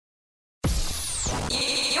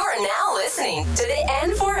You're now listening to the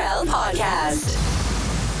N4L podcast.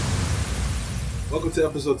 Welcome to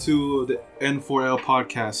episode 2 of the N4L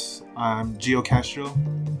podcast. I'm Gio Castro.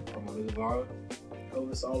 I'm Oliver.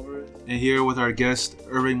 Elvis Albert. And here with our guest,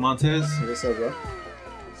 Irving Montes. What's up, bro?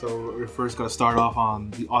 So we're first going to start off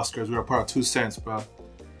on the Oscars. We're going to put our 2 cents, bro.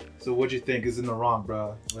 So what'd you think is in the wrong,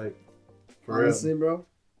 bro? Like, for Honestly, real? bro.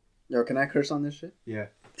 Yo, can I curse on this shit? Yeah.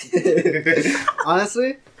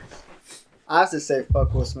 Honestly, I have to say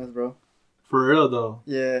fuck Will Smith, bro. For real, though.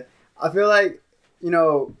 Yeah. I feel like,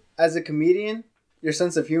 as a comedian, your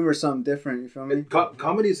sense of humor is something different, you feel me?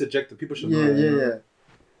 Comedy is subjective. People should know that.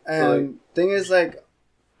 Yeah. And thing is, like,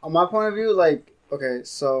 on my point of view, like, okay,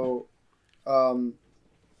 so, the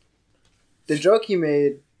joke he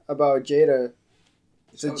made about Jada,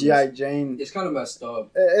 the G.I. Jane. It's kind of messed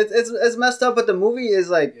up. It's messed up, but the movie is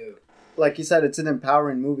like you said, it's an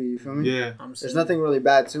empowering movie. You feel me? Yeah. There's nothing really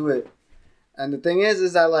bad to it. And the thing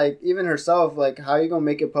is that like even herself, like how you gonna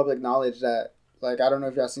make it public knowledge that like I don't know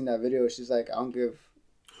if y'all seen that video. She's like, I don't give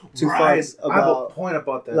two fucks about. I have a point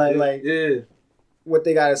about that. Like what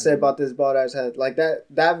they gotta say about this bald ass head. Like that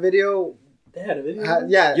video. They had a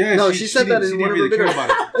video. She said that in one of her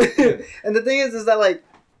videos. And the thing is that like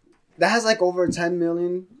that has like over 10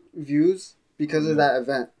 million views because of that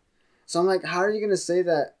event. So I'm like, how are you gonna say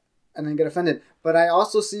that and then get offended? But I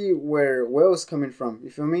also see where Will's coming from.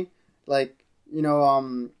 You feel me? Like,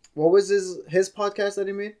 what was his podcast that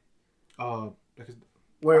he made?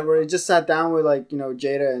 Where he just sat down with like,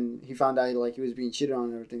 Jada, and he found out like he was being cheated on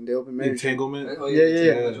and everything. They opened marriage. Entanglement?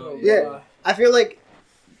 Yeah. I feel like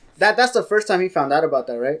that's the first time he found out about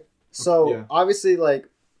that, right? So obviously like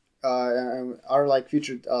our like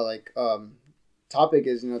future topic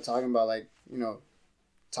is talking about like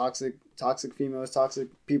toxic females, toxic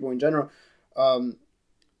people in general.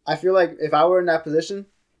 I feel like if I were in that position,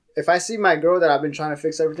 if I see my girl that I've been trying to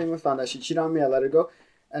fix everything with, found that she cheated on me, I let her go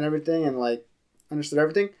and everything, and like understood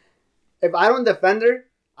everything. If I don't defend her,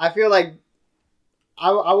 I feel like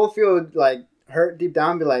I will feel like hurt deep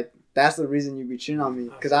down, and be like, that's the reason you be cheating on me,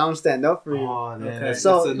 because I don't stand up for you. Oh, man. Okay.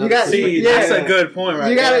 So you got that's a good point, right?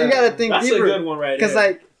 You gotta think that's deeper. That's a good one, right? Because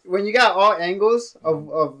like when you got all angles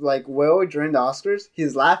of like Will during the Oscars,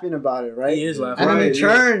 he's laughing about it, right? He is laughing. And then he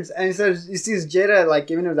turns and he says, he sees Jada like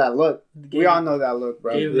giving him that look. We all know that look,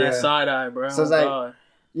 bro. Gave him that side eye, bro. So it's like,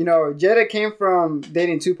 Jada came from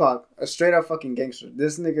dating Tupac, a straight up fucking gangster.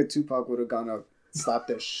 This nigga Tupac would have gone up, slapped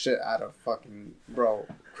the shit out of fucking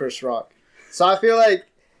Chris Rock. So I feel like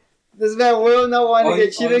this man Will not want to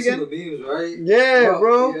get cheated again. The memes, right? Yeah,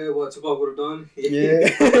 bro. Yeah, what Tupac would have done. Yeah.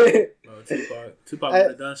 Tupac would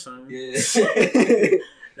have done something. Yeah.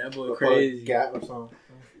 That boy crazy. Gap or something.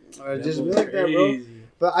 Or just be like that, bro.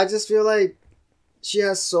 But I just feel like she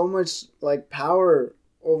has so much like power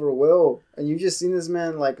over Will, and you just seen this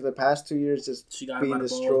man like the past 2 years just being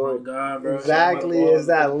destroyed. Bro. Exactly, is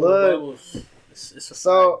that look? It's a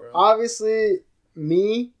so fact, obviously,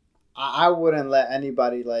 me, I wouldn't let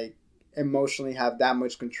anybody like emotionally have that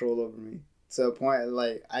much control over me to a point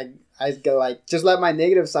like I get like just let my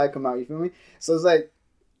negative side come out. You feel me? So it's like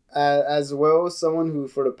as well, someone who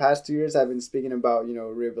for the past 2 years have been speaking about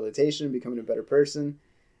rehabilitation, becoming a better person.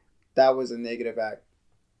 That was a negative act.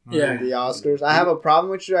 Yeah. The Oscars. I have a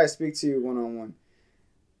problem with you. I speak to you one-on-one.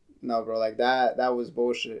 No, bro, like that was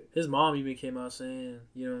bullshit. His mom even came out saying,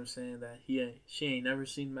 that she ain't never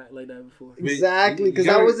seen Mac like that before. Exactly, because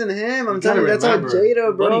that wasn't him. I'm telling you, that's all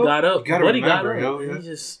Jada, bro. Buddy got up. Yo.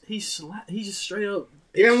 He just straight up.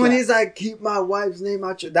 Even when he's like, keep my wife's name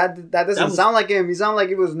out your... That doesn't sound like him. He sounded like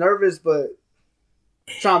he was nervous, but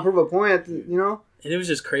trying to prove a point, And it was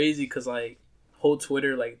just crazy because, like, whole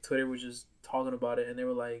Twitter was just talking about it, and they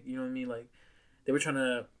were like, you know what I mean? Like, they were trying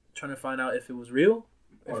to find out if it was real.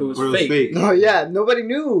 If it was fake. No, yeah, nobody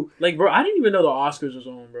knew. Like, bro, I didn't even know the Oscars was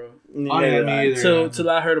on, bro. Yeah, me either. Till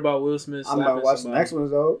I heard about Will Smith. I'm about to watch the next one,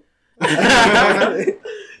 though.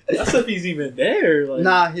 That's if he's even there. Like,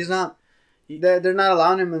 nah, he's not. They're not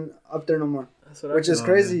allowing him up there no more. Which is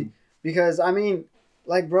crazy. Man. Because, I mean,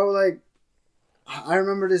 like, bro, like, I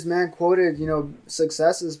remember this man quoted,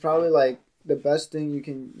 success is probably, like, the best thing you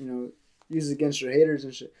can, use against your haters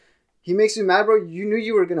and shit. He makes you mad, bro. You knew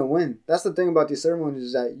you were going to win. That's the thing about these ceremonies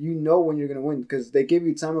is that you know when you're going to win because they give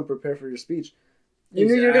you time to prepare for your speech. You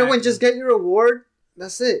knew you were going to win. Just get your award.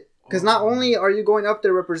 That's it. Because not only are you going up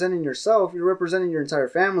there representing yourself, you're representing your entire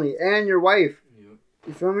family and your wife. Yep.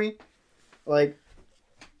 You feel me? Like.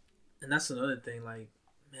 And that's another thing. Like,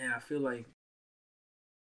 man, I feel like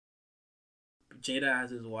Jada as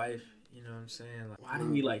his wife, you know what I'm saying? Like, why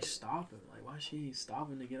didn't we, like, stop him? Like, why she ain't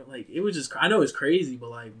stopping to get him? Like, it was just, I know it's crazy, but,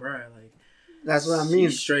 like, bruh, like, That's what I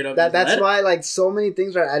mean. Straight up. That's why like so many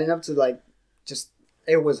things are adding up to like just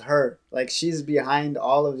it was her. Like she's behind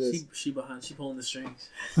all of this. She pulling the strings.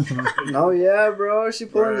 No, yeah, bro. She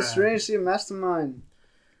pulling the strings. She a mastermind.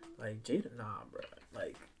 Like Jada, nah, bro.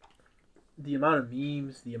 Like the amount of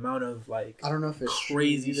memes, the amount of like I don't know if it's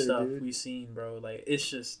crazy stuff we've seen, bro. Like it's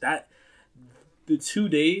just that the 2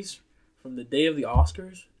 days from the day of the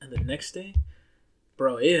Oscars and the next day,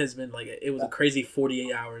 bro. It has been like it was a crazy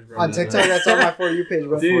 48 hours, bro. On TikTok, that's on my For You page,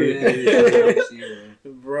 bro. Dude.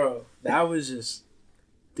 Bro, that was just,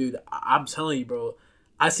 dude. I'm telling you, bro.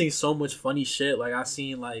 I seen so much funny shit. Like I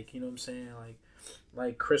seen like, you know what I'm saying,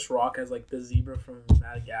 like Chris Rock as like the zebra from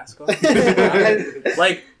Madagascar.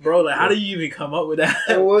 Like, bro, like how do you even come up with that?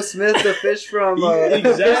 And Will Smith, the fish from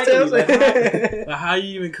exactly. Like, how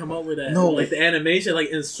you even come up with that? No, like the animation, like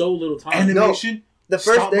in so little time. Animation, the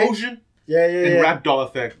first stop day? motion, and ragdoll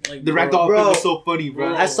effect. Like, the ragdoll effect was so funny,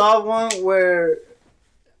 bro. I saw one where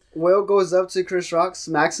Will goes up to Chris Rock,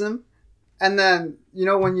 smacks him, and then you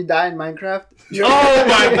know when you die in Minecraft. Oh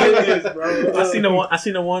my goodness, bro! I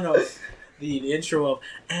seen the one of the intro of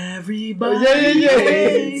everybody.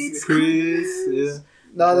 Hates Chris. Yeah.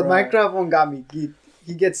 No, the Minecraft one got me.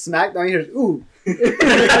 He gets smacked, and he hears ooh.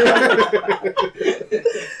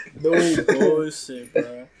 No bullshit,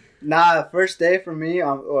 bro. Nah, first day for me,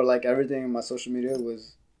 or like everything in my social media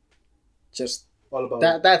was just all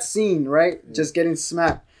about that scene, right? Yeah. Just getting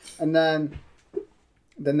smacked, and then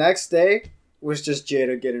the next day was just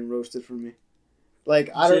Jada getting roasted for me.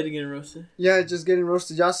 Like Jada getting roasted? Yeah, just getting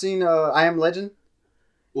roasted. Y'all seen I Am Legend?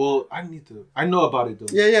 Well, I know about it though.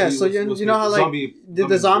 Yeah. So you know how like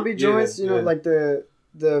the zombie joints, you know, like the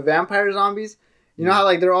vampire zombies. You know how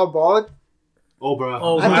like they're all bald. Oh, bro.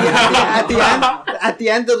 Oh, at the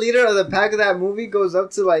end, the leader of the pack of that movie goes up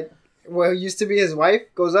to like what used to be his wife,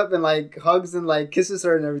 goes up and like hugs and like kisses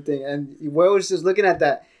her and everything. And Will was just looking at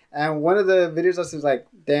that. And one of the videos I was like,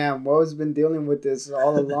 damn, Will's been dealing with this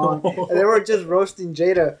all along. And they were just roasting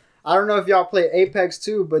Jada. I don't know if y'all play Apex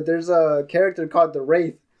too, but there's a character called the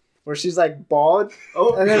Wraith where she's like bald.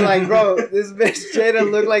 Oh. And then like, bro, this bitch Jada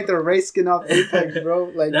looked like the Wraith skin off Apex, bro.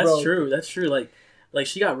 Like, That's true. Like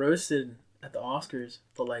she got roasted at the Oscars,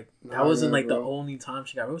 but like that wasn't like the only time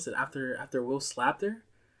she got roasted. After Will slapped her,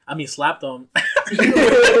 slapped him.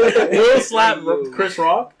 Will slapped Chris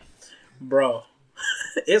Rock, bro.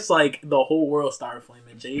 It's like the whole world started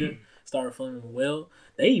flaming. Jada started flaming Will.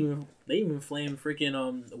 They even flamed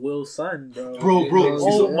freaking Will's son, bro. Bro.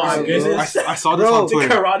 Oh my goodness! I saw this on Twitter.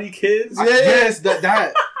 The Karate Kids. Yes,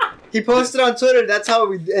 that. He posted on Twitter, that's how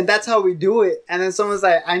we do it. And then someone's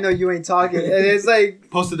like, I know you ain't talking. And it's like...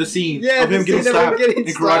 Posted the scene of him getting slapped in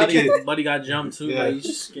Karate Kid. Buddy got jumped too. Yeah. Like,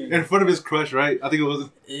 just in front of his crush, right? I think it was...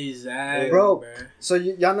 Exactly, bro. So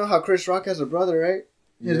y'all know how Chris Rock has a brother, right?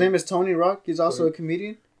 His name is Tony Rock. He's also a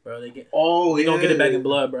comedian. Bro, they don't get it back in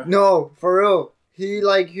blood, bro. No, for real. He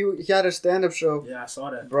had a stand-up show. Yeah, I saw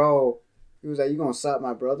that. Bro, he was like, you gonna slap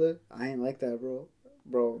my brother? I ain't like that,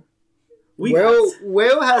 bro.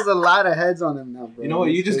 Will has a lot of heads on him now, bro. You know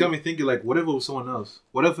what? You just got me thinking, like, what if it was someone else?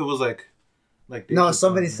 What if it was like no,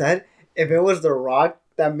 somebody said if it was The Rock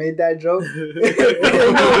that made that joke,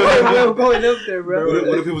 Will going up there, bro.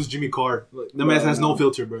 What if it was Jimmy Carr? The man has no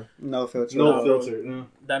filter, bro. No filter. No.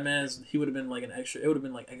 That man's he would have been like an extra. It would have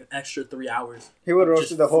been like an extra 3 hours. He would have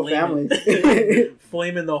roasted the whole family.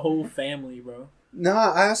 Flaming the whole family, bro.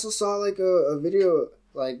 Nah, I also saw like a video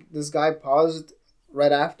like this guy paused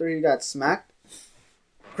right after he got smacked.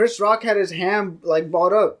 Chris Rock had his hand like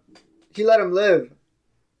balled up. He let him live.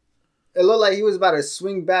 It looked like he was about to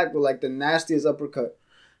swing back with like the nastiest uppercut.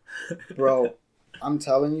 Bro, I'm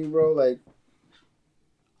telling you, bro, like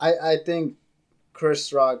I think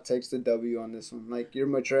Chris Rock takes the W on this one. Like you're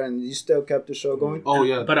mature and you still kept the show going. Oh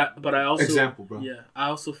yeah. But I also example, bro. Yeah, I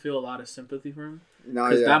also feel a lot of sympathy for him.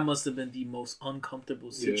 Because that must have been the most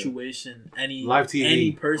uncomfortable situation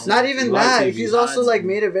any person. Not even that. He's also like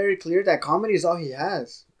made it very clear that comedy is all he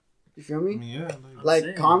has. You feel me? Yeah.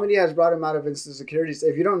 Like comedy has brought him out of insecurities.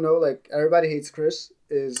 If you don't know, like Everybody Hates Chris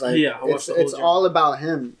is like it's all about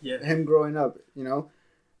him. Yeah. Him growing up, you know?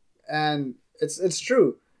 And it's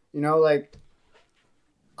true. You know, like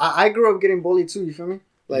I grew up getting bullied too, you feel me?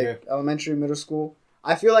 Like elementary, middle school.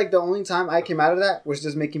 I feel like the only time I came out of that was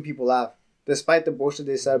just making people laugh. Despite the bullshit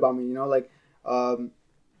they said about me, you know, like, I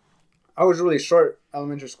was really short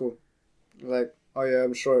elementary school. Like, oh yeah,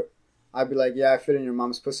 I'm short. I'd be like, yeah, I fit in your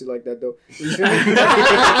mom's pussy like that though. You feel me?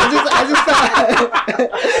 I just thought.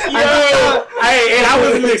 I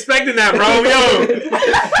wasn't expecting that, bro.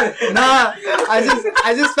 Yo. Nah,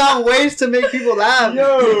 I just found ways to make people laugh.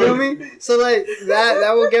 Yo. You feel me? So like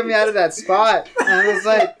that will get me out of that spot. And I was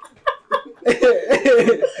like,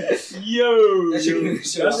 Yo, that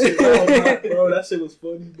shit was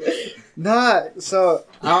funny, bro. Nah, so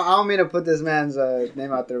I don't mean to put this man's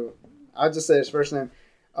name out there. I'll just say his first name.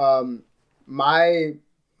 My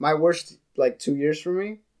worst 2 years for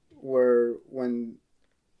me were when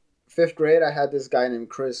 5th grade. I had this guy named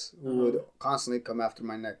Chris who would constantly come after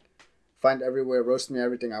my neck, find everywhere, roast me,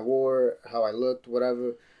 everything I wore, how I looked,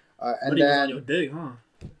 whatever. And then was on your dick, huh?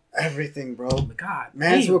 Everything, bro. Oh my God,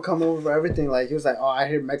 mans would come over for everything. Like he was like, "Oh, I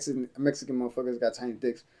hear Mexican motherfuckers got tiny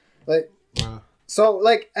dicks." Like, so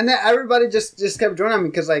and then everybody just kept joining me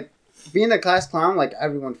because being a class clown,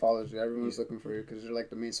 everyone follows you, everyone's looking for you because you're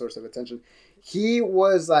the main source of attention. He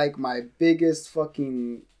was my biggest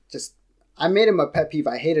fucking I made him a pet peeve.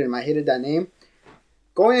 I hated him. I hated that name.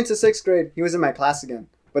 Going into 6th grade, he was in my class again.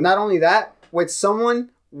 But not only that, with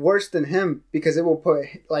someone worse than him because it will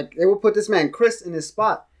put this man Chris in his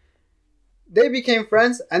spot. They became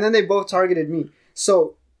friends, and then they both targeted me.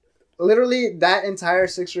 So, literally, that entire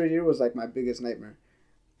 6th grade year was my biggest nightmare.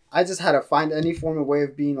 I just had to find any form of way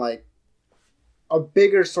of being a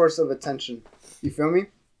bigger source of attention. You feel me?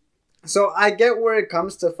 So I get where it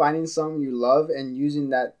comes to finding something you love and using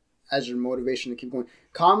that as your motivation to keep going.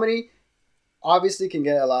 Comedy obviously can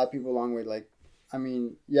get a lot of people a long way.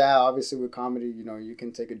 Obviously with comedy, you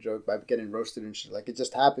can take a joke by getting roasted and shit. It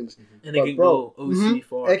just happens. And it can go OC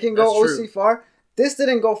far. It can go OC far. This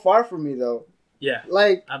didn't go far for me though. Yeah.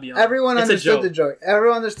 I'll be honest. Everyone understood the joke.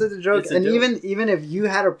 Everyone understood the joke. And even if you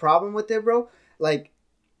had a problem with it, bro,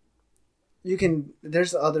 you can.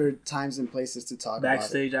 There's other times and places to talk about it.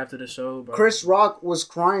 Backstage after the show, bro. Chris Rock was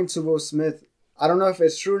crying to Will Smith. I don't know if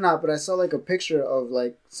it's true or not, but I saw a picture of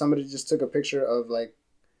somebody just took a picture of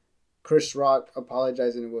Chris Rock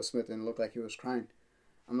apologizing to Will Smith and it looked like he was crying.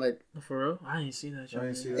 I'm like, for real? I didn't see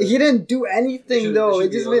that. He didn't do anything though.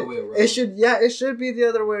 It should be the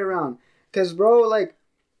other way around. Cause bro,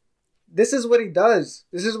 this is what he does.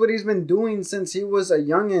 This is what he's been doing since he was a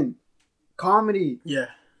youngin'. Comedy. Yeah,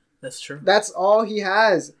 that's true. That's all he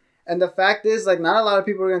has. And the fact is, not a lot of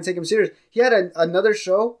people are gonna take him serious. He had another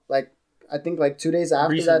show, I think 2 days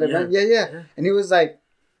after that event. Yeah. And he was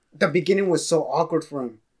the beginning was so awkward for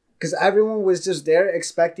him. Because everyone was just there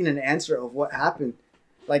expecting an answer of what happened.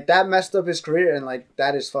 That messed up his career and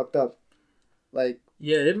that is fucked up.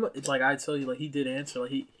 It's I tell you, he did answer.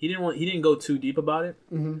 He didn't go too deep about it.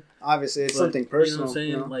 Mm-hmm. Obviously, it's something personal.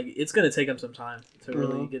 You know what I'm saying? It's gonna take him some time to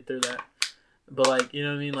really get through that. But you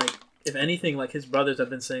know what I mean? If anything, his brothers have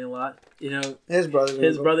been saying a lot. His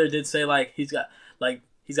brother did say he's got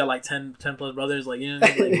 10 plus brothers. You know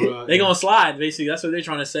what I mean? They gonna slide. Basically, that's what they're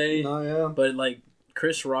trying to say. Oh yeah. But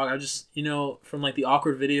Chris Rock, I just from the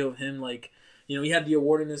awkward video of him he had the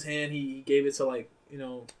award in his hand. He gave it to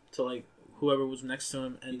to whoever was next to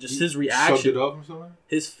him, and just his reaction. Shoved it up or something?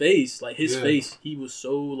 His face, his face, he was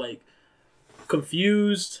so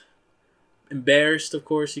confused, embarrassed. Of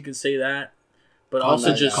course, you can say that, but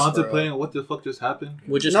also just contemplating what the fuck just happened.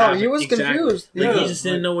 What just happened? He was confused. He just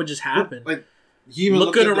didn't know what just happened. He even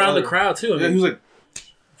looked around the crowd too. He was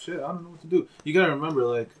shit, I don't know what to do. You gotta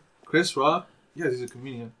remember, Chris Rock. Yeah, he's a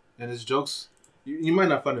comedian, and his jokes. You might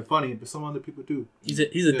not find it funny, but some other people do. He's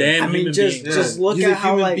a damn human being. Just look at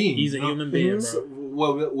how he's a human being, bro.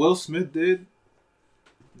 What Will Smith did.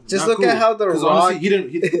 Just look at how the Rock.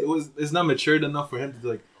 Honestly, it's not matured enough for him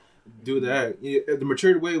to do that. The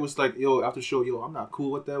matured way was after the show, I'm not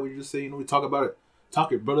cool with that. We just say, we talk about it,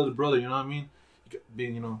 talk it brother to brother. You know what I mean?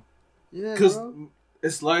 Being, yeah, because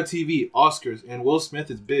it's live TV, Oscars, and Will Smith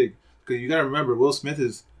is big. Because you gotta remember, Will Smith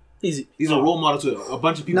is. He's a role model to a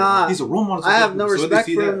bunch of people. Nah, he's a role model to I have no respect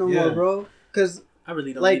for him no more, bro. Because I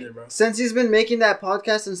really don't either, bro. Since he's been making that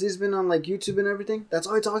podcast, since he's been on YouTube and everything, that's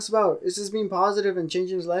all he talks about. It's just being positive and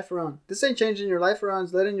changing his life around. This ain't changing your life around.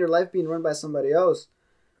 It's letting your life being run by somebody else.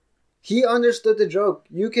 He understood the joke.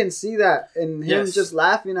 You can see that in him just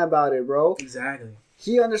laughing about it, bro. Exactly.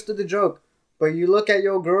 He understood the joke. But you look at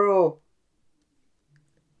your girl.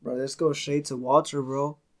 Bro, let's go shade to Walter,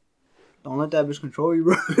 bro. Don't let that bitch control you,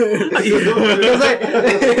 bro. it's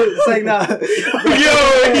nah.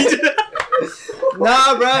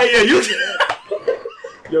 Nah, bro.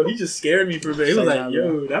 Yo, he just scared me for a bit. He was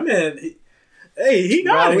yo, that man. He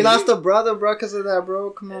got it. We lost a brother, bro, because of that,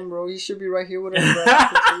 bro. Come on, bro. He should be right here with us,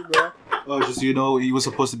 bro. Oh, just he was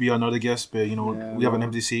supposed to be another guest, but we have an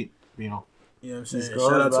empty seat. You know what I'm saying?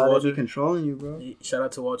 Shout out to Walter. Be controlling you, bro. Shout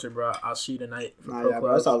out to Walter, bro. I'll see you tonight.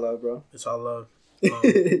 Bro. It's all love, bro. It's all love.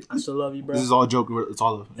 I still love you, bro. This is all a joke. It's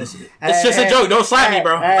all love. It's just a joke. Don't slap me,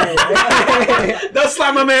 bro. Don't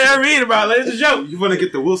slap my man Irving, bro. It's a joke. You want to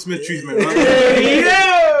get the Will Smith treatment,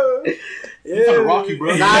 right? I'm trying to rock you,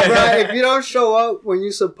 bro. Nah, bro. If you don't show up when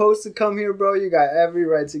you're supposed to come here, bro, you got every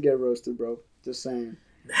right to get roasted, bro. Just saying.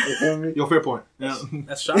 You feel me? Yo, fair point. Yeah.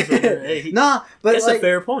 That's shots right there. Hey, nah, but it's like, a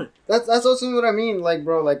fair point. That's also what I mean. Like,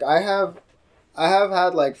 bro, like I have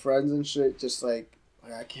had like friends and shit. Just like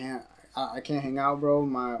I can't hang out, bro.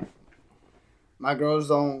 My girl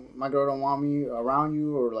don't want me around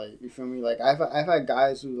you, or like, you feel me? Like I've had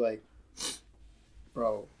guys who like,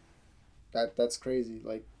 bro, that's crazy.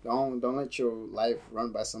 Like don't let your life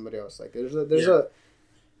run by somebody else. Like there's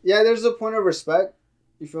a point of respect.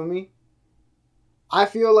 You feel me? I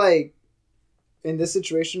feel like in this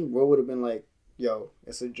situation, Will would have been like, yo,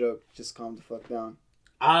 it's a joke. Just calm the fuck down.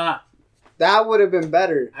 That would have been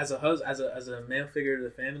better. As a male figure to the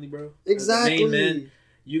family, bro. Exactly. As the main man,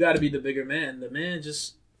 you got to be the bigger man. The man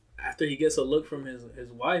just, after he gets a look from his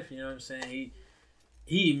wife, you know what I'm saying?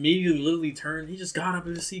 He immediately literally turned. He just got up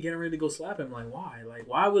in the seat, getting ready to go slap him. Like, why? Like,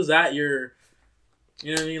 why was that your,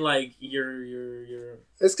 you know what I mean? Like, your.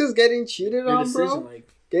 It's because getting cheated on, decision, bro. like,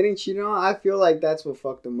 Getting cheated on, I feel like that's what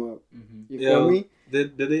fucked them up. Mm-hmm. You feel me?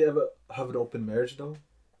 Did they ever have an open marriage though?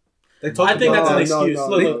 I think that's an excuse. No.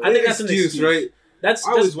 Look, I think that's an excuse, right? That's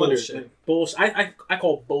always bullshit. wondered. Bullshit. I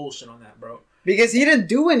call bullshit on that, bro. Because he didn't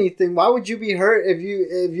do anything. Why would you be hurt if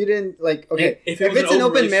you didn't like? Okay, if it's an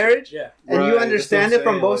open marriage, yeah, and right, you understand it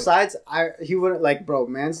from both like, sides, he wouldn't like, bro.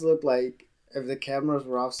 Man's look like if the cameras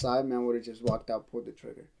were offside, man would have just walked out, pulled the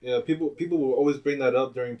trigger. Yeah, people will always bring that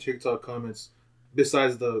up during TikTok comments.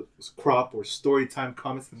 Besides the crop or story time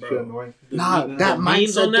comments and shit annoying. Nah, that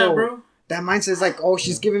mindset on that, though, bro. That mindset is like, oh,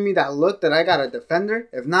 she's giving me that look that I gotta defend her.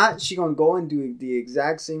 If not, she gonna go and do the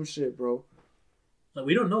exact same shit, bro. Like,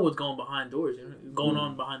 we don't know what's going behind doors, you know, going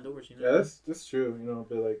on behind doors, you know. Yeah, that's true, you know.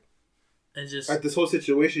 But like, and just at this whole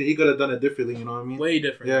situation, he could have done it differently. You know what I mean? Way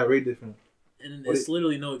different. Yeah, way different. And it's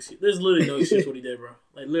literally no excuse. There's literally no excuse what he did, bro.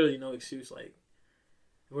 Like, literally no excuse. Like,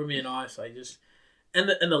 if we're being honest, like, just. And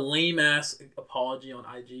the lame ass apology on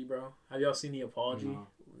IG, bro. Have y'all seen the apology?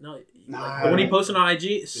 No. Like, when he posted on IG,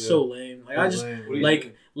 it's so lame. Like, I just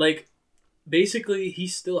like basically he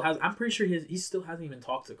still has. I'm pretty sure he still hasn't even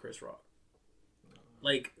talked to Chris Rock.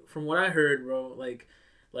 Like, from what I heard, bro, like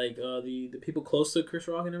the people close to Chris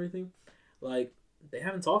Rock and everything, like, they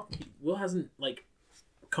haven't talked. Will hasn't like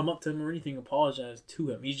come up to him or anything, apologized to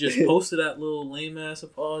him. He just posted that little lame ass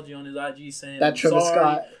apology on his IG saying that Travis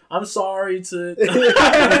Scott. I'm sorry to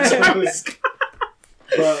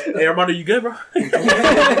Hey Armando, you good, bro?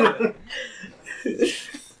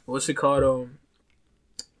 What's it called?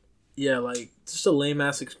 Yeah, like, just a lame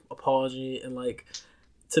ass apology, and like,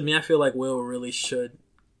 to me, I feel like Will really should.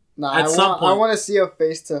 Nah, I want to see a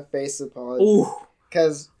face to face apology. Ooh,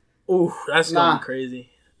 cause that's gonna be crazy.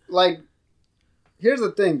 Like, here's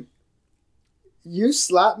the thing. You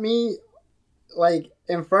slap me, like,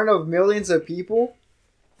 in front of millions of people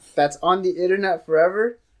that's on the internet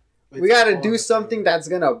forever. We gotta do something that's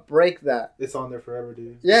gonna break that. It's on there forever,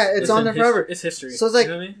 dude. Yeah, it's on there forever. It's history. So it's like,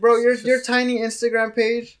 you know what I mean? bro, your tiny Instagram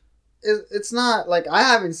page, it's not, like, I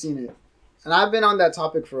haven't seen it. And I've been on that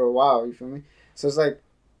topic for a while, you feel me? So it's like,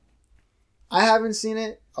 I haven't seen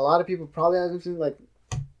it. A lot of people probably haven't seen it. Like,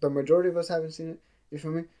 the majority of us haven't seen it. You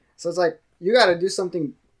feel me? So it's like, you gotta do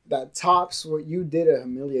something that tops what you did to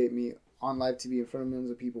humiliate me on live TV in front of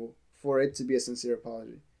millions of people for it to be a sincere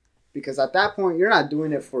apology. Because at that point, you're not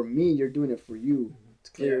doing it for me, you're doing it for you.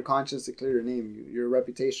 To clear your conscience, to clear your name, your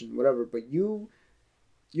reputation, whatever. But you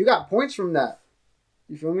got points from that.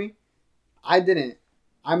 You feel me? I didn't.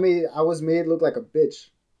 I was made look like a bitch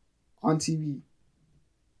on TV.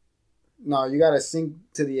 No, you gotta sink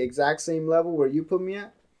to the exact same level where you put me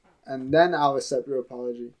at, and then I'll accept your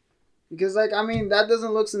apology. Because, like, I mean, that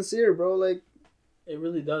doesn't look sincere, bro. Like, it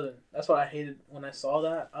really doesn't. That's what I hated when I saw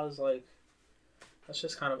that. I was like,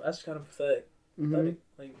 that's kind of pathetic. mm-hmm.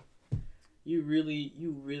 Like, you really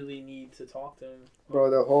need to talk to him, bro.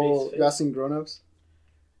 The whole y'all seen Grown Ups?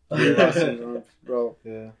 Y'all seen Grown Ups, bro.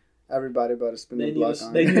 Yeah. Everybody about to spin the block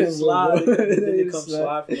on. They need to slide. They need to come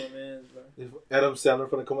slide. slide for my man, bro. If Adam Sandler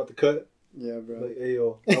gonna come out the cut. Yeah, bro. Like, hey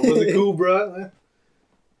yo, that wasn't cool, bro.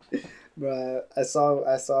 Bro, I saw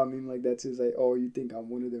a meme like that too. It's like, oh, you think I'm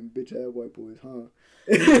one of them bitch ass white boys, huh?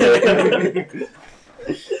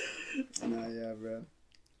 Nah, yeah, bro.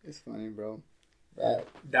 It's funny, bro.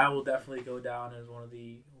 That will definitely go down as one of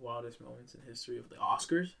the wildest moments in history of the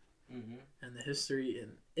Oscars, and the history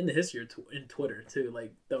in the history in Twitter too.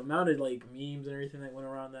 Like, the amount of like memes and everything that went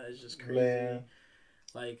around that is just crazy. Man.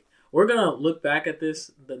 Like, we're gonna look back at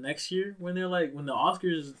this the next year when the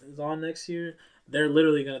Oscars is on next year. They're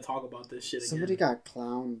literally gonna talk about this shit again. Somebody got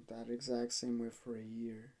clowned that exact same way for a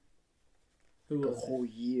year. Who like was a whole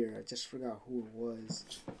year. I just forgot who it was.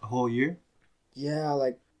 A whole year? Yeah,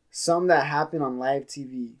 like some that happened on live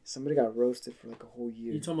TV. Somebody got roasted for like a whole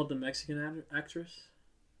year. You talking about the Mexican actress?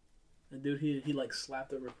 The dude, he like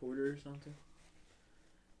slapped a reporter or something.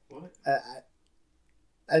 What?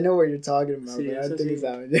 I know what you're talking about, See, but I don't think it's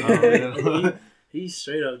that Oh, one. He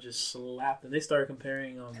straight up just slapped him. They started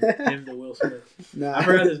comparing him to Will Smith. Nah. I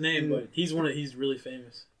forgot his name, but he's really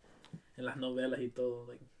famous. In las novelas y todo,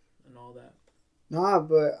 like, and all that. Nah,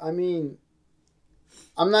 but I mean,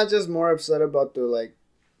 I'm not just more upset about the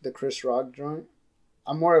Chris Rock joint.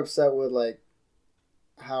 I'm more upset with like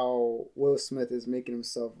how Will Smith is making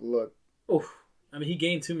himself look. Oof. I mean, he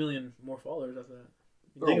gained 2 million more followers after that.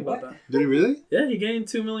 You think about that. Did he really? Yeah, he gained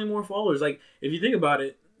 2 million more followers. Like, if you think about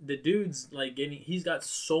it, the dude's like he's got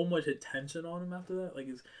so much attention on him after that. Like,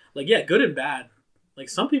 it's like, yeah, good and bad. Like,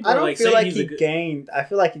 some people I are don't like feel saying like he's he a good. gained. I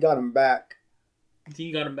feel like he got him back. You think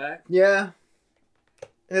he got him back? Yeah,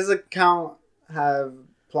 his account have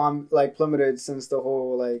plummeted since the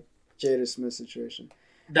whole like Jada Smith situation.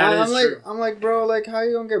 That is true. I'm like, bro, like, how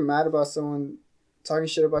you gonna get mad about someone talking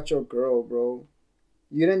shit about your girl, bro?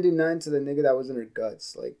 You didn't do nothing to the nigga that was in her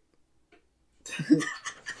guts, like.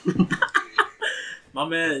 My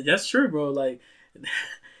man, that's true, bro. Like,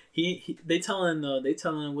 they telling Will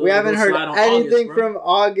We haven't heard slide on anything August, from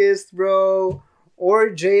August, bro, or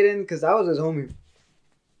Jaden, because that was his homie.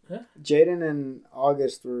 Yeah. Jaden and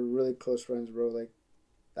August were really close friends, bro. Like,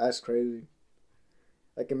 that's crazy.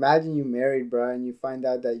 Like, imagine you married, bro, and you find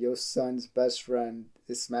out that your son's best friend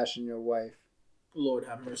is smashing your wife. Lord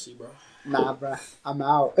have mercy, bro. Nah, bro, I'm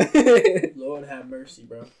out. Lord have mercy,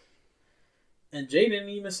 bro. And Jay didn't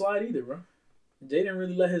even slide either, bro. Jay didn't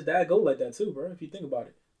really let his dad go like that too, bro. If you think about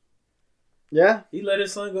it. Yeah. He let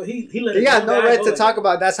his son go. He let. You his got no dad right go to like talk that.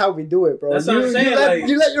 about. That's how we do it, bro. That's what I'm saying.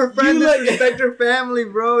 You let your friend you let- disrespect your family,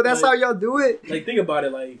 bro. That's Like- how y'all do it. Like, think about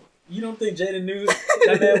it. Like, you don't think Jaden knew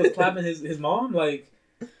that man was clapping his mom? Like,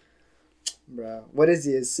 Bro, what is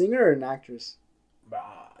he? A singer or an actress?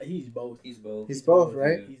 he's both. He's both. He's both,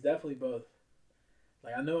 right? He's definitely both.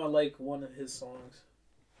 Like, I know I like one of his songs.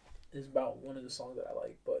 It's about one of the songs that I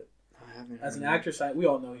like, but I haven't as an heard it. actress, we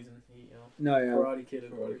all know he's No, yeah. Karate Kid,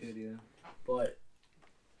 of course. But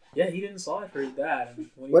yeah, he didn't slide for his dad. And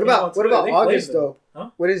when he What came on about Twitter, they August flamed him. though? Huh?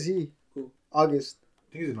 What is he? Who? August.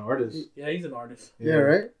 I think he's an artist. Yeah, he's an artist. Yeah,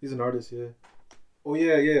 right? He's an artist, yeah. Oh,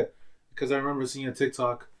 yeah. Because I remember seeing a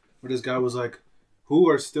TikTok where this guy was like, who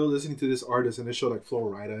are still listening to this artist? And they showed like Flo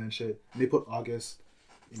Rida and shit. And they put August.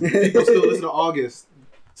 People still listen to August.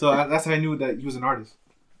 So that's how I knew that he was an artist.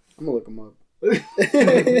 I'm gonna look him up.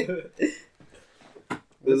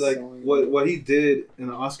 But like what he did in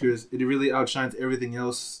the Oscars, it really outshines everything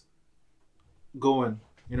else going.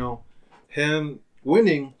 You know, him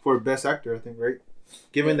winning for Best Actor, I think, right?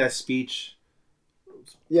 Giving that speech,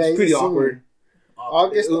 Yeah, it's he's pretty a singer. awkward.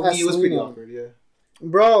 August It was pretty Alsina. awkward, yeah.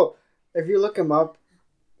 Bro, if you look him up,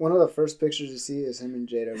 one of the first pictures you see is him and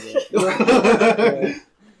Jada, bro. Yeah.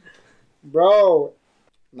 Bro.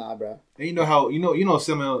 Nah, bro. And you know how you know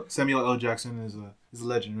Samuel L. Jackson is a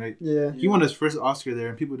legend, right? Yeah. He won his first Oscar there,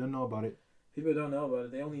 and people don't know about it. People don't know about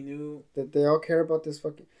it. They only knew. That they all care about this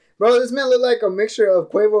fucking... Bro, this man look like a mixture of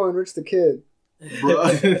Quavo and Rich the Kid.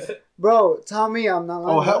 Bro. Bro, tell me I'm not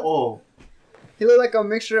lying. Oh. He look like a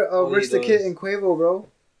mixture of Oh, he Rich the Kid does. and Quavo, bro.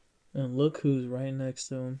 And look who's right next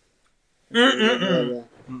to him. Yeah.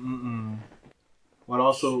 What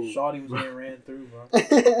also Shawty was getting ran through, bro.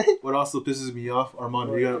 what also pisses me off,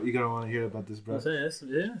 Armando, you gotta want to hear about this, bro.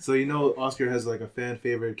 Yeah. So you know Oscar has like a fan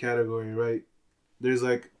favorite category, right? There's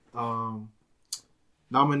like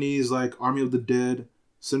nominees like Army of the Dead,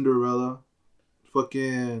 Cinderella,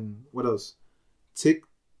 fucking what else? Tick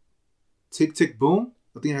Boom.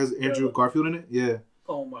 I think it has Andrew Garfield in it. Yeah.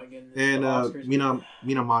 Oh my goodness. And The Oscars,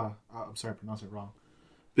 Mina Mata. I'm sorry, I pronounced it wrong.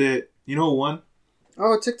 But you know who won?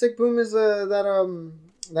 Oh, Tick Tick Boom is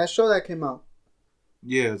that show that came out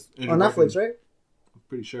Yeah, it's Andrew on Garfield. Netflix, right? I'm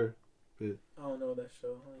pretty sure. I don't know that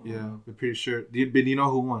show. Yeah, I'm pretty sure. But you know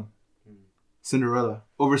who won? Cinderella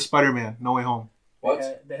over Spider-Man: No Way Home.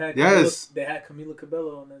 What? They had Yes. They had Camila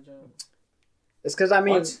Cabello on that job. It's because I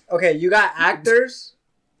mean, What? okay, you got actors,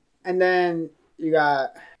 and then you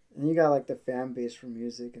got like the fan base for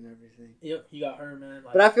music and everything. Yep, you got her, man.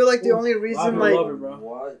 Like, But I feel like the Ooh, only I reason, love like, her, bro.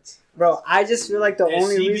 What? bro, I just feel like the And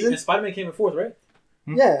only reason, and Spider-Man came in fourth, right?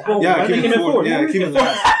 yeah. Oh, Yeah, Spider-Man came in fourth. Yeah, came in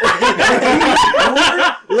fourth.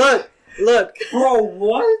 Look, Bro,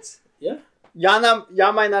 what? Yeah.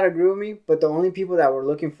 y'all might not agree with me, but the only people that were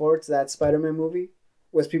looking forward to that Spider-Man movie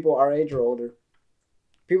was people our age or older.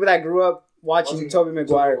 People that grew up watching Tobey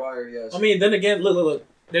Maguire. Yes. I mean, then again, look.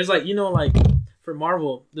 There's like, like for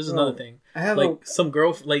Marvel, this is Bro, another thing. I have Like some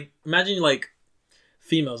girl, like imagine like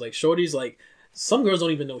females, like shorties, like some girls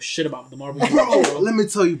don't even know shit about the Marvel universe. Bro, let me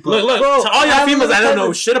tell you, bro. Look, Bro, to all y'all females that don't know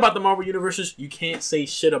cousin. shit about the Marvel universes, you can't say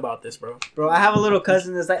shit about this, bro. Bro, I have a little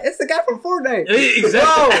cousin that's like, it's the guy from Fortnite.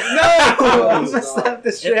 Exactly. No, I'm gonna slap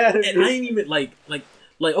the shit out of And I you. ain't even like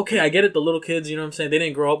okay, I get it. The little kids, you know what I'm saying? They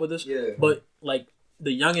didn't grow up with this. Yeah. But like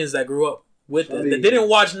the youngins that grew up with it, Shawty. they didn't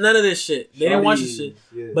watch none of this shit. They didn't watch this shit.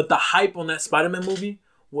 Yeah. But the hype on that Spider-Man movie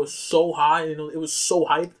was so high. You know, it was so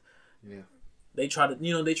hyped. Yeah. They try to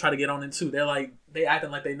get on it too. They're like, they acting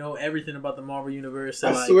like they know everything about the Marvel universe.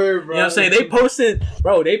 They're I like, swear, bro. you know what I'm saying? They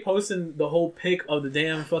posted the whole pic of the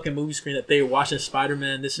damn fucking movie screen that they were watching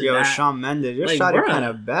Spider-Man, this and Yo, that. Shawn Mendes, your Like, shot is bruh. kind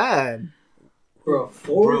of bad. Bro,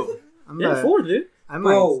 fourth? Bro, I'm Yeah, not, 4, dude. I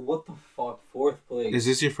might. Bro, what the fuck? Fourth place. is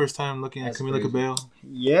this your first time looking at That's Camila crazy. Cabello?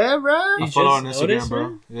 Yeah, bro. I You follow her on just Instagram, noticed, bro.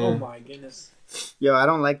 man? Yeah. Oh my goodness. Yo, I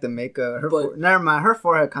don't like the makeup. But- Never mind. Her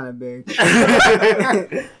forehead kind of big.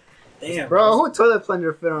 Damn, Bro, who toilet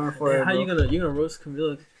plunger fit on her forehead? how bro? you gonna roast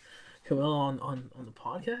Camila on the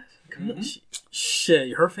podcast? Camila, Mm-hmm.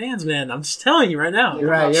 shit, her fans, man. I'm just telling you right now. You're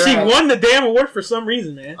right, you're she right. won the damn award for some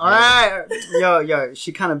reason, man. All right, yo,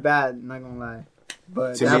 she kind of bad. Not gonna lie,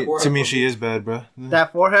 but To me, she is bad, bro.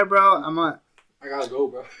 that forehead, bro. I gotta go,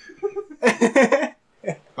 bro. I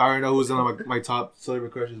already know who's on my top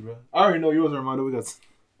celebrity crushes, bro. I already know yours, Armando. We got,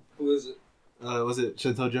 Who is it? was it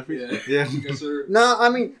Chantel Jeffries? Yeah. Yeah. Yes, sir. No, I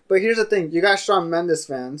mean, but here's the thing. You got Shawn Mendes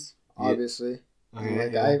fans, Yeah. obviously. Okay,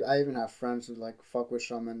 Like yeah. I even have friends who like fuck with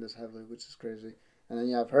Shawn Mendes heavily, which is crazy. And then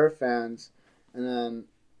you have her fans, and then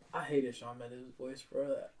I hated Shawn Mendes' voice,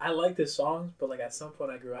 bro. I liked his songs, but like at some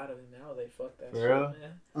point I grew out of it. Now they fucked that For shit, real?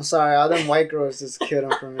 man. I'm sorry, all them white girls just killed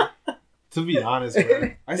him for me. To be honest,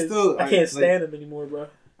 bro, I can't stand him anymore, bro.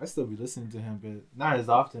 I still be listening to him, but not as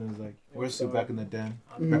often as like we're still sorry. back in the den.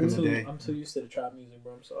 Mhm. Back in the day. I'm too used to the trap music,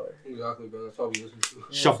 bro. I'm sorry. Exactly, bro. That's all we listen to. You know,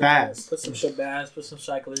 Shabazz. Put some Shabazz, put some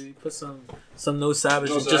Shikely, put some No Savage.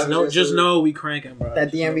 No just Savage, just sir. know we cranking, bro. That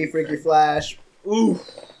Just know we DMV Freaky cranking. Flash. Ooh,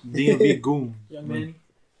 DMV Goon. young Manny.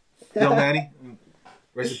 Young Manny.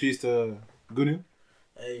 Rest in peace to Gunu.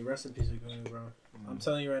 Hey, rest in peace, Gunu, bro. I'm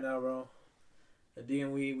telling you right now, bro. The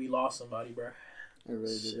DMV, we lost somebody, bro. I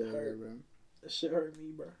really Shit did that, hurt. bro. That shit hurt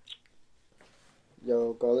me, bro.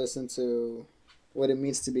 Yo, go listen to What It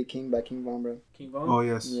Means to Be King by King Von, bro. King Von. Oh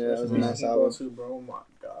yes. Yeah, that was a King nice Von album. too, bro. Oh my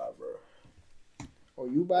god, bro. Oh,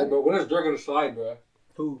 you Hey, buy it? bro, when is Dirk gonna slide, bro?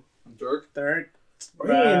 Who? Dirk? Third.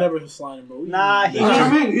 Bro, he ain't never sliding, bro. Nah, He's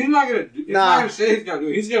he's not gonna do. He's Nah. not gonna say he's gonna do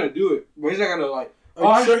it. He's gonna do it, but he's not gonna like.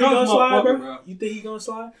 Are you sure he knows gonna slide, motherfucker, bro? You think he gonna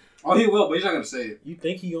slide? Oh, he will, but he's not gonna say it. You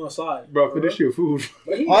think he gonna slide? Bro, finish your food.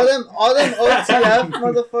 Bro, he- All them OTF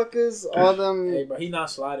motherfuckers, all Hey, them, bro, he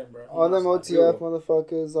not sliding, bro. He all not them sliding. OTF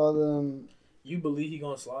motherfuckers, all them. You believe he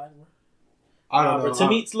gonna slide, bro? I don't know.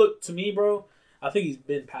 Bro, to me, bro, I think he's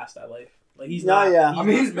been past that life. Like he's Nah, not. yeah. I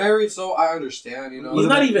mean, he's married, so I understand, you know. He's Look at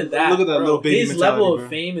not that- even that. look at that bro. little baby His mentality, level of bro.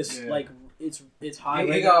 fame is Yeah. like it's high. He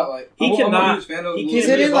right got now. like. He I'm a cannot- huge fan of he Lil He's can't Uzi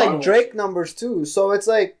hitting be like Vert. Drake numbers too, so it's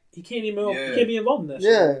like He can't even. He Yeah. can't be involved in that. Yeah.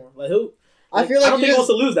 Shit anymore. Like who? I feel like I don't you think he just, wants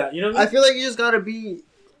to lose that. You know what I I mean? feel like you just gotta be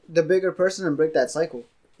the bigger person and break that cycle.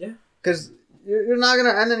 Yeah. Cause you're not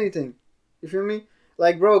gonna end anything. You feel me?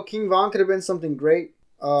 Like, bro, King Von could have been something great.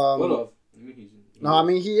 What of? No, I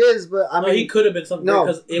mean he is, but I No, mean he could have been something no.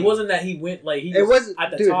 because it wasn't that he went like he it was was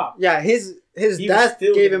at the dude, top. Yeah, his He was death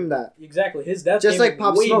still gave getting- him that. Exactly, his death Just gave like him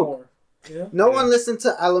Pop way Smoke. more. You know? No Yeah. one listened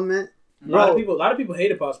to Element. A lot of Bro. people. A lot of people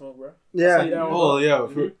hated Pop Smoke, bro. I'll Yeah. tell you that right Oh now. yeah.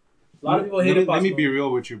 For, A lot of people let hated me, Pop let me Smoke. be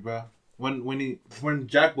real with you, bro. When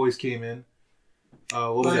Jack Boys came in,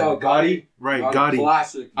 what was Oh, it? Gotti? Right, Gotti.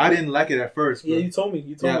 Classic. I didn't like it at first, bro. Yeah, you told me.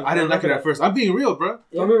 You told Yeah, me. I didn't like it at first. I'm being real, bro.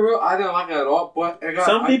 Don't be real. I didn't like it at all. But it got,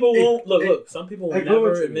 Some people it- won't look. it- Look, some people will it grew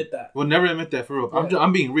never into admit that. We'll never admit that for real. Yeah.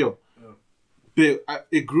 I'm being real. Yeah. But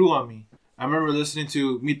it grew on me. I remember listening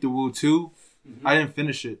to Meet the Woo 2. Mm-hmm. I didn't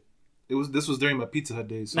finish it. This was during my Pizza Hut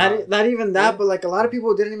days. So Not even that, Yeah. but like a lot of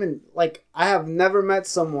people didn't even like. I have never met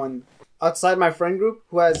someone outside my friend group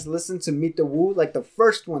who has listened to Meet the Woo, like the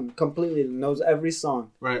first one, completely knows every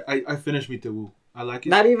song. right, I finished Meet the Woo. I like it.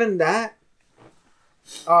 Not even that.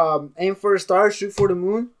 Aim for a Star, Shoot for the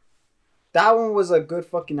Moon. That one was a good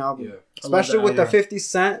fucking album. Yeah. Especially that, with yeah. the 50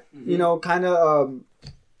 Cent, you Mhm. know, kind of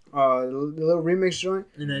little remix joint.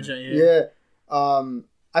 In that joint, Yeah.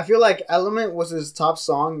 I feel like Element was his top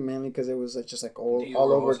song mainly because it was like, just like all Dior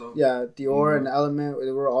over. also. Yeah, Dior and Element,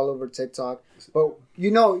 they were all over TikTok. But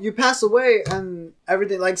you know, you pass away and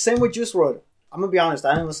everything. Like same with Juice WRLD. I'm gonna be honest,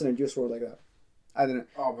 I didn't listen to Juice WRLD like that. I didn't,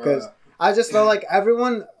 Oh, bro. because I just felt like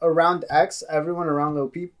everyone around X, everyone around Lil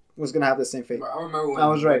Peep was gonna have the same fate. I remember when I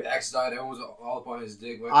was right. X died, everyone was all up on his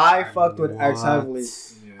dick. Like, I fucked with X What? heavily.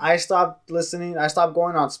 Yeah. I stopped listening. I stopped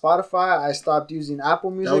going on Spotify. I stopped using Apple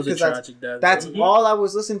Music. That was a tragic death. That's all I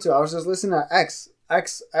was listening to. I was just listening to X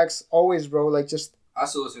always, bro. Like just. I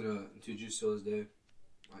still listen to Juice till this day.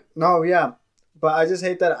 No, yeah, but I just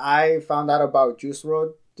hate that I found out about Juice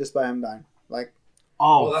WRLD just by him dying. Like.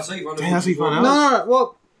 Oh, that's how you found out. That's how you found out. No.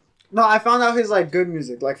 Well, no, I found out his like good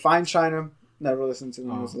music, like Fine China. Never listened to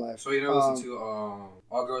him in his life. So you never listened to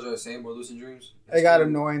All Girls Are the Same or Lucid Dreams? It got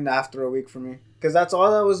annoying after a week for me because that's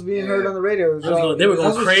all that was being heard on the radio. They were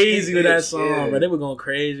going crazy with that song, bro. They were going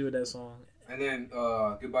crazy with that song. And then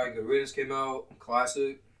Goodbye and Good Riddance came out,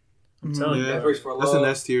 classic. I'm telling you, Death Race for Love. That's an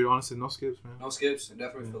S tier, honestly. No skips, man. No skips.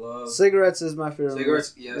 Death Race for Love. Cigarettes is my favorite.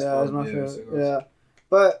 Cigarettes, yeah, it's my favorite. Yeah,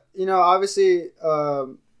 but obviously,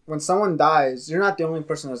 when someone dies, you're not the only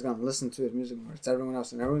person that's gonna listen to his music more. It's everyone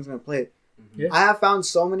else, and everyone's gonna play it. Yeah. I have found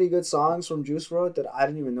so many good songs from Juice WRLD that I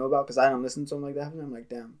didn't even know about because I don't listen to them like that. And I'm like,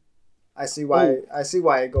 damn, I see why. Ooh. I see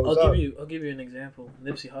why it goes up. I'll give you an example.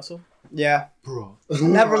 Nipsey Hussle. Yeah, bro.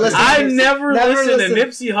 Never listened. I never listened to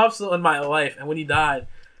Nipsey Hussle in my life, and when he died,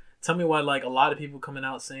 tell me why. Like a lot of people coming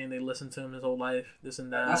out saying they listened to him his whole life, this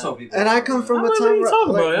and that. That's how people. And I come from a time. What are you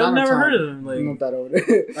talking about? I've never heard of him. Like, not that old.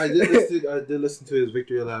 I did listen to his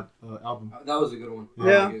Victory Lap album. That was a good one.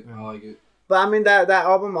 Yeah. I like it. But I mean that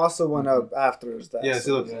album also went up after his death. Yeah,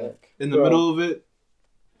 so in the middle of it,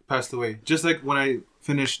 passed away. Just like when I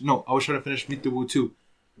finished. No, I was trying to finish Meet the Woo 2.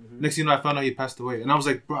 Next thing you know, I found out he passed away, and I was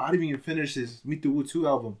like, bro, I didn't even finish his Meet the Woo 2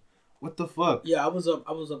 album. What the fuck? Yeah, I was up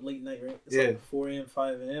late night, right? It's like 4 a.m.,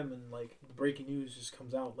 5 a.m. and like the breaking news just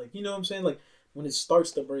comes out. Like, you know what I'm saying? Like when it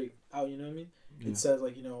starts to break out, you know what I mean? It says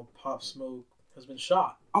like, Pop Smoke has been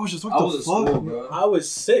shot. I was just, what the fuck? School, bro. I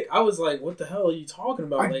was sick. I was like, what the hell are you talking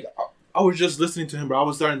about? I was just listening to him, bro. I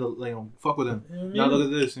was starting to fuck with him. You know what I mean? Now look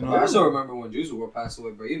at this, I still remember when Juice WRLD passed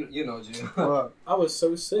away, bro. You know, Jim. I was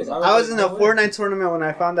so sick. I was in a Fortnite tournament when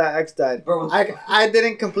I found out X died. Bro, I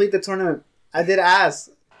didn't complete the tournament. I did ask.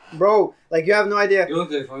 Bro, like you have no idea. You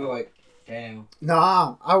looked at it from like, damn.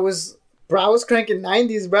 Nah, I was cranking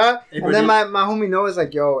 90s, bro. Hey, and then my homie Noah's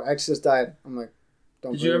like, yo, X just died. I'm like,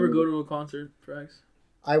 don't. Did you ever go to a concert for X?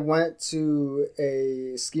 I went to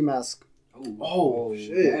a Ski Mask. Oh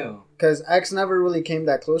shit. Damn. Because X never really came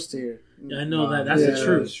that close to here. Yeah, I know that. That's the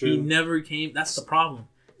truth. He never came. That's the problem.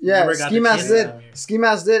 Yeah, Ski Mask did. Ski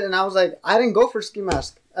Mask did, and I was like, I didn't go for Ski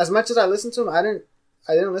Mask. As much as I listened to him, I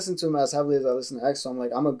didn't listen to him as heavily as I listened to X. So I'm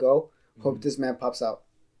like, I'm gonna go. Hope this man pops out.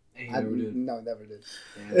 Never did. No, never did.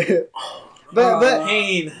 but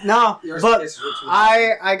pain. No, but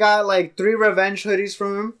I got like 3 Revenge hoodies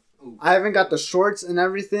from him. Ooh. I haven't got the shorts and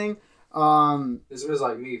everything. This was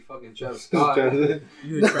like me, fucking Travis Scott. You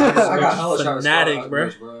a Travis fanatic, bro.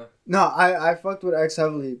 No, I fucked with X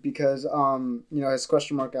heavily because his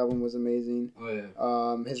Question Mark album was amazing. Oh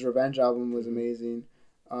yeah. His Revenge album was amazing.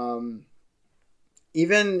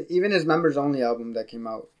 Even his Members Only album that came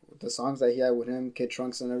out, the songs that he had with him, Kid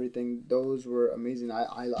Trunks and everything, those were amazing.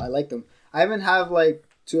 I liked them. I even have like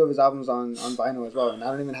 2 of his albums on vinyl as well, and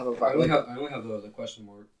I don't even have a vinyl. I only have the Question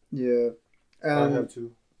Mark. Yeah. I have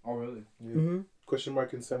 2. Oh really? Yeah. Mm-hmm. Question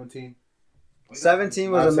Mark in 17. 17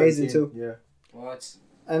 was amazing 17, too. Yeah. What?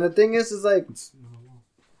 And the thing is like,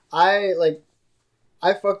 I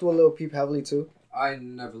fucked with Lil Peep heavily too. I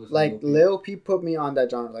never listened. Like to Lil Peep put me on that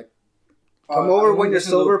genre. Like, Come Over When You're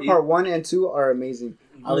Sober Part 1 and 2 are amazing.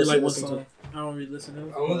 I only like one song. I don't really listen to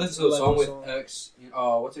it. I only listen to a song with X.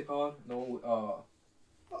 What's it called? The one with,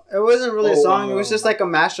 it wasn't really a song. It was just like a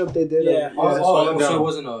mashup they did. Yeah. So it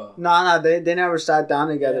wasn't a... No, they never sat down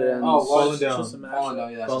together. Yeah. And Falling Down. Falling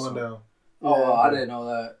Down, yeah. Falling Down. Oh, I didn't know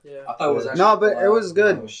that. Yeah. I thought it was actually... No, but it was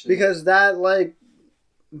good because that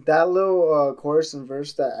little chorus and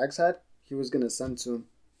verse that X had, he was going to send to him.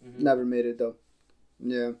 Mm-hmm. Never made it though.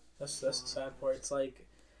 Yeah. That's the sad part. It's like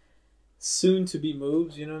soon to be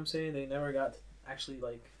moves, you know what I'm saying? They never got to actually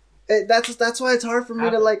like... That's why it's hard for me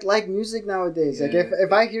to like music nowadays. Yeah. Like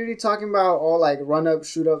if I hear you talking about like run up,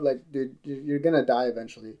 shoot up, like dude, you're gonna die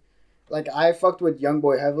eventually. Like I fucked with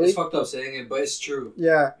Youngboy heavily. It's fucked up saying it, but it's true.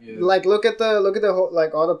 Yeah. Like look at the whole,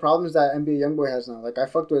 like all the problems that NBA Youngboy has now. Like I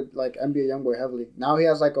fucked with like NBA Youngboy heavily. Now he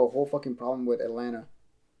has like a whole fucking problem with Atlanta.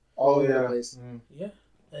 All over the place. Yeah.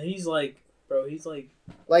 And he's like, bro, he's like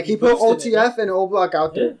he put OTF and O Block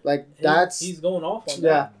out there. Like he's going off on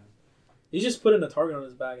that. He's just putting a target on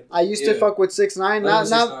his back. I used to fuck with 6ix9ine. Not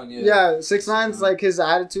 6ix9ine's like his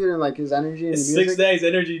attitude and like his energy and music. 6 days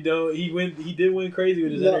energy though. He did win crazy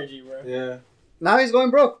with his energy, bro. Yeah. Now he's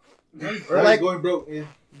going broke. He's going broke. Yeah.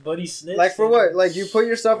 But he snitched. Like for what? Like you put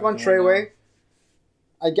yourself on Treyway.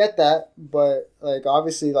 I get that, but like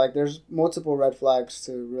obviously like there's multiple red flags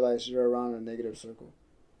to realize you're around a negative circle.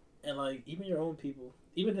 And like even your own people,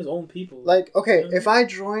 even his own people. Like, okay, You know? if I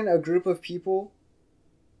join a group of people,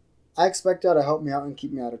 I expect y'all to help me out and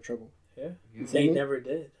keep me out of trouble. Yeah. You feel They me? never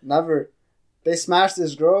did. Never. They smashed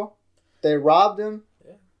this girl. They robbed him.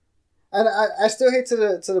 Yeah. And I still hate to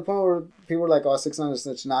the point where people are like, oh, 6ix9ine is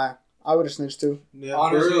snitch. Nah, I would have snitched too. Yeah,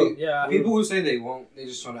 Honestly, Yeah. people who say they won't, they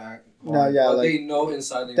just trying to act. No, yeah, But like, they know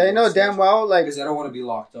inside they know damn well, like, because they don't want to be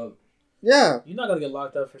locked up. yeah. You're not gonna get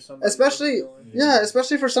locked up for something. Especially,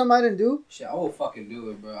 especially for something I didn't do. Shit, I will fucking do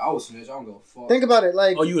it, bro. I will snitch. I don't go fuck. Think about it,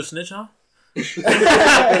 like. Oh, you a snitch, huh?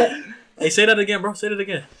 Hey, say that again, bro. Say that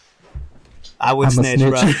again. I would snitch,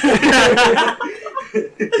 bro.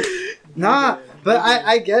 Nah, but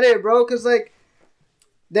I get it, bro, because, like,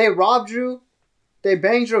 they robbed you, they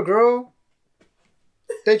banged your girl,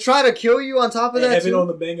 they try to kill you on top of that, Heavy too. on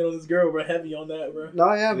the banging on this girl, bro. Heavy on that, bro.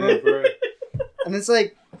 No, yeah, bro. Yeah, bro. And it's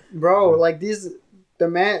like, bro, like,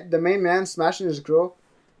 the main man smashing his girl,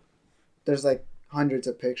 there's, like, hundreds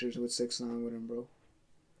of pictures with 6ix9ine with him, bro.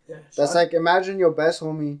 Yeah, That's like, imagine your best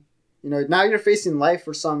homie, you know, now you're facing life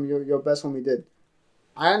for something your best homie did.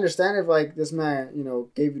 I understand if, like, this man, you know,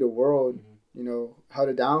 gave you the world, you know, held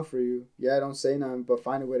it down for you. Yeah, don't say nothing, but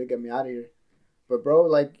find a way to get me out of here. But, bro,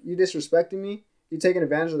 like, you disrespecting me, you taking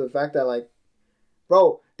advantage of the fact that, like,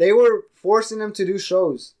 bro, they were forcing him to do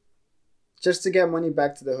shows just to get money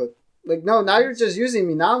back to the hood. Like, no, now you're just using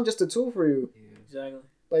me. Now I'm just a tool for you. Exactly.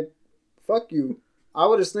 Like, fuck you. I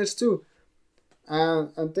would have snitched too.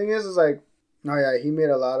 And thing is like, no, yeah, he made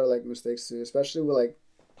a lot of, like, mistakes too. Especially with, like,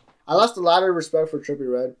 I lost a lot of respect for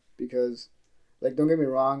Trippie Redd because, like, don't get me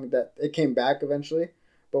wrong, that it came back eventually.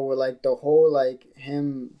 But with, like, the whole, like,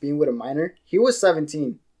 him being with a minor, he was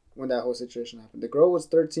 17 when that whole situation happened. The girl was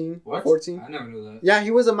 13, What? 14. I never knew that. Yeah,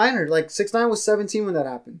 he was a minor. Like, 6ix9ine was 17 when that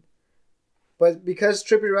happened. But because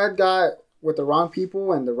Trippie Redd got with the wrong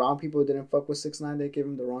people and the wrong people didn't fuck with 6ix9ine, they gave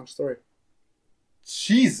him the wrong story.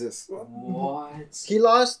 Jesus. What? He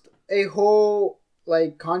lost a whole,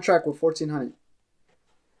 like, contract with 1400.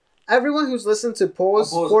 Everyone who's listened to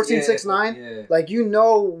Pose 1469, yeah. like, you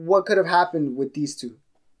know what could have happened with these two.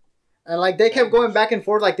 And, like, they kept going back and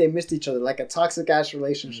forth like they missed each other, like a toxic ass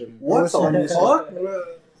relationship. It was funny as fuck.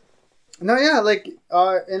 No, yeah, like,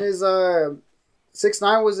 in his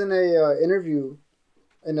 6ix9ine was in a interview,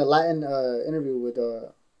 in a Latin interview with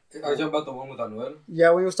Are you talking about the one with Anuel?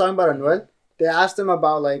 yeah, when he was talking about Anuel, they asked him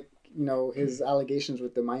about, like, you know, his allegations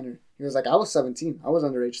with the minor. He was like, I was 17, I was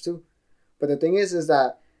underage too. But the thing is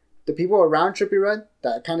that the people around Trippie Redd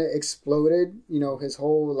that kind of exploded, you know, his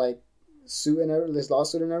whole, like, suit and his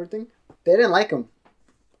lawsuit and everything, they didn't like him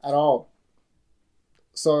at all.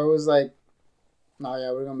 So it was like, no,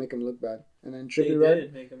 yeah, we're gonna make him look bad. And then Trippie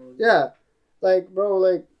Redd, make him look yeah, like, bro,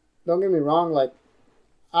 like, don't get me wrong, like,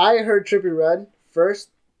 I heard Trippie Redd first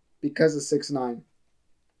because of 6ix9ine,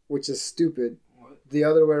 which is stupid. What? The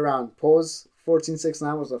other way around. Pose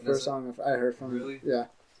 1469 was the first song I heard from him. Really? Yeah.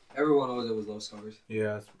 Everyone knows it was Love Scars.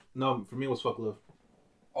 Yeah. No, for me it was Fuck Love.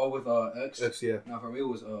 Oh, with X? X, yeah. No, for me it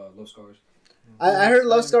was Love Scars. I heard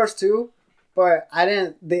Love Scars too, but I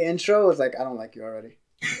didn't. The intro was like, I don't like you already.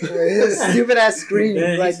 His stupid ass scream.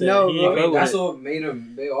 Man, he Like, said no, he- bro. I mean, with that's it. what made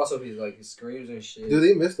him. They also his like his screams and shit. Dude,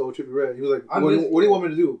 they missed the old Trippie Redd. He was like, I what do missed- you want me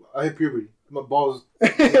to do? I hit puberty. My balls.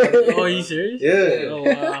 Oh, are you serious? Yeah. Oh,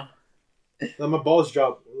 wow. Like, my balls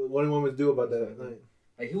dropped. What do you want me to do about that? Like,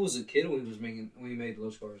 Like he was a kid when he made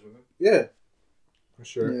Love Scars, right? yeah. For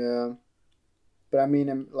sure. Yeah. But I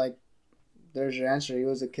mean, like, there's your answer. He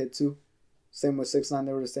was a kid too. Same with 6ix9ine.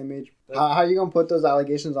 They were the same age. How you gonna put those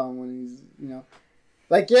allegations on when he's, you know,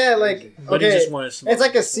 like, yeah, like, But he okay, just wanted to smoke. it's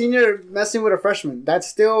like a senior messing with a freshman. That's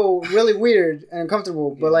still really weird and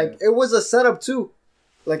uncomfortable. But, like, it was a setup too.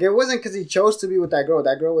 Like, it wasn't because he chose to be with that girl.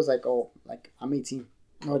 That girl was like, oh, like, I'm 18.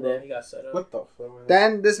 No, Oh, bro. damn, he got set up. What the fuck, man?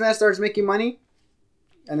 Then this man starts making money,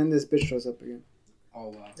 and then this bitch shows up again. Oh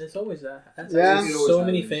wow. It's always that. That's Yeah. There's It so always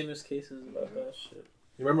many happens. famous cases about that shit.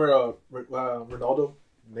 You remember Ronaldo?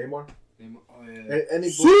 Neymar? Oh yeah.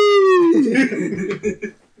 Any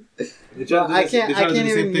Bro, I can't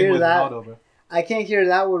even hear that. Ronaldo, bro. I can't hear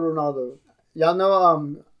that with Ronaldo. Y'all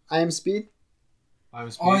know I Am Speed? I'm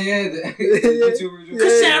a Oh speed. yeah, the YouTuber. Yeah.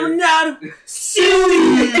 Cristiano Ronaldo,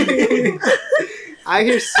 I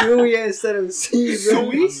hear Suey instead of C, bro.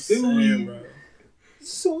 I'm saying, bro.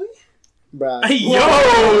 Soy? Bruh.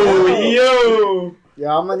 Yo. Yo,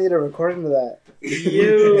 I'm gonna need a recording of that.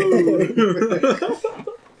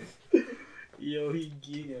 Yo, he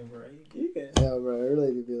geeking, bro. He geeking. Yeah, bro, it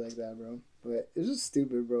really did be like that, bro. But it's just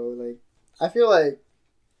stupid, bro. Like, I feel like,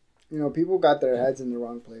 you know, people got their heads in the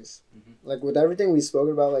wrong place. Mm-hmm. Like, with everything we spoke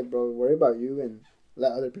about, like, bro, worry about you and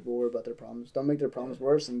let other people worry about their problems. Don't make their problems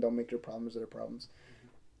worse and don't make your problems their problems.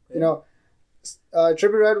 You know,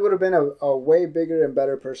 Trippie Redd would have been a way bigger and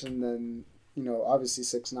better person than, obviously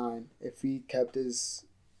 6ix9ine if he kept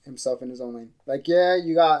himself in his own lane. Like, yeah,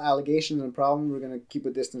 you got allegations and problems. We're gonna keep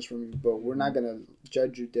a distance from you, but we're not gonna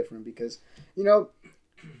judge you different because,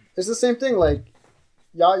 it's the same thing. Like,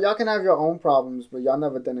 y'all can have your own problems, but y'all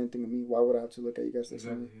never done anything to me. Why would I have to look at you guys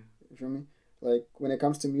differently? You feel me? Like, when it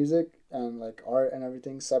comes to music and like art and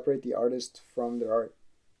everything, separate the artist from their art.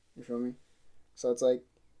 You feel me? So it's like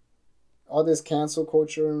all this cancel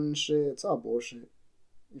culture and shit. It's all bullshit.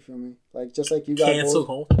 You feel me? Like, just like you got cancel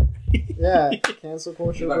culture. Yeah, cancel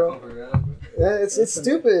culture, bro. Yeah, it's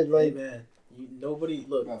stupid. Like, hey, man, nobody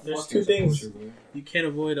look. There's two things you can't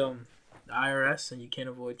avoid. The IRS and you can't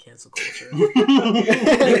avoid cancel culture.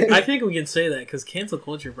 I think we can say that because cancel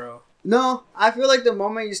culture, bro. No, I feel like the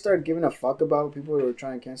moment you start giving a fuck about people who are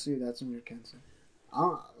trying to cancel you, that's when you're canceled.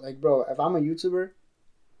 Like, bro, if I'm a YouTuber,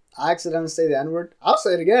 I accidentally say the N-word, I'll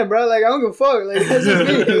say it again, bro. Like, I don't give a fuck. Like, that's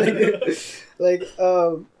just me.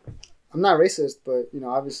 I'm not racist, but,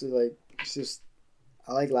 obviously, like, it's just,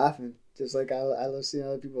 I like laughing. Just like I love seeing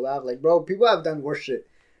other people laugh. Like, bro, people have done worse shit.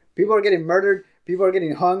 People are getting murdered. People are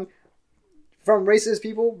getting hung. From racist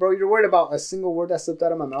people, bro, you're worried about a single word that slipped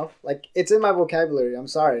out of my mouth. Like, it's in my vocabulary. I'm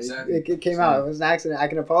sorry. Exactly. It came out. It was an accident. I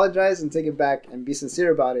can apologize and take it back and be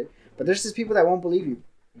sincere about it. But there's just people that won't believe you.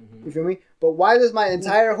 Mm-hmm. You feel me? But why does my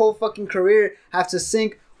entire whole fucking career have to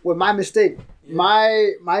sync with my mistake? Yeah.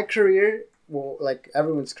 My career, well, like,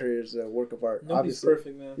 everyone's career is a work of art. Nobody's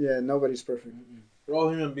perfect, man. Yeah, nobody's perfect. Mm-hmm. We're all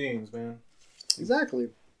human beings, man. Exactly.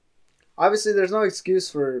 Obviously, there's no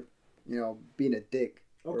excuse for, being a dick.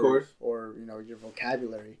 Of course. Or, your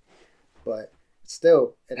vocabulary. But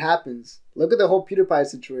still, it happens. Look at the whole PewDiePie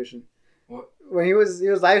situation. What? When he was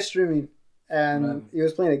live streaming and he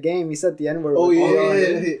was playing a game, he said the N-word. Oh,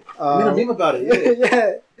 yeah. I made a meme about it.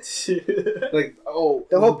 Yeah. Like, the whole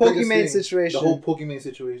Pokemon situation. The whole Pokemon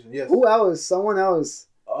situation, yes. Who else? Someone else.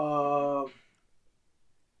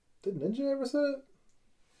 Did Ninja ever say it?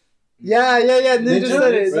 Yeah. Ninja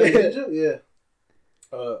said it. Right? Ninja? Yeah.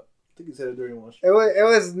 I think he said it during one. It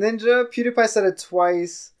was Ninja. PewDiePie said it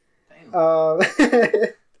twice. But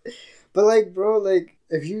like, bro, like,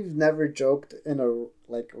 if you've never joked in a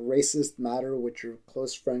like racist matter with your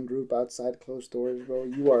close friend group outside closed doors, bro,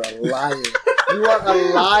 you are a liar. You are a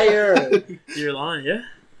liar. You're lying, yeah.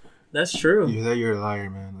 That's true. You're a liar,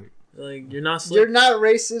 man. Like you're not. You're not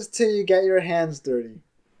racist till you get your hands dirty.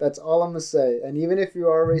 That's all I'm gonna say. And even if you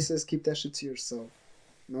are racist, keep that shit to yourself.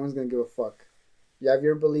 No one's gonna give a fuck. You have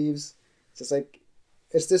your beliefs. It's just like,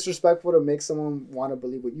 it's disrespectful to make someone want to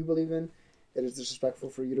believe what you believe in. It is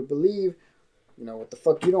disrespectful for you to believe, what the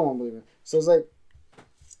fuck you don't want to believe in. So it's like,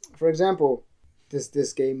 for example,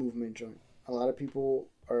 this gay movement joint. A lot of people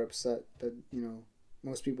are upset that,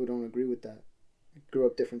 most people don't agree with that. Grew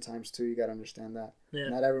up different times too. You got to understand that. Yeah.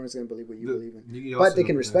 Not everyone's going to believe what you believe in. But they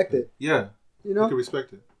can respect it. Yeah. They can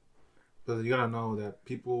respect it. But you got to know that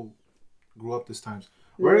people grew up this times.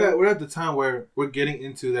 We're at the time where we're getting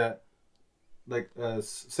into that, like,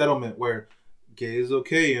 settlement where gay is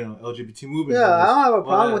okay, LGBT movement. Yeah, I don't have a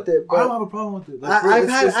problem with it. I don't have a problem with it. Like, I've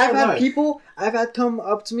had people come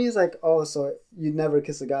up to me. It's like, oh, so you'd never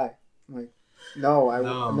kiss a guy? I'm like, no, I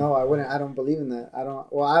wouldn't. I don't believe in that.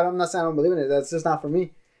 I'm not saying I don't believe in it. That's just not for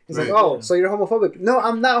me. He's like, oh, so you're homophobic? No,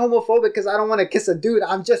 I'm not homophobic because I don't want to kiss a dude.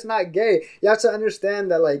 I'm just not gay. You have to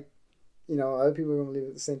understand that, like, other people are gonna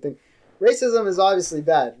believe the same thing. Racism is obviously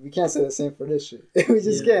bad. We can't say the same for this shit. We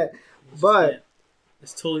just can't. But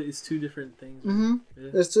it's two different things. Mm-hmm.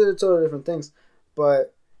 Yeah. It's two totally different things.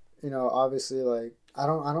 But obviously, like, I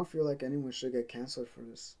don't feel like anyone should get canceled for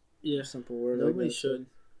this. Yeah, simple word. Nobody should.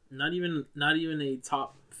 Not even a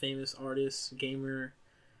top famous artist, gamer.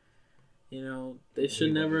 They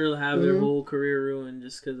should never have their whole career ruined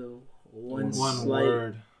just because of one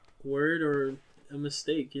slight word or a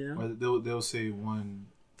mistake. Or they'll say one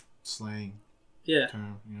slang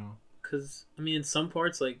term, because in some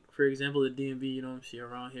parts, like for example the DMV, see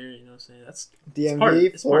around here, what I'm saying, that's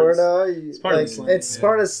DMV, Florida, it's part of slang. It's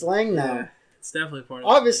part of slang now. Yeah, it's definitely part of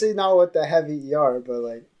obviously slang. Not with the heavy ER, but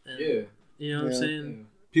like you know what I'm saying.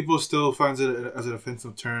 People still finds it as an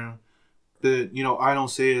offensive term. That I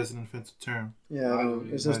don't say it as an offensive term. Yeah,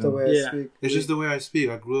 it's just the way I speak. It's just the way I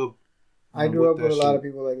speak. I grew up. I grew up with a lot of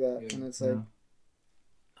people like that, and it's like.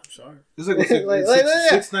 Sorry. It's like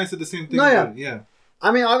 6ix9ine said the same thing. No, yeah.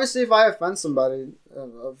 I mean, obviously, if I offend somebody,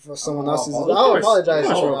 for someone else's, I'll apologize.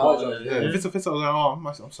 Yeah. If it's offensive,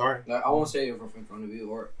 I'm sorry. Like, I won't say it in front of you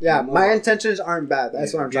or. Yeah, my intentions aren't bad.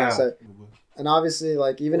 That's what I'm trying to say. And obviously,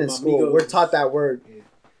 like even in school, we're taught that word.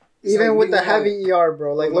 Even like, with the like, heavy ER,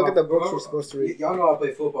 bro. Like, look at the books remember, we're supposed to read. Y'all know I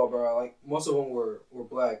play football, bro. Like, most of them were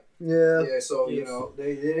black. Yeah. Yeah, so, you know,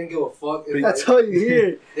 they didn't give a fuck. If That's all you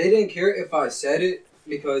hear. They didn't care if I said it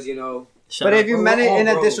because, you know. But if you meant it in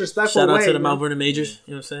a disrespectful way. Shout out to the Mount Vernon Majors.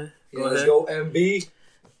 You know what I'm saying? Go ahead. Let's go MB.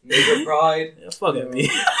 Major pride. Yeah, fuck MB.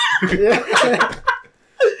 Yeah.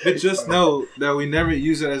 But just know that we never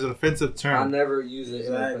use it as an offensive term. I never use it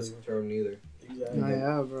in an offensive term neither. Exactly. Oh,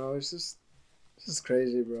 yeah, bro. It's just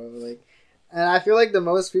crazy, bro. Like, and I feel like the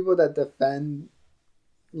most people that defend,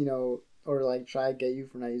 you know, or like try to get you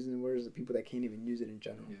for not using the word is the people that can't even use it in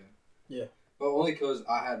general. Yeah. But only because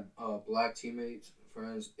I had black teammates,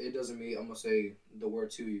 friends. It doesn't mean I'm gonna say the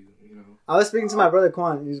word to you. You know. I was speaking to my brother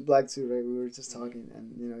Quan. He's black too, right? We were just talking,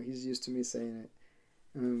 and you know, he's used to me saying it.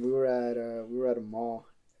 And we were at a mall,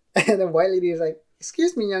 and the white lady is like,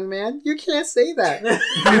 "Excuse me, young man, you can't say that."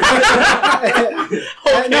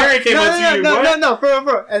 No, for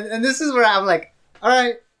real. And this is where I'm like, all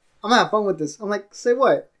right, I'm gonna have fun with this. I'm like, say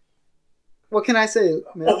what? What can I say,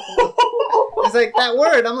 man? It's like that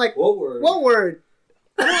word. I'm like, what word? What word?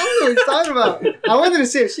 I don't know what he's talking about. I wanted to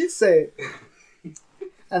see if she'd say it.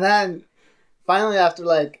 And then finally, after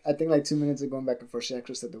like I think like 2 minutes of going back and forth, she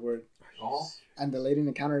actually said the word. Oh. And the lady in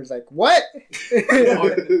the counter is like, "What?"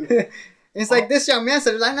 It's like this young man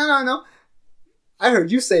said. It's like, no. I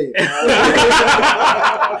heard you say it.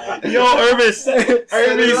 Yo, Irving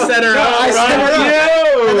set her up. I set her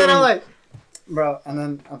up. Yo. And then I'm like, bro. And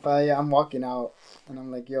then I'm walking out, and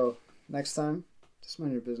I'm like, yo, next time, just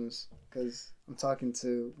mind your business, because I'm talking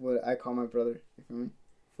to what I call my brother. You feel me?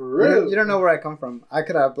 For real. You don't know where I come from. I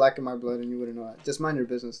could have black in my blood, and you wouldn't know that. Just mind your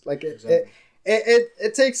business. Like it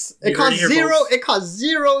costs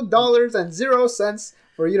 $0 and 0 cents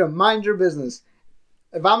for you to mind your business.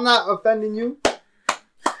 If I'm not offending you,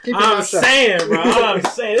 keep your mouth shut. I'm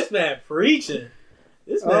saying, this man preaching.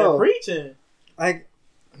 Like,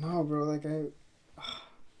 no, bro. Like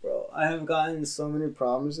I have gotten so many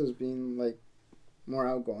problems as being like more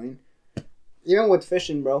outgoing. Even with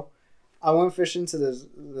fishing, bro. I went fishing to this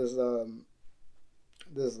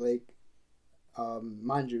lake.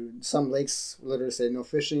 Mind you, some lakes literally say no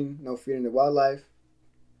fishing, no feeding the wildlife.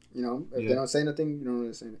 You know, if they don't say nothing, you don't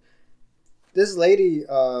really say anything. This lady,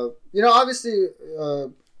 you know, obviously,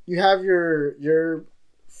 you have your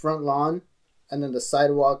front lawn, and then the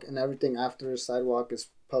sidewalk and everything after the sidewalk is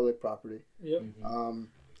public property. Yep. Mm-hmm.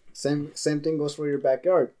 Same thing goes for your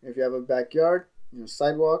backyard. If you have a backyard, you know,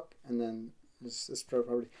 sidewalk, and then it's private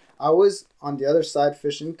property. I was on the other side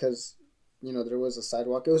fishing because, you know, there was a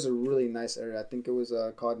sidewalk. It was a really nice area. I think it was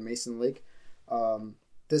called Mason Lake.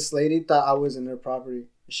 This lady thought I was in her property.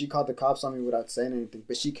 She called the cops on me without saying anything,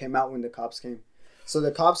 but she came out when the cops came. So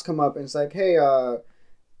the cops come up and it's like, hey,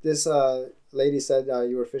 this lady said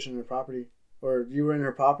you were fishing her property, or you were in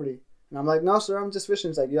her property. And I'm like, no, sir, I'm just fishing.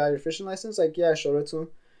 It's like, you got your fishing license? Like, yeah, I showed it to him.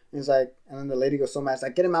 And it's like, and then the lady goes so mad. It's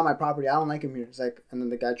like, get him out of my property. I don't like him here. It's like, and then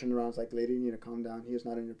the guy turned around. It's like, lady, you need to calm down. He is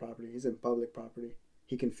not in your property. He's in public property.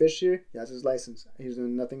 He can fish here. He has his license. He's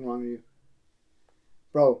doing nothing wrong with you.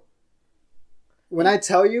 Bro, when I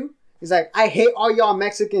tell you, he's like, I hate all y'all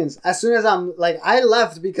Mexicans. As soon as I'm like, I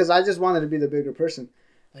left because I just wanted to be the bigger person.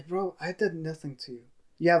 Like, bro, I did nothing to you.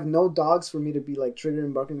 You have no dogs for me to be like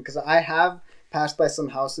triggering, barking, because I have passed by some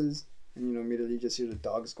houses and, you know, immediately you just hear the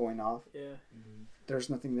dogs going off. Yeah. Mm-hmm. There's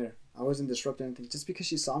nothing there. I wasn't disrupting anything. Just because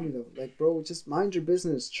she saw me though. Like, bro, just mind your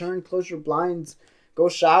business. Churn, close your blinds, go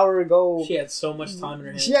shower, go. She had so much time in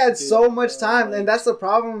her hands. She had so much time, and that's the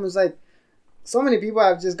problem. Is like, so many people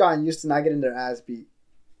have just gotten used to not getting their ass beat.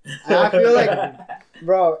 And I feel like,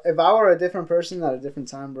 bro, if I were a different person at a different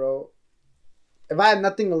time, bro, if I had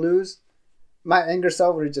nothing to lose, my anger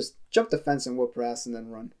self would just jump the fence and whoop her ass and then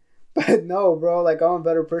run. But no, bro, like, I'm a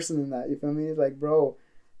better person than that. You feel me? Like, bro,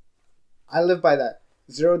 I live by that.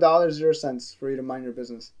 $0, 0 cents for you to mind your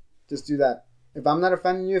business. Just do that. If I'm not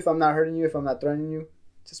offending you, if I'm not hurting you, if I'm not threatening you,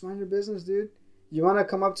 just mind your business, dude. You want to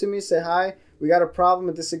come up to me, say hi, we got a problem,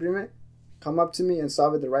 a disagreement, come up to me and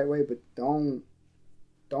solve it the right way, but don't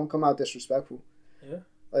come out disrespectful. Yeah.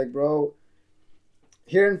 Like, bro,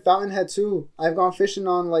 here in Fountainhead too, I've gone fishing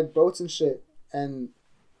on like boats and shit, and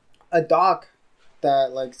a dock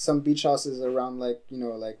that like some beach houses around, like, you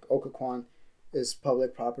know, like Occoquan is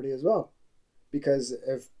public property as well. Because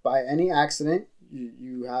if by any accident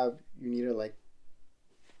you need to, like,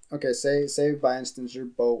 okay, say by instance your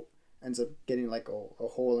boat ends up getting like a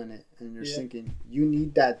hole in it and you're sinking, you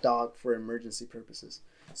need that dock for emergency purposes.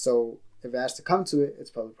 So if it has to come to it, it's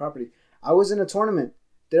public property. I was in a tournament.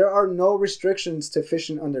 There are no restrictions to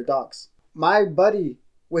fishing under docks. My buddy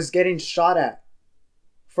was getting shot at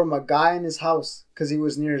from a guy in his house because he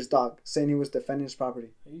was near his dog, saying he was defending his property.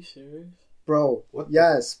 Are you serious? Bro,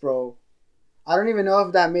 yes, bro. I don't even know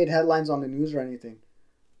if that made headlines on the news or anything.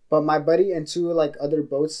 But my buddy and two like other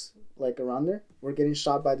boats like around there were getting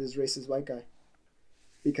shot by this racist white guy.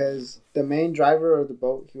 Because the main driver of the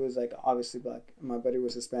boat, he was like obviously black, and my buddy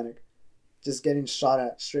was Hispanic. Just getting shot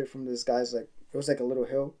at straight from this guy's like, it was like a little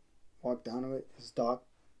hill. Walked down to it, his dog.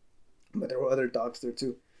 But there were other dogs there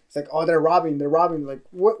too. It's like, oh, they're robbing. Like,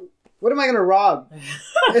 what am I gonna rob?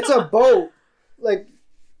 It's a boat. Like,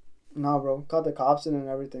 no, bro. Called the cops in and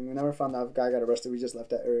everything. We never found out if the guy got arrested. We just left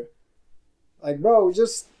that area. Like, bro,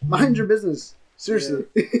 just mind your business. Seriously.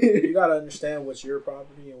 Yeah. You gotta understand what's your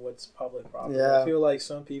property and what's public property. Yeah. I feel like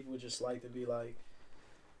some people just like to be like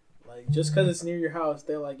just because it's near your house,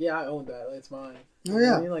 they're like, yeah, I own that. It's mine. Oh,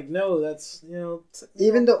 yeah. And you're like, no, that's,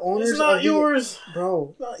 Even the owners it's not yours.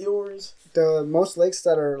 Bro. It's not yours. The most lakes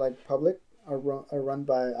that are, like, public are run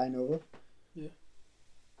by Inova. Yeah.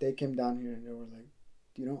 They came down here and they were like,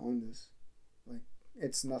 you don't own this. Like,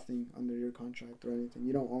 it's nothing under your contract or anything.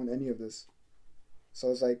 You don't own any of this.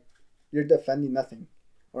 So it's like, you're defending nothing.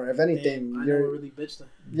 Or if anything, I you're... know what really bitched them.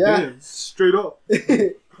 Yeah. Straight up.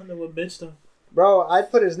 I know what bitched them. Bro, I'd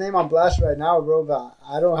put his name on blast right now, bro, but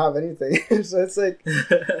I don't have anything. So it's like,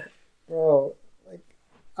 bro, like,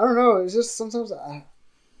 I don't know. It's just sometimes I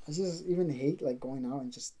just even hate, like, going out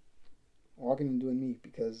and just walking and doing me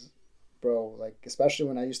because, bro, like, especially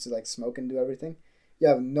when I used to, like, smoke and do everything, you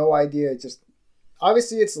have no idea. Just,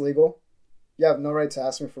 obviously it's legal. You have no right to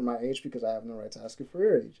ask me for my age because I have no right to ask you for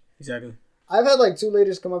your age. Exactly. I've had, like, two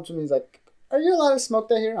ladies come up to me and like, are you allowed to smoke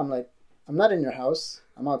that here? I'm like, I'm not in your house.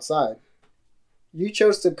 I'm outside. You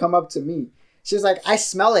chose to come up to me. She's like, I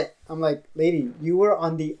smell it. I'm like, lady, you were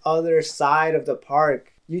on the other side of the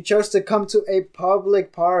park. You chose to come to a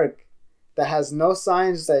public park that has no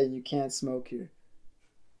signs saying you can't smoke here.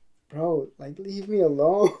 Bro, like, leave me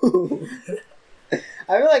alone.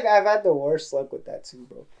 I feel like I've had the worst luck with that too,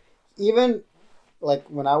 bro. Even, like,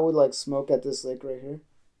 when I would, like, smoke at this lake right here.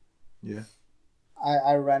 Yeah.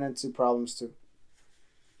 I ran into problems too.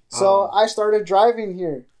 So I started driving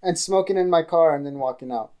here and smoking in my car and then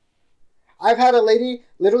walking out. I've had a lady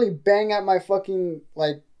literally bang at my fucking,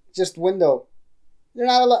 like, just window. You're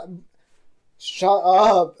not allowed. Shut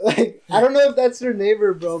up. Like, I don't know if that's her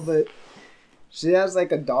neighbor, bro, but she has,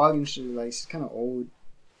 like, a dog and shit. Like, she's kind of old.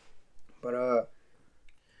 But,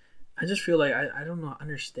 I just feel like I don't know,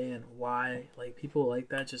 understand why, like, people like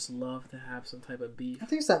that just love to have some type of beef. I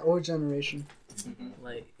think it's that old generation.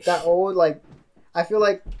 Like, that old, like, I feel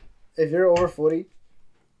like if you're over 40,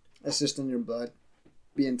 it's just in your blood.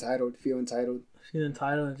 Be entitled, feel entitled. Feel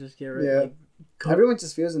entitled and just get rid yeah. like, everyone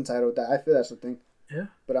just feels entitled. I feel that's the thing. Yeah.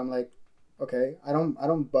 But I'm like, okay, I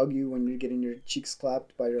don't bug you when you're getting your cheeks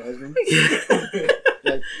clapped by your husband.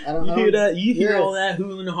 Like, you hear that? You hear all that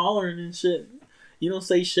hooting and hollering and shit. You don't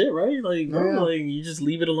say shit, right? Like, bro, like, you just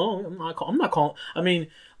leave it alone. I'm not calling. I mean,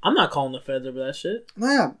 I'm not calling the feds over that shit.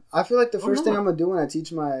 No, yeah. I feel like the first thing I'm gonna do when I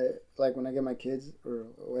teach when I get my kids, or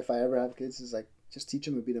if I ever have kids, is like just teach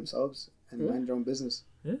them to be themselves and mind their own business.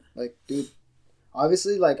 Yeah. Like, dude,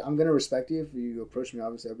 obviously, like, I'm gonna respect you if you approach me.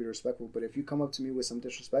 Obviously, I'll be respectful. But if you come up to me with some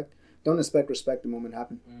disrespect, don't expect respect the moment it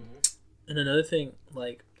happens. Mm-hmm. And another thing,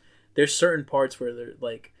 like, there's certain parts where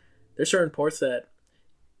there's certain parts that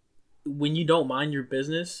when you don't mind your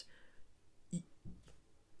business,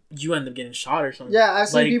 you end up getting shot or something. Yeah, I've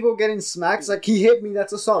seen people getting smacks. Like, he hit me,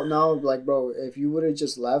 that's assault. No, like, bro, if you would have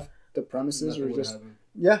just left the premises or just...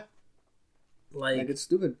 Yeah. Like, it's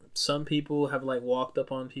stupid. Some people have, like, walked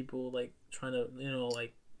up on people, like, trying to,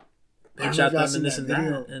 like, bitch at them and this and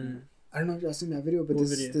that. And I don't know if y'all seen that video, but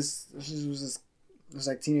this was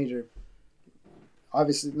like teenager.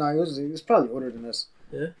 Obviously, no, he was probably older than us.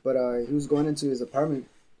 Yeah. But he was going into his apartment,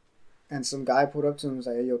 and some guy pulled up to him and was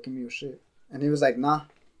like, hey, yo, give me your shit. And he was like, nah.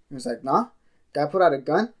 He was like, nah. Guy put out a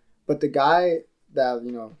gun, but the guy that,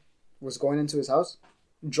 was going into his house,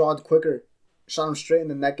 drawed quicker, shot him straight in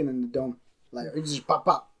the neck and in the dome. Like, he just pop,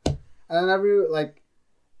 pop. And then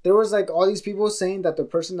there was, like, all these people saying that the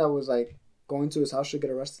person that was, like, going to his house should get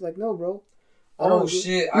arrested. Like, no, bro. Oh,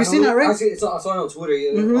 shit. You seen that, right? I saw it on Twitter,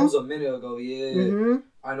 yeah. Mm-hmm. That was a minute ago, yeah. Mm-hmm.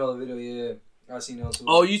 I know the video, yeah. I seen it on Twitter.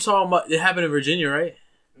 Oh, you talking about, it happened in Virginia, right?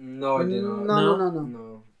 No, I did not.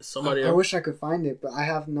 No. Somebody I wish I could find it, but I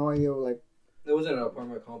have no idea, like... It was in an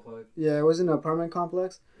apartment complex. Yeah, it was in an apartment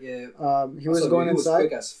complex. Yeah. He was going inside. He was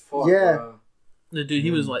quick as fuck, yeah. bro. The dude,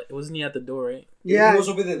 he was like, wasn't he at the door, right? Yeah. He was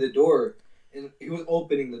opening the door. And he was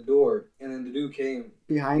opening the door. And then the dude came.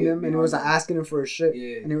 Behind him. And he was asking him for his shit.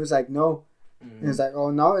 Yeah. And he was like, no. Mm-hmm. And he was like,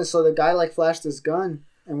 oh, no. And so the guy, like, flashed his gun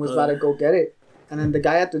and was about to go get it. And then the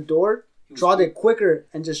guy at the door, draw it quicker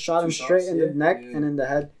and just shot him straight in the neck and in the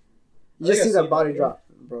head. You just see the body drop,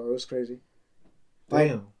 bro. It was crazy.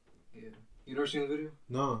 Damn. Yeah. You never seen the video?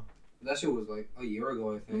 No. That shit was like a year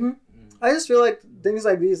ago, I think. Mm-hmm. I just feel like things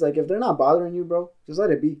like these, like if they're not bothering you, bro, just let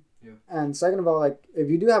it be. Yeah. And second of all, like if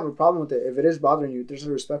you do have a problem with it, if it is bothering you, there's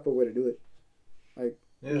a respectful way to do it. Like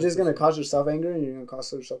you're just gonna cause yourself anger and you're gonna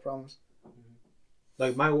cause yourself problems.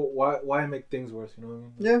 Like why make things worse? You know what I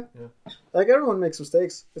mean? Yeah. Like everyone makes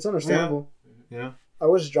mistakes. It's understandable. Yeah. I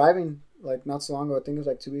was driving like not so long ago. I think it was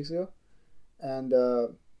like 2 weeks ago, and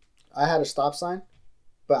I had a stop sign,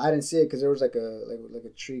 but I didn't see it because there was like a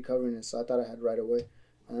tree covering it. So I thought I had right away.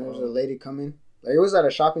 And there was a lady coming. Like it was at a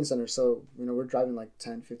shopping center, so we're driving like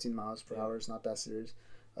 10, 15 miles per hour. It's not that serious.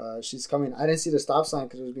 She's coming. I didn't see the stop sign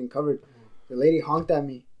because it was being covered. The lady honked at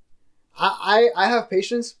me. I have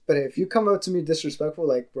patience, but if you come up to me disrespectful,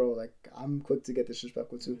 like bro, like I'm quick to get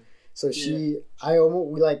disrespectful too. So she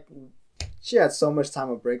had so much time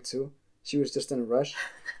of break too. She was just in a rush.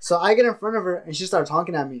 So I get in front of her and she starts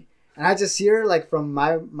honking at me, and I just hear her like from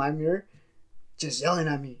my mirror, just yelling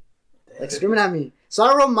at me, like screaming at me. So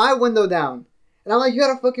I roll my window down, and I'm like, "You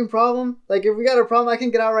got a fucking problem? Like if we got a problem, I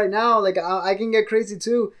can get out right now. Like I can get crazy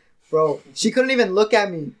too, bro." She couldn't even look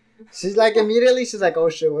at me. She's like immediately. She's like, "Oh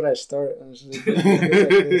shit, what did I start?" And she's like,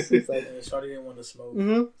 it's like, Shawty didn't want to smoke.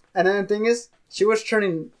 Mm-hmm. And then the thing is, she was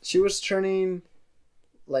turning,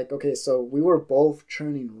 like okay, so we were both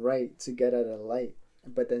turning right to get at a light,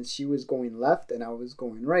 but then she was going left and I was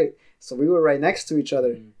going right, so we were right next to each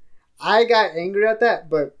other. I got angry at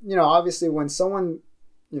that, but obviously when someone,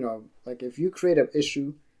 like if you create an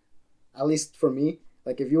issue, at least for me,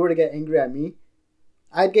 like if you were to get angry at me,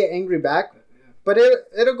 I'd get angry back. But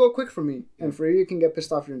it'll go quick for me. And for you can get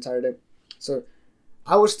pissed off your entire day. So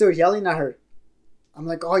I was still yelling at her. I'm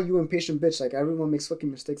like, "Oh, you impatient bitch. Like, everyone makes fucking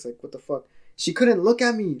mistakes. Like, what the fuck?" She couldn't look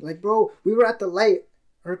at me. Like, bro, we were at the light.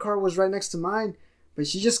 Her car was right next to mine. But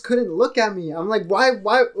she just couldn't look at me. I'm like, why?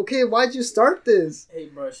 Okay, why'd you start this? Hey,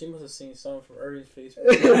 bro, she must have seen something from Irving's face.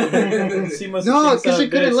 She must have because she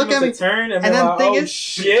couldn't look at me. Turn and then like, thing oh, is,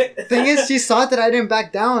 shit. Thing is, she saw that I didn't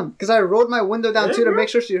back down. Because I rolled my window down too to make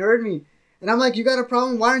sure she heard me. And I'm like, "You got a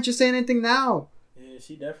problem? Why aren't you saying anything now?" Yeah,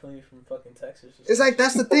 she definitely from fucking Texas. It's like,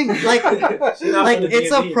 that's the thing. Like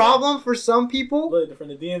it's a problem for some people. Look, from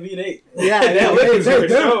the DMV, they they're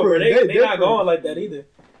not going like that either.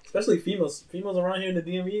 Especially females. Females around here in the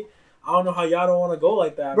DMV, I don't know how y'all don't want to go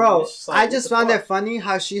like that. Bro, like, I just found it funny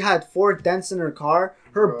how she had 4 dents in her car.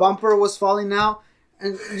 Her bumper was falling out.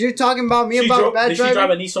 And you're talking about me about bad driving? Did she drive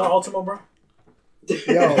a Nissan Altima, bro?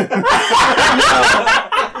 Yo.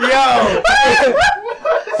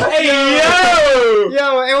 Hey, yo!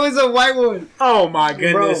 Yo, it was a white one. Oh, my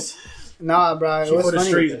goodness. Bro. Nah, bro. It was funny.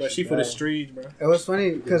 Streets, bro. She for the streets, bro. It was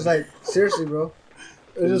funny because, like, seriously, bro.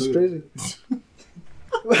 It was just crazy.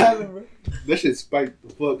 What happened, bro? That shit spiked the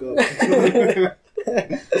fuck up.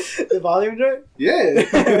 The volume joint? Yeah.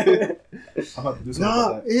 I'm about to do something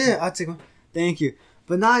about that. Yeah, I'll take one. Thank you.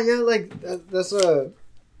 But nah, yeah, like, that's a...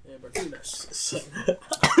 Yeah, bro, do that.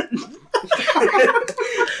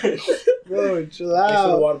 Bro, chill out. Thanks for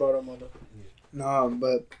the water bottle, mother. No,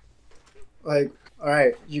 but, like,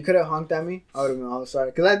 alright, you could have honked at me. I would have been all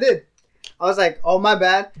sorry. Because I did. I was like, "Oh, my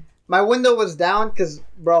bad." My window was down because,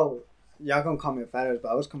 bro... Y'all gonna call me a fat ass, but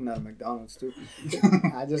I was coming out of McDonald's too.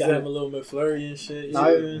 I just got him a little McFlurry and shit. You know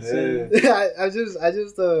what I'm saying?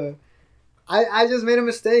 I just made a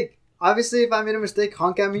mistake. Obviously, if I made a mistake,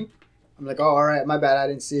 honk at me. I'm like, "Oh, all right, my bad, I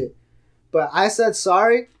didn't see it." But I said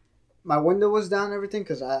sorry. My window was down and everything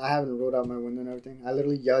because I haven't rolled out my window and everything. I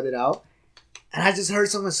literally yelled it out, and I just heard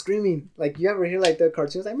someone screaming. Like, you ever hear like the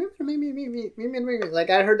cartoons like me. Like,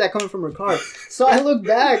 I heard that coming from her car. So I look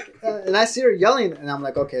back and I see her yelling, and I'm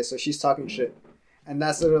like, okay, so she's talking shit. And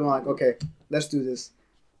that's literally like, okay, let's do this.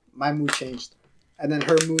 My mood changed, and then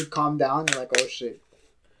her mood calmed down, and like, oh shit.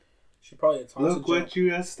 She probably a toxic. Look what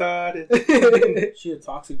you have started. She a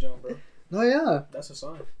toxic jump, bro. No, yeah. That's a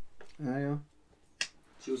sign. Yeah.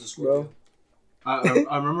 She was a Scorpio.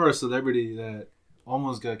 I remember a celebrity that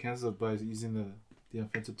almost got canceled by using the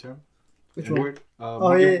offensive term. Which one?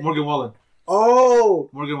 Morgan Wallen. Oh!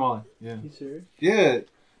 Morgan Wallen, yeah. You serious? Yeah.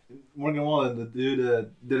 Morgan Wallen, the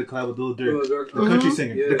dude did a collab with Lil Durk. The country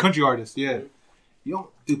singer. Yeah. The country artist, yeah.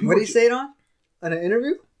 What did he say it on? On an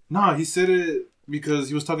interview? No, he said it because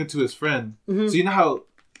he was talking to his friend. Mm-hmm. So you know how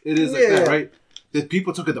it is like that, right? That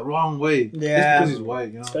people took it the wrong way. Yeah. Just because he's white,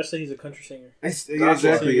 you know? Especially he's a country singer.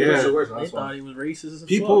 Exactly, yeah. They thought he was racist as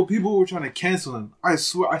People were trying to cancel him. I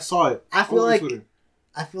swear, I saw it. I feel like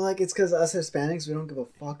I feel like it's because us Hispanics, we don't give a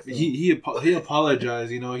fuck. Though. He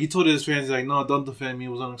apologized, you know. He told his fans, like, no, don't defend me. It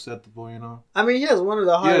was unacceptable, you know. I mean, he has one of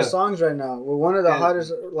the hottest songs right now. We're one of the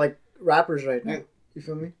hottest, like, rappers right now. You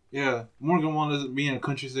feel me? Yeah. Morgan Wallen being a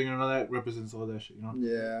country singer and all that represents all that shit, you know.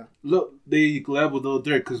 Yeah. Look, they collab with Lil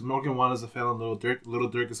Durk because Morgan Wallen is a fan of Lil Durk. Lil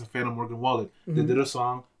Durk is a fan of Morgan Wallen. Mm-hmm. They did a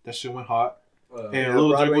song. That shit went hot. And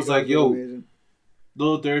Lil Durk was like, yo,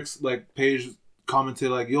 Lil Durk's, like, page commented,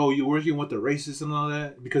 like, yo, you working with the racists and all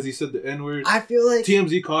that? Because he said the N-word. I feel like...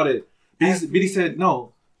 TMZ caught it. But he said,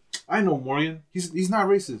 no, I know Morgan. He's not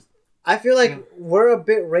racist. I feel like we're a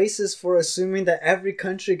bit racist for assuming that every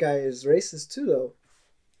country guy is racist, too, though.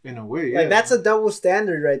 In a way, yeah. Like, that's a double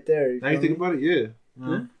standard right there. Now you think about it, yeah.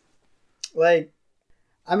 Mm-hmm. Like,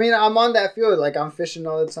 I mean, I'm on that field. Like, I'm fishing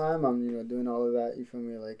all the time. I'm, you know, doing all of that. You feel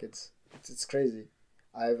me? Like, it's crazy.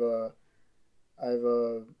 I've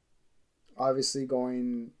obviously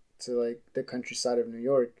going to, like, the countryside of New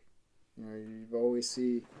York. You know, you always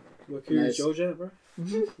see... What, Curious Georgia, bro?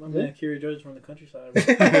 Mm-hmm. My man, Curious Georgia's from the countryside,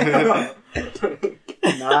 bro.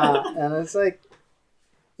 Nah, and it's like...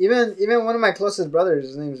 Even one of my closest brothers,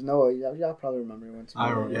 his name's Noah. Y'all probably remember him.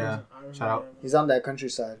 Yeah. Shout out. He's on that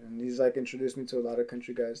countryside, and he's like introduced me to a lot of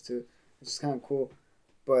country guys too. It's kind of cool,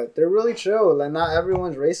 but they're really chill. Like not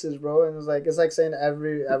everyone's racist, bro. And it's like saying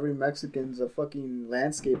every Mexican's a fucking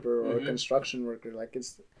landscaper or a construction worker. Like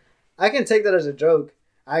I can take that as a joke.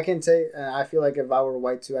 And I feel like if I were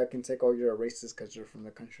white too, I can take, oh, you're a racist because you're from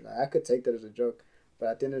the country. I could take that as a joke, but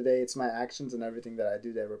at the end of the day, it's my actions and everything that I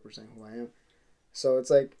do that represent who I am. So it's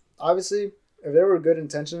like, obviously, if there were good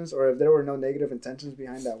intentions or if there were no negative intentions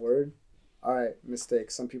behind that word, all right,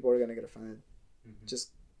 mistake. Some people are going to get offended. Mm-hmm. Just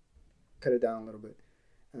cut it down a little bit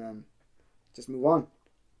and just move on.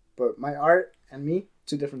 But my art and me,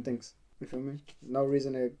 two different things. You feel me? No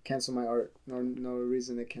reason to cancel my art. No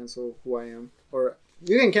reason to cancel who I am. Or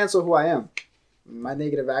you can cancel who I am. My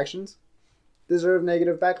negative actions deserve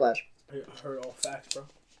negative backlash. I heard all facts, bro.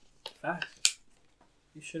 Facts.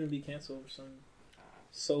 You shouldn't be canceled for something.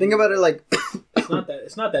 So think about it like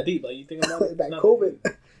it's not that deep. Like you think about it, that COVID.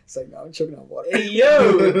 It's like, no, I'm choking on water. Hey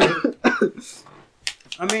yo.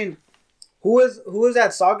 I mean, who is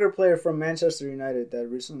that soccer player from Manchester United that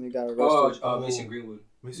recently got arrested? Mason Greenwood.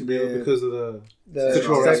 Mason Greenwood because of the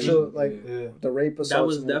sexual the rape assault. That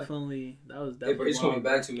was definitely. He's coming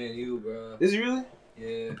back to Man U, bro. Is he really?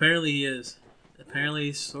 Yeah. Apparently he is.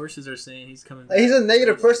 Apparently sources are saying he's coming back. He's a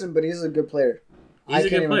negative person, but he's a good player. I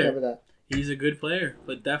can't even cover that. He's a good player,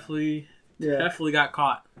 but definitely got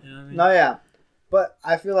caught. You know what I mean? No, yeah. But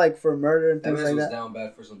I feel like for murder and things like that. Down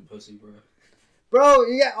bad for some pussy, bro. Bro,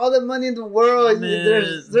 you got all the money in the world.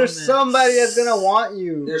 There's somebody that's gonna want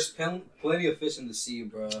you. There's plenty of fish in the sea,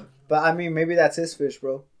 bro. But I mean, maybe that's his fish,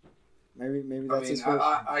 bro. Maybe that's his fish.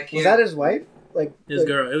 I can't. Was that his wife? Like his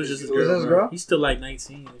girl. It was just his girl. Was his girl? He's still like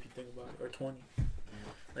 19 if you think about it, or 20.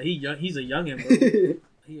 Like he's a youngin', bro.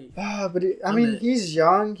 He's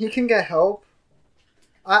young. He can get help.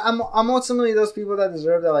 I'm ultimately those people that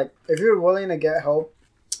deserve that. Like, if you're willing to get help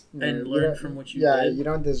and learn from what you did, you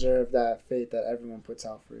don't deserve that fate that everyone puts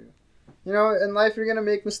out for you. You know, in life you're gonna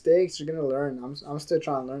make mistakes. You're gonna learn. I'm still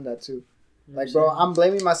trying to learn that too. Like, bro, I'm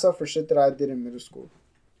blaming myself for shit that I did in middle school.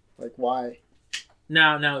 Like, why?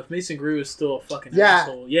 Now, if Mason Grew is still a fucking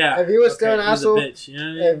asshole, if he was still an asshole, a bitch, you know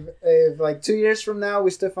what I mean? If like 2 years from now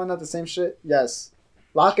we still find out the same shit, yes.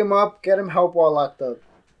 Lock him up, get him help while locked up.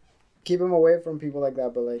 Keep him away from people like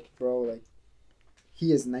that, but like, bro, like,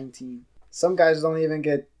 he is 19. Some guys don't even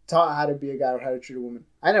get taught how to be a guy or how to treat a woman.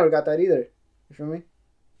 I never got that either. You feel me?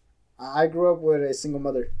 I grew up with a single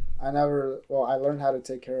mother. I learned how to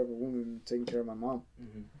take care of a woman, taking care of my mom.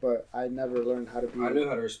 Mm-hmm. But I never learned how to be... I knew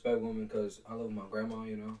how to respect women because I love my grandma,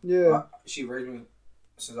 you know? Yeah. She raised me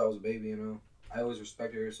since I was a baby, you know? I always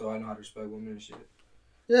respected her, so I know how to respect women and shit.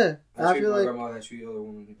 Yeah. I treat my grandma like I treat other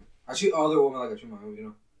women. I treat other women like I treat my own, you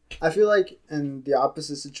know? I feel like in the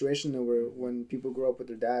opposite situation, though, where when people grow up with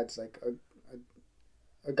their dads, like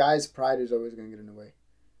a guy's pride is always going to get in the way.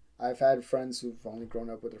 I've had friends who've only grown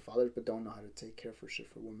up with their fathers but don't know how to take care for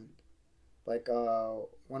shit for women. Like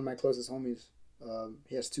one of my closest homies,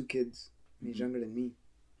 he has 2 kids and he's younger than me.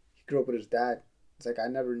 He grew up with his dad. It's like I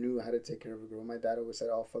never knew how to take care of a girl. My dad always said,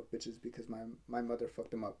 "Oh, fuck bitches," because my mother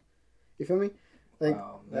fucked him up. You feel me? Like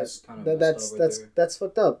that's kind of that's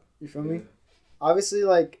fucked up. You feel me? Obviously,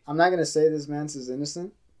 like, I'm not gonna say this man's is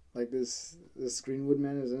innocent, like this Greenwood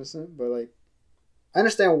man is innocent, but like, I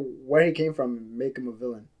understand where he came from and make him a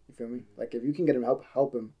villain. You feel me? Like, if you can get him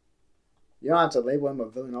help him. You don't have to label him a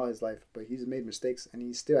villain all his life, but he's made mistakes and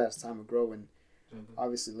he still has time to grow and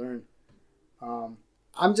obviously learn.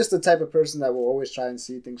 I'm just the type of person that will always try and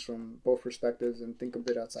see things from both perspectives and think a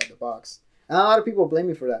bit outside the box. And a lot of people blame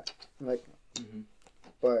me for that. Like,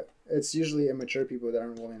 but it's usually immature people that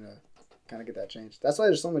aren't willing to kind of get that change. That's why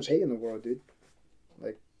there's so much hate in the world, dude.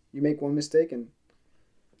 Like, you make one mistake and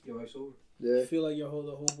your life's over. Yeah. You feel like the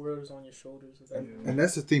whole world is on your shoulders. And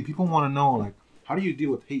that's the thing. People want to know, like, how do you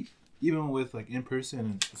deal with hate, even with like in person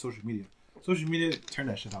and social media? Social media, turn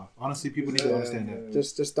that shit off. Honestly, people need to understand that.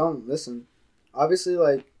 Just don't listen. Obviously,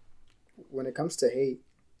 like, when it comes to hate,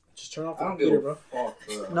 just turn off the computer, bro. Fuck,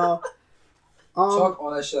 bro. No. Talk all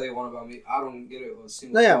that shit you want about me. I don't get it.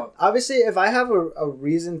 Obviously, if I have a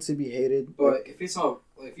reason to be hated, but if it's on,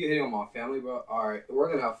 if you're hating on my family, bro, all right, we're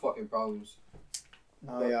gonna have fucking problems.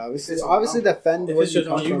 Oh yeah, obviously defend if where it's you just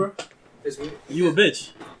come on you, from. Bro. It's me. You a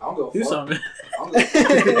bitch. I don't give a do fuck. Something. I'm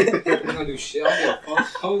gonna do shit. I don't give a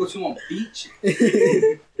fuck. I'm gonna go to on the beach.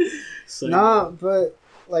 Nah, but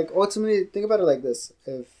like ultimately, think about it like this: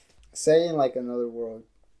 if say in like another world,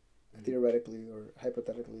 theoretically or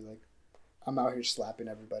hypothetically, like I'm out here slapping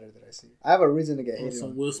everybody that I see, I have a reason to get hated. Some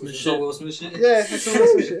on. Will Smith shit. Will Smith shit. Yeah, some Will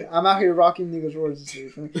Smith shit. I'm out here rocking niggas' words.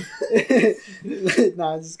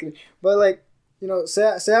 Nah, I'm just kidding. But like, you know,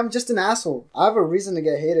 say I'm just an asshole. I have a reason to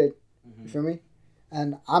get hated. You feel me?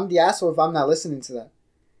 And I'm the asshole if I'm not listening to that.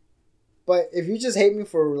 But if you just hate me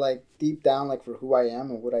for like deep down, like for who I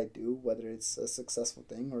am and what I do, whether it's a successful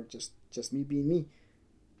thing or just me being me,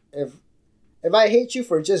 if I hate you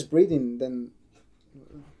for just breathing, then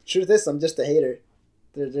truth is I'm just a hater.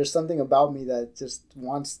 There's something about me that just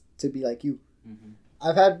wants to be like you.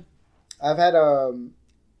 I've had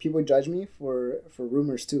people judge me for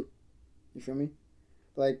rumors too. You feel me?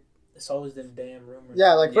 Like, it's always them damn rumors.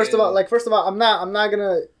 Yeah, like first of all, I'm not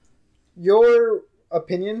gonna. Your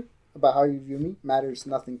opinion about how you view me matters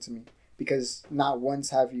nothing to me because not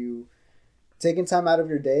once have you taken time out of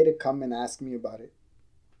your day to come and ask me about it.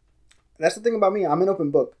 That's the thing about me. I'm an open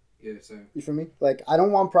book. Yeah, same. You feel me? Like, I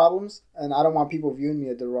don't want problems and I don't want people viewing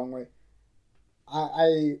me the wrong way.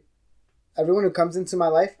 Everyone who comes into my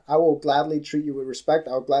life, I will gladly treat you with respect.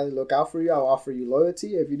 I will gladly look out for you. I will offer you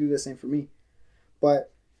loyalty if you do the same for me.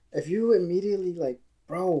 But if you immediately like,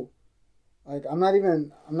 bro, like I'm not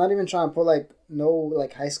even trying to put like no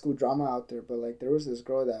like high school drama out there, but like there was this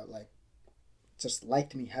girl that like just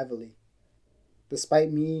liked me heavily.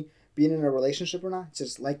 Despite me being in a relationship or not,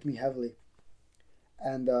 just liked me heavily.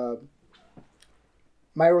 And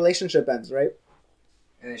my relationship ends, right?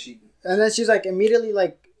 And then she's like immediately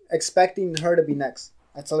like expecting her to be next.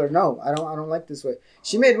 I tell her no, I don't like this way.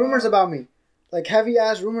 She made rumors about me, like heavy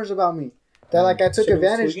ass rumors about me. That like I took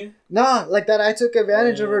advantage. No, like that I took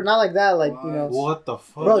advantage of her. Not like that, like you know. What the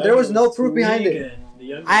fuck? Bro, there was no proof behind it.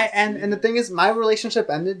 And the thing is, my relationship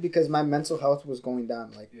ended because my mental health was going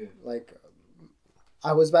down. Like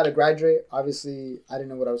I was about to graduate. Obviously, I didn't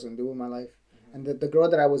know what I was gonna do with my life, and the girl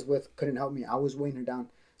that I was with couldn't help me. I was weighing her down,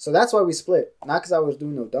 so that's why we split. Not because I was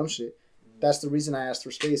doing no dumb shit. That's the reason I asked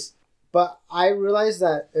for space. But I realized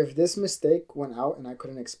that if this mistake went out and I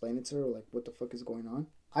couldn't explain it to her, like what the fuck is going on.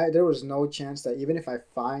 There was no chance that even if I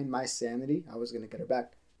find my sanity, I was going to get her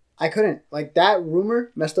back. I couldn't. Like, that rumor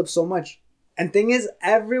messed up so much. And thing is,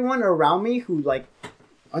 everyone around me who, like,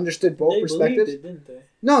 understood both perspectives... It, didn't they?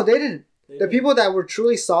 No, they didn't. The people that were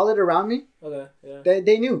truly solid around me,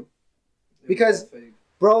 they knew. Because,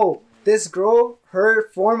 bro, this girl, her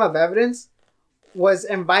form of evidence was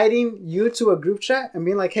inviting you to a group chat and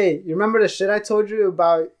being like, hey, you remember the shit I told you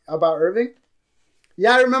about Irving?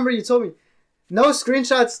 Yeah, I remember you told me. No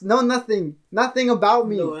screenshots, no nothing. Nothing about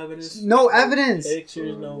me. No evidence. No evidence.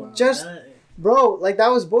 Pictures, no. Just, bro, like that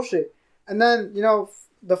was bullshit. And then, you know,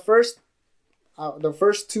 the first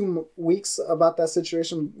 2 weeks about that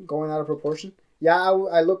situation going out of proportion, yeah,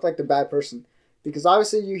 I looked like the bad person. Because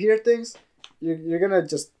obviously you hear things, you're going to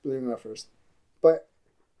just believe them at first. But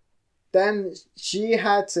then she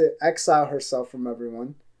had to exile herself from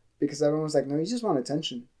everyone because everyone was like, no, you just want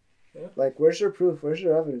attention. Yeah. Like, where's your proof? Where's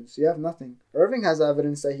your evidence? You have nothing. Irving has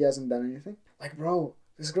evidence that he hasn't done anything. Like, bro,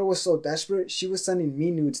 this girl was so desperate. She was sending me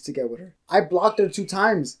nudes to get with her. I blocked her 2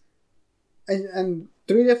 times. And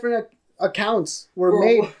 3 different accounts were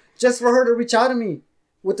made just for her to reach out to me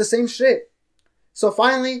with the same shit. So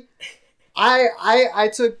finally, I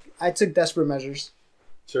took desperate measures.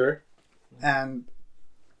 Sure. And,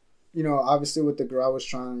 you know, obviously with the girl I was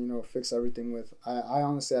trying to, you know, fix everything with, I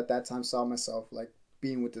honestly at that time saw myself, like,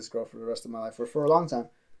 being with this girl for the rest of my life, or for a long time.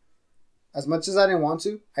 As much as I didn't want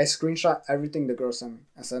to, I screenshot everything the girl sent me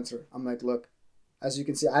and sent her. I'm like, look, as you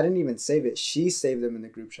can see, I didn't even save it. She saved them in the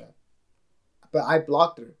group chat. But I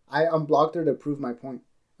blocked her. I unblocked her to prove my point.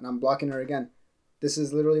 And I'm blocking her again. This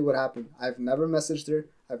is literally what happened. I've never messaged her.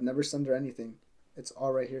 I've never sent her anything. It's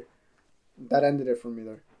all right here. That ended it for me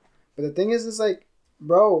there. But the thing is like,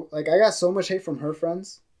 bro, like I got so much hate from her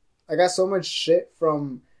friends. I got so much shit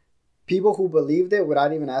from people who believed it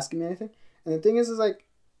without even asking me anything. And the thing is like,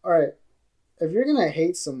 all right, if you're gonna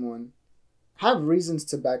hate someone, have reasons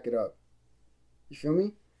to back it up. You feel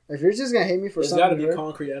me? If you're just gonna hate me for something, there's gotta be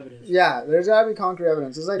concrete evidence. Yeah, there's gotta be concrete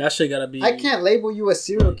evidence. It's like that shit gotta be. I can't label you a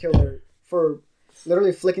serial killer for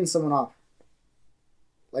literally flicking someone off.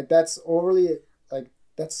 Like that's over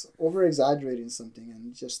exaggerating something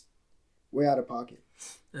and just way out of pocket.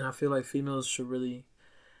 And I feel like females should really,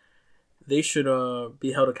 they should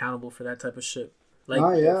be held accountable for that type of shit. Like,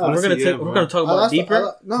 we're gonna talk about deep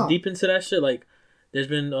into that shit. Like, there's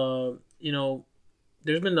been NFL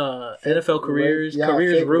careers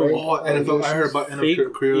ruined. NFL. I heard about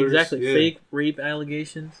NFL careers. Exactly, fake rape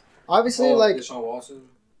allegations. Obviously, like Deshaun Watson.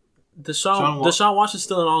 Deshaun Watson's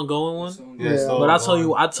still an ongoing one. But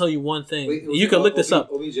I'll tell you one thing. Wait, you can look this up.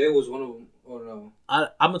 OBJ was one of them. Or no? I'm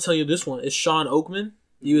gonna tell you this one. It's Sean Oakman.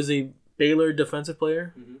 He was a Baylor defensive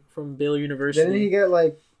player from Baylor University. Didn't he get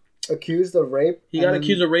like accused of rape? He got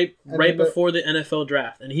accused of rape right before the NFL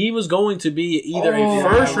draft, and he was going to be either a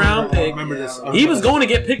first round pick. Remember this? He was going to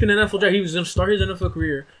get picked in the NFL draft. He was going to start his NFL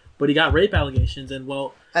career, but he got rape allegations, and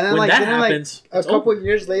then when that happens, a couple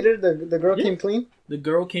years later, the girl came clean. The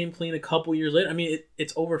girl came clean a couple years later. I mean,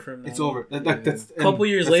 it's over for him now. It's over. That's a couple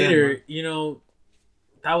years later,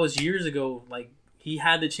 that was years ago. Like, he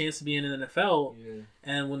had the chance to be in the NFL,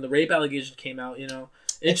 and when the rape allegation came out,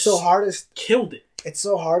 it's so hard to killed it. It's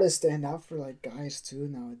so hard to stand out for like guys too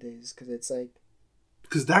nowadays because it's like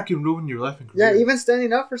that can ruin your life and career. Yeah, even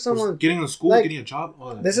standing up for someone, getting to school, getting a job.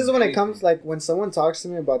 This is when it comes like when someone talks to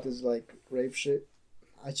me about this like rape shit,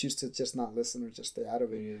 I choose to just not listen or just stay out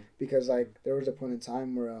of it because like there was a point in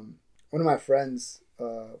time where one of my friends,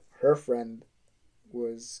 her friend,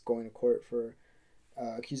 was going to court for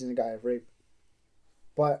accusing the guy of rape.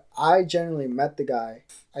 But I generally met the guy.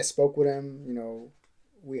 I spoke with him.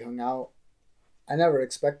 We hung out. I never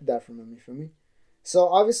expected that from him. You feel me? So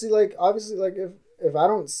obviously, if I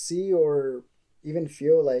don't see or even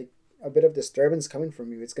feel like a bit of disturbance coming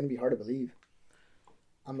from you, it's gonna be hard to believe.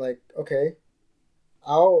 I'm like, okay,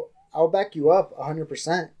 I'll back you up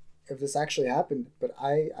 100% if this actually happened. But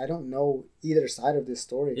I don't know either side of this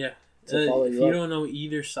story. Yeah. If you don't know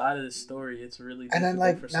either side of the story, it's really difficult. And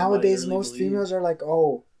then nowadays, most females are like,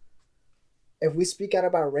 oh, if we speak out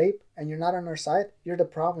about rape and you're not on our side, you're the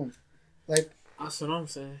problem. Like, that's what I'm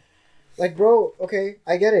saying. Like, bro, okay,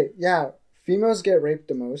 I get it. Yeah, females get raped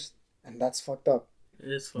the most, and that's fucked up.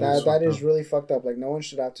 It is that is really fucked up. Like, no one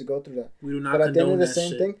should have to go through that. We do not But at the end of the that same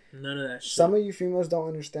shit. thing, None of that shit. Some of you females don't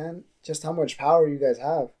understand just how much power you guys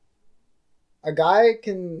have. A guy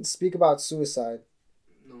can speak about suicide.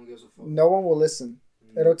 No one gives a fuck. No one will listen.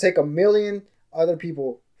 It'll take 1 million other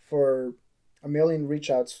people for 1 million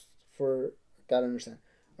reach outs for... Gotta understand.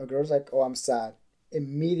 A girl's like, oh, I'm sad.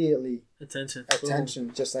 Immediately. Attention.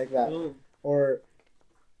 Boom. Just like that. Boom. Or,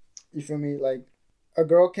 you feel me? Like, a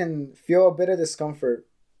girl can feel a bit of discomfort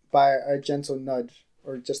by a gentle nudge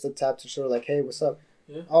or just a tap to show her, like, hey, what's up?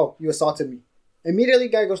 Yeah. Oh, you assaulted me. Immediately,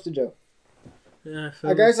 guy goes to jail. Yeah,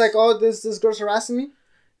 a guy's like, oh, this girl's harassing me.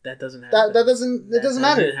 That doesn't happen. That doesn't matter. That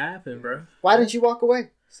doesn't happen, bro. Why didn't you walk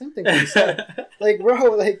away? Same thing. Like,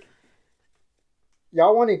 bro, like,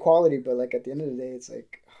 y'all want equality, but like at the end of the day, it's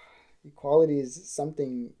like equality is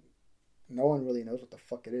something no one really knows what the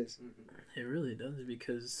fuck it is. It really doesn't,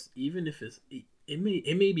 because even if it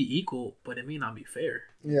may be equal, but it may not be fair.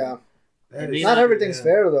 Yeah. Not everything's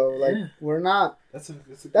fair though. Like we're not. That's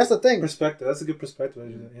the thing. Perspective. That's a good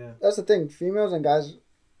perspective. Yeah. That's the thing. Females and guys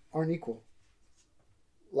aren't equal.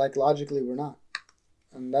 Like logically, we're not,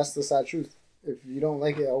 and that's the sad truth. If you don't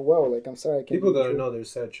like it, oh well. Like I'm sorry, I can't. People gotta know there's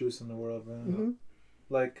sad truths in the world, man. Mm-hmm.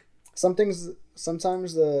 Like sometimes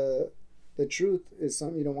the truth is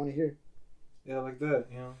something you don't want to hear. Yeah, like that.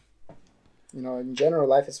 You know, in general,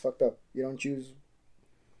 life is fucked up. You don't choose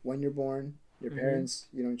when you're born. Your parents.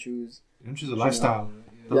 You don't choose. You don't choose a lifestyle.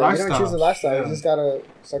 You don't choose a lifestyle. You just gotta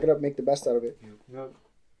suck it up, make the best out of it. Yeah,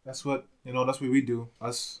 that's what That's what we do.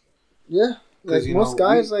 Us. Yeah, like most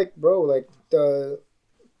guys, like bro, like the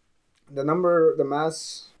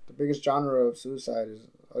biggest genre of suicide is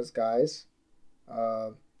us guys.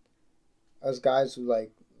 Us guys who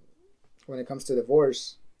like, when it comes to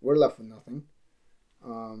divorce, we're left with nothing.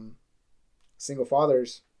 Single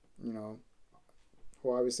fathers, who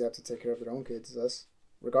obviously have to take care of their own kids, is us.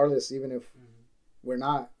 Regardless, even if we're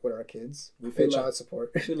not with our kids, we pay child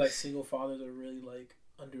support. I feel like single fathers are really like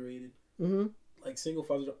underrated. Mm-hmm. Like single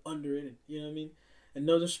fathers are underrated. You know what I mean? And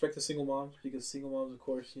no disrespect to single moms, because single moms, of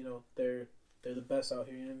course, they're the best out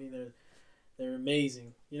here. You know what I mean? they're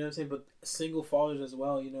amazing. You know what I'm saying? But single fathers as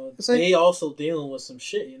well, you know, It's like, they also dealing with some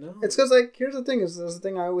shit, you know? It's because, like, here's the thing. Is the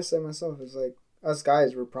thing I always say myself is, like, us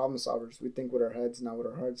guys, we're problem solvers. We think with our heads, not with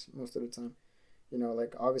our hearts most of the time. You know,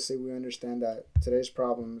 like, obviously we understand that today's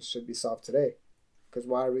problems should be solved today. Because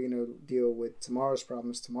why are we going to deal with tomorrow's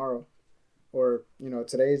problems tomorrow? Or, you know,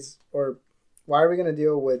 why are we going to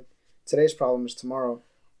deal with today's problems tomorrow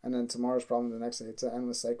and then tomorrow's problem the next day? It's an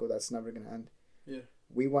endless cycle that's never going to end. Yeah.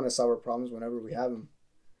 We want to solve our problems whenever we have them.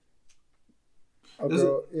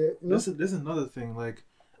 There's another thing. Like,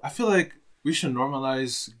 I feel like we should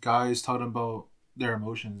normalize guys talking about their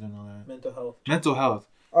emotions and all that. Mental health.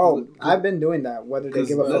 Oh, I've been doing that, whether they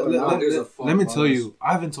give a fuck or not. Let me tell you,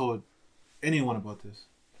 I haven't told anyone about this.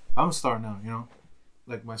 I'm starting out, you know?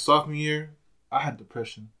 Like, my sophomore year, I had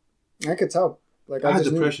depression. I could tell. Like, I had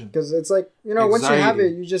depression. Because it's like, you know, anxiety, once you have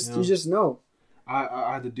it, you just know.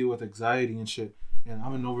 I had to deal with anxiety and shit. And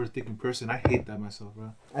I'm an overthinking person. I hate that myself,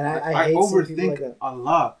 bro. And I hate overthink like that. a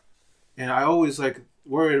lot. And I always, like,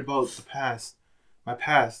 worried about the past. My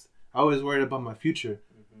past. I always worried about my future.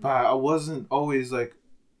 Mm-hmm. But I wasn't always, like,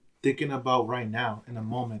 thinking about right now, in the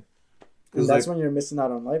moment. And that's when you're missing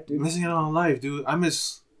out on life, dude. Missing out on life, dude. I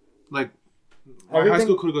miss, like, my high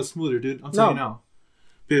school could have gone smoother, dude. I'm telling you now.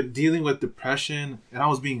 But dealing with depression, and I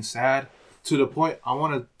was being sad to the point I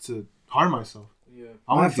wanted to harm myself. Yeah.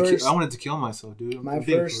 I wanted to kill myself, dude. My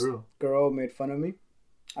first girl made fun of me.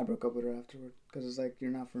 I broke up with her afterward because it's like,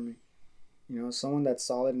 you're not for me. You know, someone that's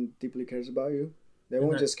solid and deeply cares about you, they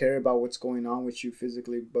won't just care about what's going on with you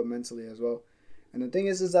physically, but mentally as well. And the thing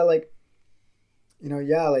is that, like, you know,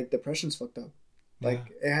 like, depression's fucked up.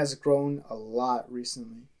 Like, it has grown a lot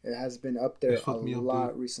recently. It has been up there a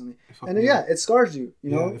lot recently. And it scars you,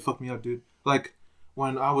 you know? Yeah, it fucked me up, dude. Like,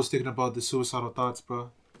 when I was thinking about the suicidal thoughts,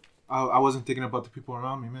 bro, I wasn't thinking about the people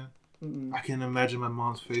around me, man. Mm-mm. I can imagine my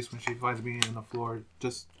mom's face when she finds me on the floor,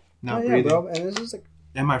 just not breathing. Bro. And it's just like...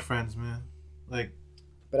 And my friends, man. Like,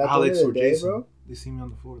 but at the end of the day, Jason, bro, they see me on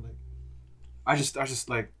the floor, like... I just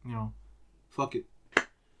like, you know, fuck it.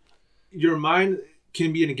 Your mind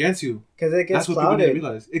can be against you. Because it gets clouded. That's what people didn't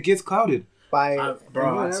realize. It gets clouded. I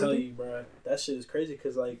tell you, bro, that shit is crazy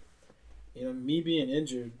because, like, you know, me being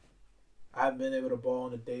injured, I haven't been able to ball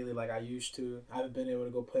on a daily like I used to. I haven't been able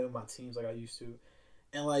to go play with my teams like I used to.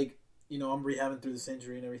 And, like, you know, I'm rehabbing through this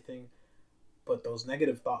injury and everything. But those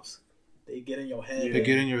negative thoughts, they get in your head. They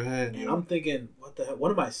get in your head. And I'm thinking, what the hell?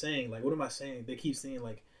 What am I saying? Like, what am I saying? They keep saying,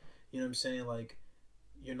 like, you know what I'm saying? Like,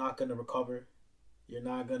 you're not going to recover. You're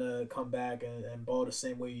not going to come back and ball the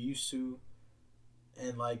same way you used to.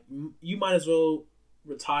 And, like, you might as well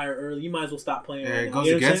retire early. You might as well stop playing. Yeah, it goes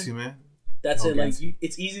against you, man. That's it. Like,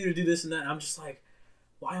 it's easy to do this and that. I'm just like,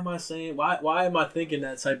 why am I thinking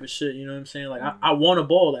that type of shit? You know what I'm saying? Like, I want a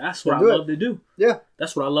ball. That's what I love to do. Yeah.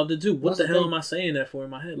 That's what I love to do. What the hell am I saying that for in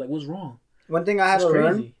my head? Like, what's wrong? One thing I had to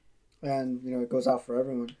learn, and, you know, it goes out for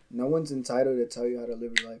everyone. No one's entitled to tell you how to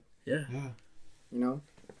live your life. Yeah. You know?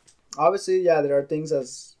 Obviously, there are things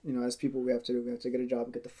as, you know, as people we have to do. We have to get a job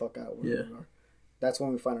and get the fuck out wherever we are. That's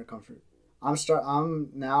when we find our comfort. I'm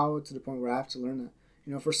now to the point where I have to learn that.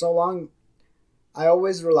 You know, for so long, I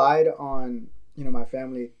always relied on, you know, my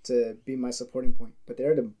family to be my supporting point. But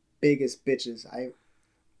they're the biggest bitches.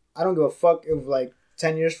 I don't give a fuck if, like,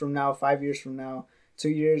 10 years from now, 5 years from now, 2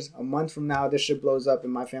 years, a month from now, this shit blows up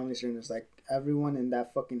and my family's hearing this. Like, everyone in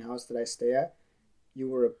that fucking house that I stay at, you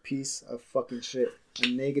were a piece of fucking shit. A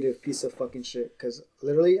negative piece of fucking shit. Because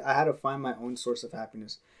literally, I had to find my own source of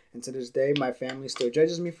happiness. And to this day, my family still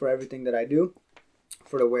judges me for everything that I do,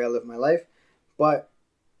 for the way I live my life. But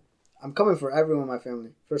I'm coming for everyone in my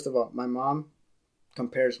family. First of all, my mom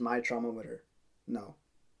compares my trauma with her. No.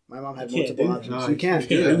 My mom had multiple options. No, you can't.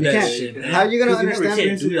 You can't. How are you going to understand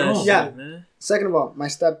it? Yeah. Shit, second of all, my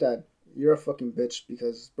stepdad, you're a fucking bitch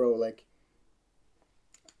because, bro, like,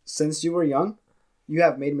 since you were young, you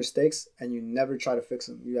have made mistakes and you never try to fix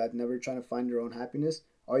them. You had never tried to find your own happiness.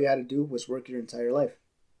 All you had to do was work your entire life.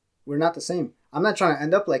 We're not the same. I'm not trying to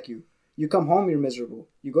end up like you. You come home, you're miserable.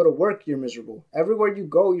 You go to work, you're miserable. Everywhere you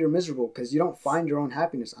go, you're miserable because you don't find your own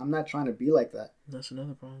happiness. I'm not trying to be like that. That's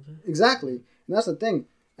another problem, too. Exactly. And that's the thing.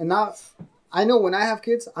 And now, I know when I have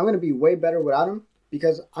kids, I'm going to be way better without them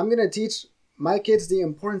because I'm going to teach my kids the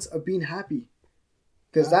importance of being happy.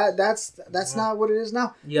 Because that's not what it is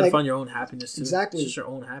now. You got to find your own happiness, too. Exactly. It's just your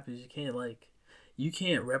own happiness. You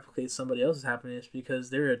can't replicate somebody else's happiness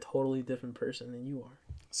because they're a totally different person than you are.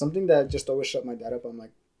 Something that just always shut my dad up. I'm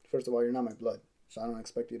like, first of all, you're not my blood, so I don't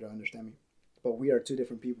expect you to understand me. But we are two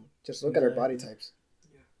different people. Just look at our body types.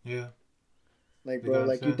 Yeah. Like, bro,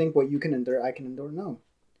 like, you think what you can endure, I can endure? No.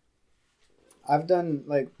 I've done,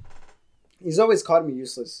 like, he's always called me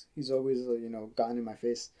useless. He's always, gotten in my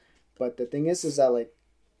face. But the thing is that, like,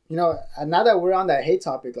 now that we're on that hate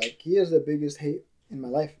topic, like, he is the biggest hate in my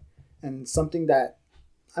life. And something that,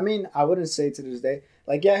 I mean, I wouldn't say to this day,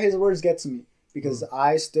 like, yeah, his words get to me because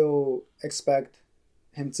I still expect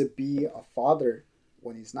him to be a father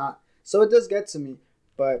when he's not. So it does get to me,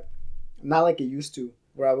 but not like it used to,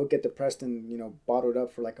 where I would get depressed and, bottled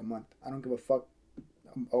up for like a month. I don't give a fuck.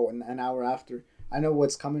 Oh, an hour after. I know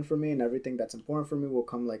what's coming for me, and everything that's important for me will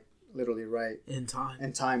come, like, literally right. In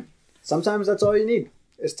time. Sometimes that's all you need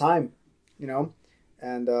is time,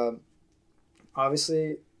 And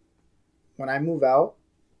obviously, when I move out,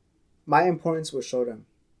 my importance will show them.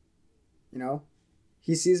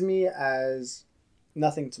 He sees me as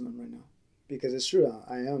nothing to him right now. Because it's true,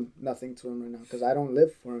 I am nothing to him right now. Because I don't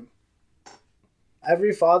live for him.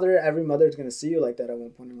 Every father, every mother is going to see you like that at one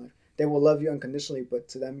point in life. They will love you unconditionally, but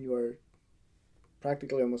to them you are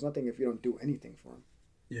practically almost nothing if you don't do anything for them.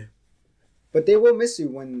 Yeah. But they will miss you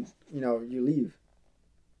when, you leave.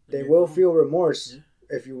 They will feel remorse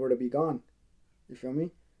if you were to be gone. You feel me?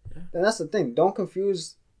 Yeah. And that's the thing. Don't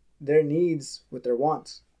confuse their needs with their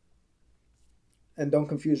wants. And don't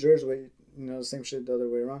confuse yours with, the same shit the other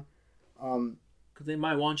way around. Because they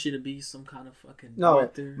might want you to be some kind of fucking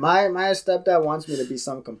doctor. My stepdad wants me to be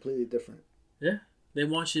something completely different. Yeah. They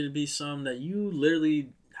want you to be some that you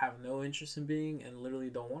literally have no interest in being and literally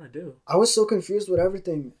don't want to do. I was so confused with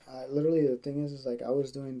everything. Literally, the thing is like I was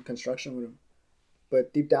doing construction with him.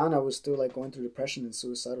 But deep down, I was still like going through depression and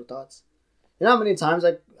suicidal thoughts. You know how many times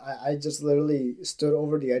I just literally stood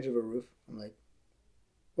over the edge of a roof? I'm like,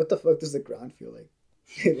 what the fuck does the ground feel like?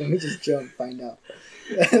 Let me just jump, find out.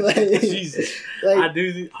 Jesus.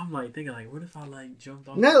 I'm like thinking like, what if I like jumped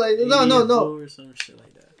off? No, like no. Or some shit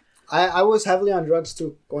like that. I was heavily on drugs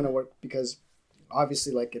too, going to work because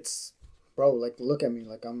obviously like it's, bro, like look at me,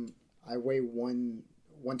 like I weigh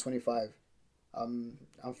 125. I'm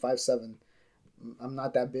 5'7". I'm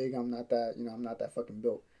not that big. I'm not that, I'm not that fucking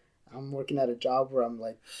built. I'm working at a job where I'm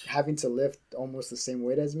like having to lift almost the same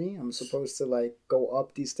weight as me. I'm supposed to like go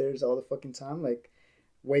up these stairs all the fucking time, like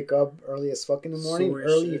wake up early as fuck in the morning,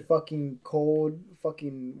 fucking cold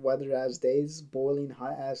fucking weather ass days, boiling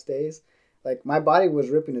hot ass days. Like my body was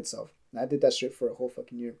ripping itself. And I did that shit for a whole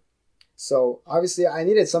fucking year. So obviously I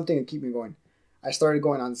needed something to keep me going. I started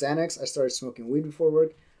going on Xanax. I started smoking weed before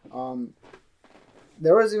work.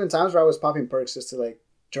 There was even times where I was popping perks just to like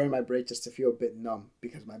during my break just to feel a bit numb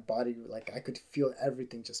because my body, like I could feel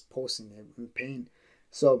everything just pulsing in pain.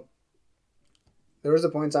 So there was a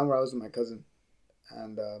point in time where I was with my cousin,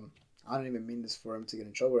 and I don't even mean this for him to get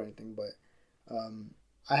in trouble or anything, but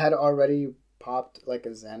I had already popped like a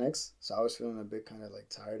Xanax, so I was feeling a bit kind of like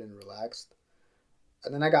tired and relaxed.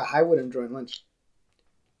 And then I got high with him during lunch.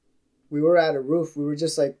 We were at a roof. We were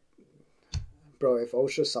just like, bro, if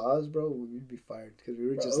OSHA saw us, bro, we'd be fired because we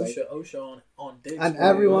were just OSHA on dicks. And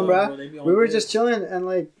everyone, bro, we were just chilling and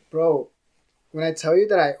like, bro, when I tell you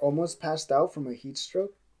that I almost passed out from a heat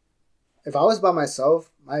stroke, if I was by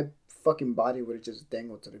myself, my fucking body would have just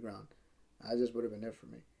dangled to the ground. I just would have been there for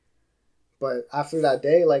me. But after that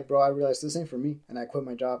day, like, bro, I realized this ain't for me, and I quit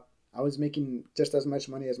my job. I was making just as much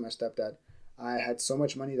money as my stepdad. I had so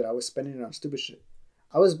much money that I was spending it on stupid shit.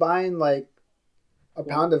 I was buying like a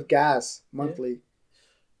pound of gas monthly.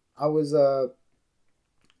 Yeah. I was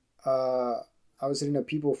hitting up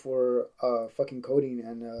people for fucking coding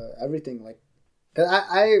and everything. Like, cause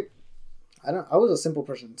I was a simple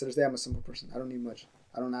person. To this day, I'm a simple person. I don't need much.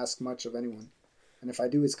 I don't ask much of anyone. And if I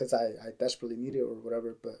do, it's because I desperately need it or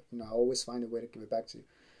whatever. But, I always find a way to give it back to you.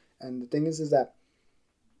 And the thing is that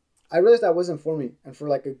I realized that wasn't for me. And for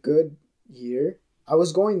like a good year, I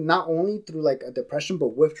was going not only through like a depression,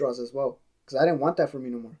 but withdrawals as well. Because I didn't want that for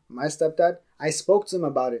me no more. My stepdad, I spoke to him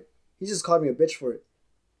about it. He just called me a bitch for it.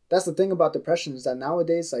 That's the thing about depression is that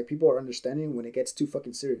nowadays, like, people are understanding when it gets too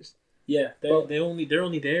fucking serious. Yeah, they're only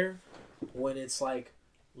there when it's like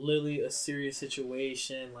literally a serious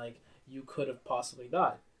situation, like you could have possibly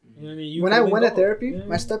died. You know what I mean? When I went to therapy,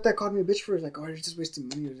 my stepdad called me a bitch for it. Like, oh, you're just wasting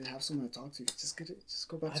money. You didn't have someone to talk to. Just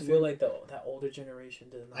go back to work. I feel like that older generation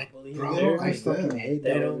does not believe in therapy. I fucking hate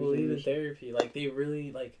that. They don't believe in therapy. Like, they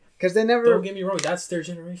really, like... Because they never... Don't get me wrong. That's their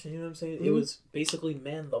generation. You know what I'm saying? Mm-hmm. It was basically,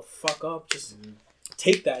 man, the fuck up. Just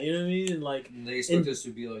take that. You know what I mean? And, like... And they expect us to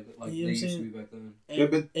be like they used to be back then. Yeah,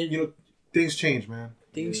 but, things change, man.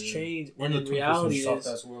 Things change. We're and in reality is...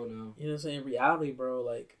 Soft-ass world now. You know what I'm saying? In reality, bro,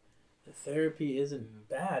 like... Therapy isn't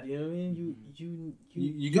bad, you know what I mean?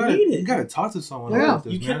 You gotta talk to someone. Yeah, about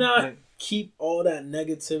this, you cannot keep all that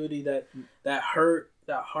negativity, that hurt,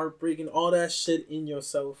 that heartbreak, and all that shit in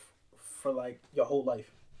yourself for like your whole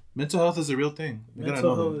life. Mental health is a real thing. You gotta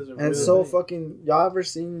Mental know health that. is a And real it's so thing. fucking. Y'all ever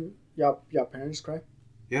seen y'all parents cry?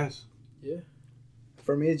 Yes. Yeah.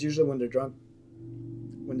 For me, it's usually when they're drunk,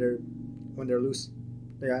 when they're loose.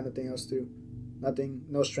 They got nothing else to do, nothing,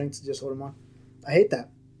 no strength to just hold them on. I hate that.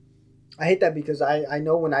 I hate that because I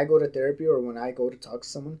know when I go to therapy or when I go to talk to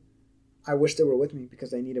someone, I wish they were with me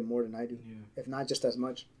because they need it more than I do, if not just as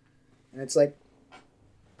much. And it's like,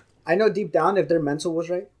 I know deep down if their mental was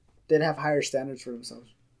right, they'd have higher standards for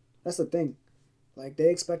themselves. That's the thing. Like, they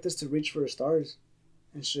expect us to reach for the stars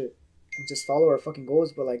and shit and just follow our fucking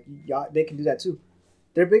goals, but like, yeah, they can do that too.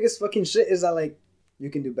 Their biggest fucking shit is that, like,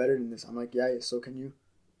 you can do better than this. I'm like, yeah, so can you.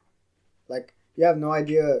 Like, you have no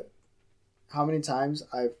idea how many times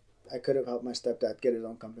I could have helped my stepdad get his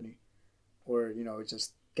own company, or, you know,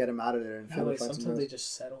 just get him out of there and Yeah, find like something sometimes they else.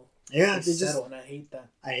 just settle. Yeah, They settle, and I hate that.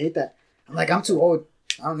 I hate that. I'm like, I'm too old.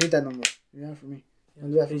 I don't need that no more. You're not for me. Yeah,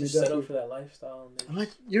 Don't do that they for me, just do that settle for for that lifestyle. And I'm like,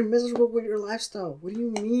 you're miserable with your lifestyle. What do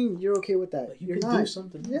you mean you're okay with that? like, you You're can not. do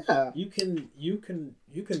something. Yeah. You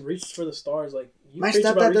can reach for the stars. Like, you My preach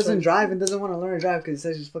about stepdad doesn't recharge- drive and doesn't want to learn to drive because he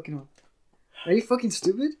says he's fucking old. Are you fucking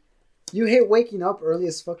stupid? You hate waking up early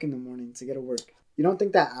as fuck in the morning to get to work. You don't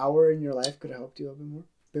think that hour in your life could have helped you a bit more?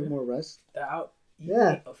 A bit more rest? That out. Even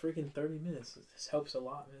Yeah. a freaking 30 minutes. This helps a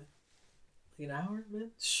lot, man. Like an hour,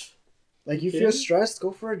 man. Shh. Like, you kidding feel me? stressed,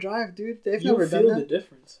 go for a drive, dude. They've You'll never feel done the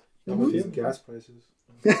difference. That Mhm. was Feel these me? gas prices.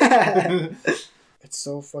 that. It's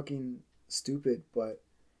so fucking stupid, but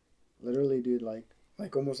literally, dude, like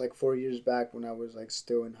almost like 4 years back when I was like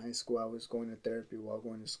still in high school, I was going to therapy while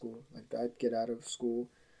going to school. Like, I'd get out of school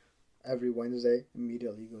every Wednesday,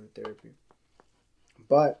 immediately go to therapy.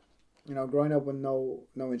 But, you know, growing up with no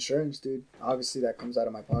insurance, dude, obviously that comes out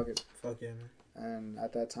of my pocket. Fuck yeah, man. And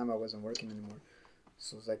at that time, I wasn't working anymore.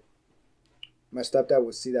 So it's like, my stepdad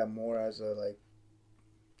would see that more as a, like,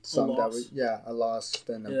 something that loss. would, yeah, a loss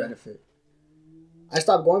than a Yeah. benefit. I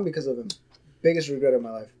stopped going because of him. Biggest regret of my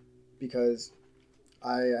life. Because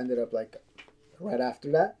I ended up, like, right after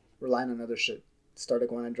that, relying on other shit. Started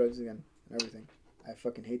going on drugs again and everything. I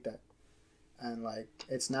fucking hate that. And, like,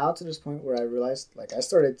 it's now to this point where I realized, like, I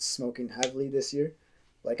started smoking heavily this year.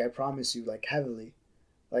 Like, I promise you, like, heavily.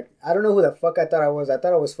 Like, I don't know who the fuck I thought I was. I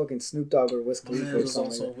thought I was fucking Snoop Dogg or Wiz My Khalifa man or was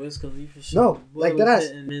something also like Wiz Khalifa shit. No, Boy like was that.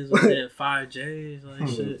 hitting Miz was hitting 5 J's, like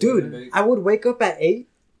shit. that. Dude, I would wake up at 8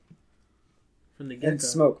 From the get and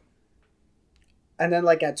smoke. And then,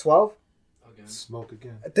 like, at 12, Again. Smoke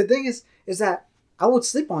again. the thing is that I would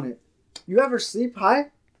sleep on it. You ever sleep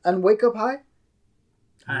high and wake up high?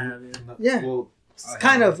 I have, yeah. Yeah. Well, I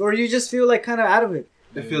Kind have. of. Or you just feel, like, kind of out of it.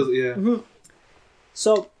 it feels, yeah. Mm-hmm.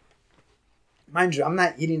 So, mind you, I'm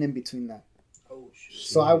not eating in between that. Oh shit.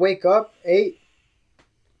 So I wake up 8,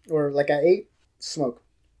 or like at 8, smoke.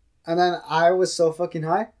 And then I was so fucking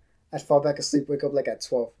high, I'd fall back asleep, wake up like at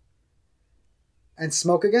 12. And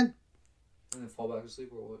smoke again? And then fall back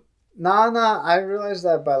asleep or what? Nah, I realized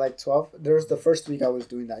that by like 12, there was the first week I was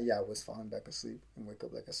doing that, yeah, I was falling back asleep and wake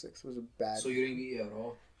up like at 6. It was a bad. So you didn't eat at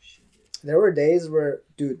all? Shit. There were days where,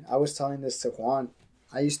 dude, I was telling this to Juan,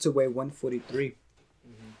 I used to weigh 143.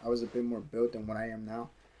 Mm-hmm. I was a bit more built than what I am now.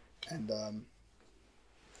 And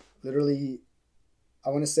literally, I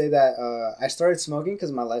want to say that I started smoking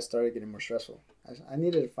because my life started getting more stressful. I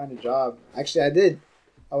needed to find a job. Actually, I did.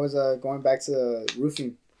 I was going back to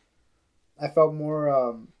roofing. I felt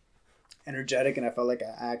more energetic, and I felt like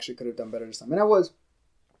I actually could have done better this time. And I was.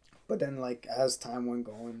 But then, like, as time went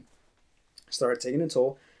going, I started taking a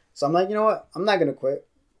toll. So I'm like, you know what? I'm not going to quit.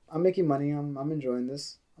 I'm making money. I'm enjoying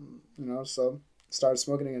this. You know, so started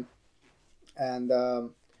smoking again. And,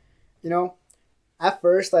 you know, at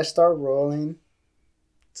first I started rolling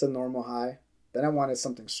to normal high. Then I wanted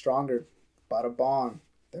something stronger. Bought a bong.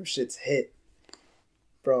 Them shits hit.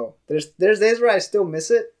 Bro, there's days where I still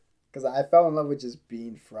miss it because I fell in love with just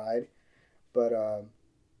being fried. But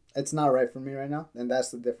it's not right for me right now. And that's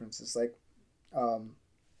the difference. It's like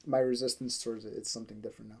my resistance towards it. It's something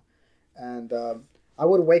different now. And I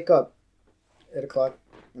would wake up 8 o'clock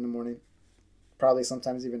in the morning. Probably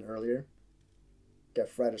sometimes even earlier. Get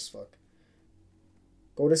fried as fuck.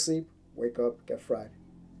 Go to sleep. Wake up. Get fried.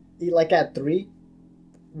 Eat like at 3.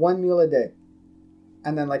 1 meal a day.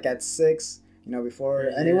 And then like at 6, you know, before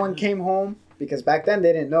anyone came home, because back then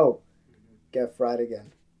they didn't know, get fried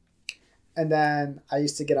again. And then I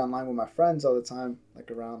used to get online with my friends all the time, like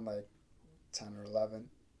around like 10 or 11,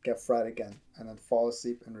 get fried again, and then fall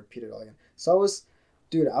asleep and repeat it all again. So I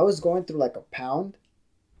was going through like a pound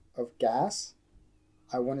of gas,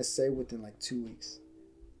 I want to say within like 2 weeks.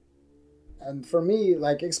 And for me,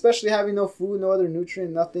 like, especially having no food, no other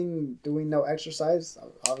nutrient, nothing, doing no exercise,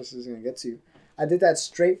 obviously is going to get to you. I did that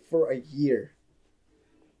straight for a year.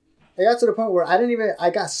 it got to the point where I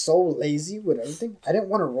got so lazy with everything. I didn't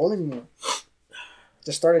want to roll anymore.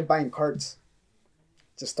 Just started buying carts.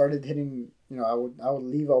 Just started hitting, I would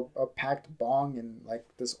leave a packed bong in like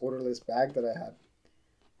this odorless bag that I had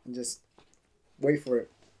and just wait for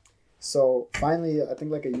it. So finally, I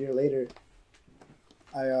think like a year later,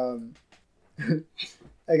 I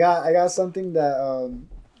I got something that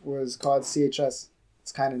was called CHS.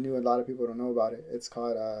 It's kind of new. A lot of people don't know about it. It's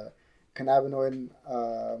called cannabinoid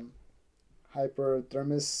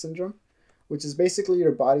hyperthermia syndrome, which is basically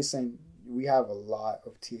your body saying we have a lot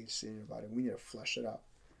of THC in your body. We need to flush it out.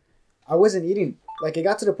 I wasn't eating. Like it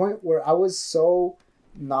got to the point where I was so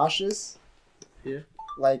nauseous. Yeah.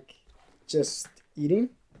 Like just eating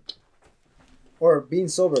or being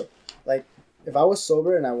sober. Like if I was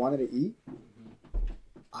sober and I wanted to eat,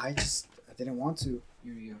 I didn't want to.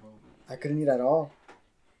 You eat at home. I couldn't eat at all.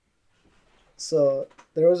 So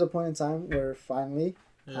there was a point in time where finally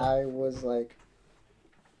I was like,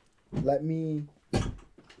 let me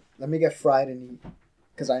get fried and eat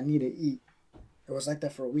because I need to eat. It was like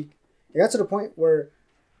that for a week. It got to the point where,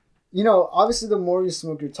 obviously the more you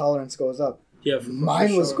smoke, your tolerance goes up. Yeah,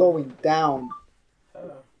 Mine was going down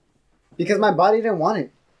because my body didn't want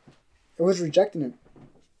it. It was rejecting it.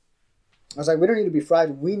 I was like, we don't need to be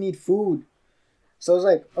fried. We need food. So I was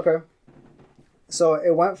like, okay. So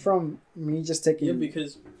it went from me just taking... Yeah,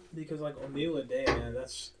 because like a meal a day, man,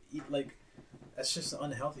 that's just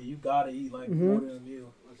unhealthy. You gotta eat like more than a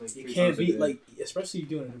meal. Like, you can't be like, especially you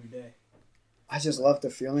doing it every day. I just love the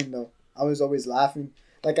feeling though. I was always laughing.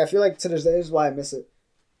 Like I feel like to this day is why I miss it.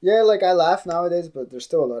 Yeah, like I laugh nowadays, but there's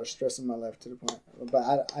still a lot of stress in my life to the point.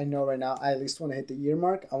 But I know right now I at least want to hit the year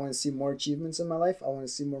mark. I want to see more achievements in my life. I want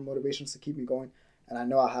to see more motivations to keep me going, and I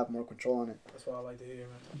know I have more control on it. That's what I like to hear, man.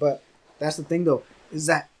 But that's the thing though, is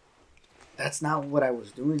that's not what I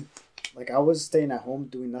was doing. Like I was staying at home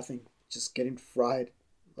doing nothing, just getting fried.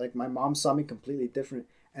 Like my mom saw me completely different,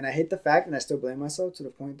 and I hate the fact, and I still blame myself to the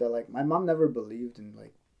point that like my mom never believed in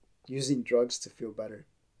like using drugs to feel better.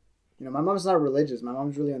 My mom's not religious. My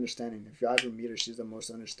mom's really understanding. If you ever meet her, she's the most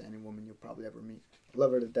understanding woman you'll probably ever meet. I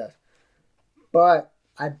love her to death. But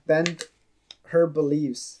I bent her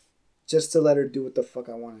beliefs just to let her do what the fuck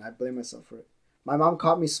I wanted. I blame myself for it. My mom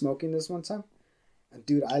caught me smoking this one time. And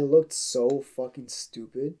dude, I looked so fucking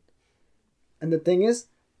stupid. And the thing is,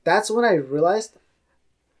 that's when I realized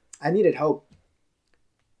I needed help.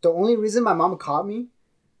 The only reason my mom caught me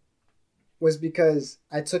was because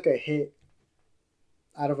I took a hit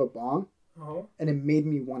out of a bong, and it made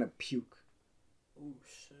me want to puke. Oh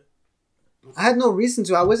shit! I had no reason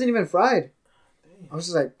to. I wasn't even fried. Damn. I was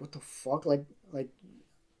just like, what the fuck? Like,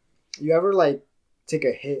 you ever like take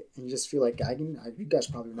a hit and you just feel like gagging? You guys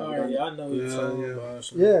probably never done I know you're talking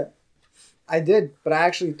about. Yeah, I did, but I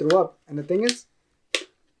actually threw up. And the thing is,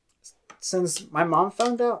 since my mom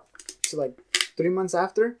found out, so like 3 months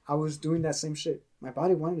after, I was doing that same shit. My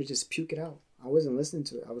body wanted to just puke it out. I wasn't listening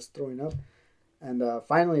to it. I was throwing up. And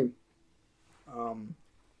finally,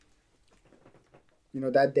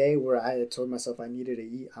 that day where I had told myself I needed to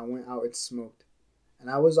eat, I went out and smoked. And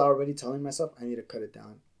I was already telling myself I need to cut it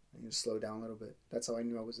down. I need to slow down a little bit. That's how I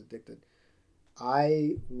knew I was addicted.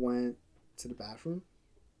 I went to the bathroom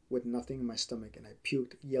with nothing in my stomach and I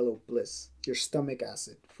puked yellow bliss, your stomach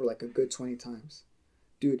acid, for like a good 20 times.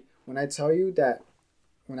 Dude, when I tell you that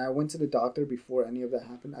when I went to the doctor before any of that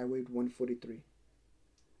happened, I weighed 143.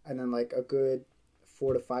 And then like a good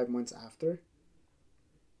 4 to 5 months after,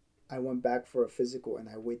 I went back for a physical and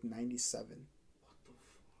I weighed 97.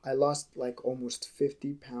 I lost like almost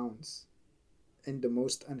 50 pounds in the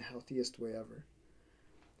most unhealthiest way ever.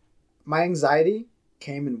 My anxiety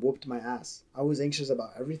came and whooped my ass. I was anxious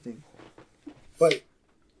about everything. But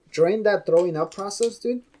during that throwing up process,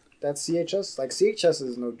 dude, that CHS, like CHS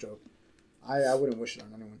is no joke. I wouldn't wish it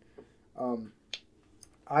on anyone.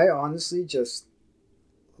 I honestly just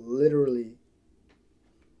literally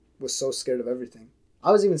was so scared of everything.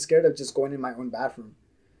 I was even scared of just going in my own bathroom.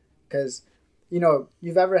 Because,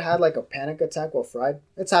 you've ever had like a panic attack while fried?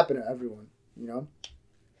 It's happened to everyone,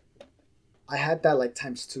 I had that like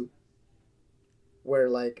times 2. Where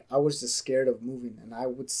like I was just scared of moving, and I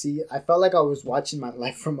felt like I was watching my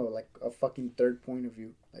life from a fucking third point of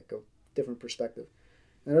view, like a different perspective.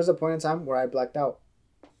 And there was a point in time where I blacked out.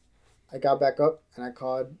 I got back up and I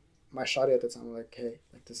called my shawty at the time. I'm like, hey,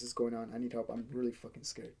 like this is going on. I need help. I'm really fucking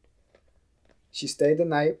scared. She stayed the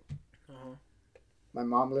night. My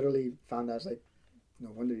mom literally found out. I was like,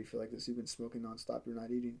 no wonder you feel like this. You've been smoking nonstop. You're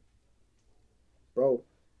not eating. Bro,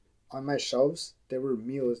 on my shelves, there were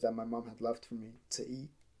meals that my mom had left for me to eat.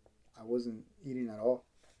 I wasn't eating at all.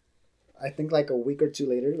 I think like a week or two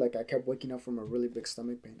later, like I kept waking up from a really big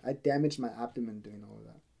stomach pain. I damaged my abdomen doing all of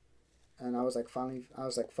that. And I was like,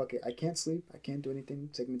 fuck it. I can't sleep. I can't do anything.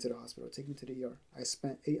 Take me to the hospital. Take me to the ER. I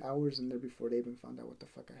spent 8 hours in there before they even found out what the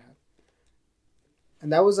fuck I had.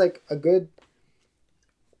 And that was like a good...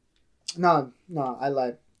 No, I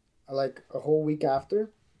lied. Like a whole week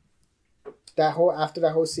after that whole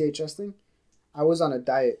CHS thing, I was on a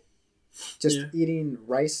diet. Just eating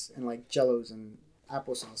rice and like jellos and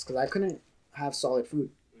applesauce. Because I couldn't have solid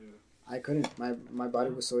food. Yeah. I couldn't. My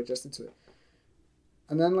body was so adjusted to it.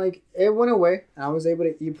 And then, like, it went away, and I was able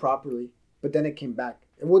to eat properly. But then it came back.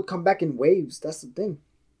 It would come back in waves. That's the thing.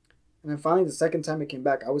 And then finally, the second time it came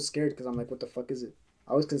back, I was scared because I'm like, what the fuck is it?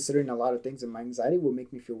 I was considering a lot of things, and my anxiety would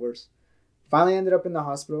make me feel worse. Finally, I ended up in the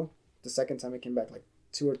hospital. The second time it came back, like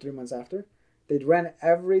 2 or 3 months after. They ran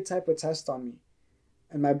every type of test on me.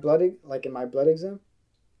 And my blood, like in my blood exam,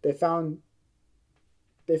 they found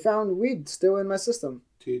weed still in my system.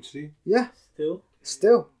 THC? Yeah.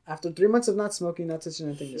 Still. After 3 months of not smoking, not touching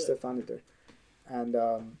anything, they still found it there. And,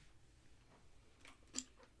 I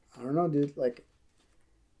don't know, dude. Like,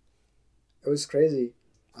 it was crazy.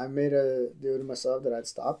 I made a deal with myself that I'd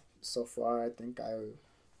stop. So far, I think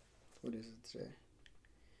what is it today?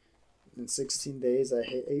 In 16 days, I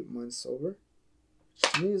hit 8 months sober.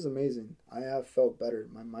 To me, it's amazing. I have felt better.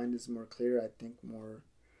 My mind is more clear. I think more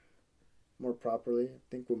properly. I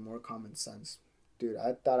think with more common sense. Dude,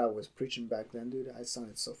 I thought I was preaching back then, dude. I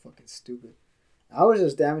sounded so fucking stupid. I was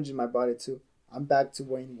just damaging my body, too. I'm back to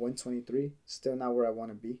weighing 123. Still not where I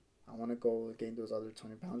want to be. I want to go gain those other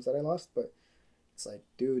 20 pounds that I lost. But it's like,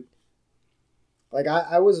 dude. Like,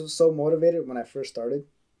 I was so motivated when I first started.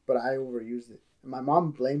 But I overused it. And my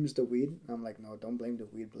mom blames the weed. And I'm like, no, don't blame the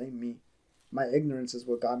weed. Blame me. My ignorance is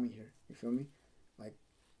what got me here. You feel me? Like,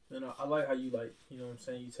 and I like how you, like, you know what I'm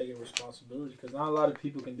saying, you taking responsibility, because not a lot of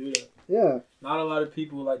people can do that. Yeah. Not a lot of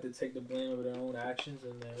people like to take the blame of their own actions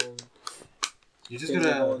and their own... You just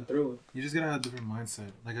gotta have a different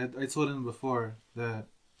mindset. Like, I told him before that,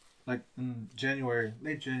 like, in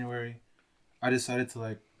late January, I decided to,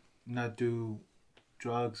 like, not do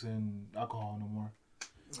drugs and alcohol no more.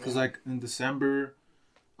 Because, like, in December,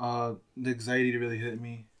 the anxiety really hit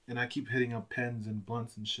me, and I keep hitting up pens and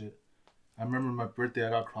blunts and shit. I remember my birthday, I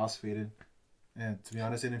got crossfaded, and to be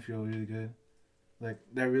honest, I didn't feel really good. Like,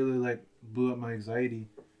 that really, like, blew up my anxiety.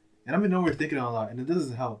 And I've been overthinking a lot, and it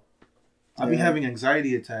doesn't help. I've been having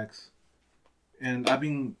anxiety attacks, and I've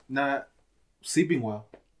been not sleeping well.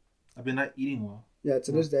 I've been not eating well. Yeah,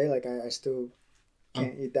 to this day, like, I still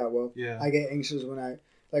can't eat that well. Yeah. I get anxious when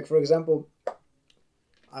like, for example,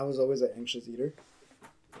 I was always an anxious eater.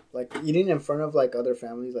 Like, eating in front of, like, other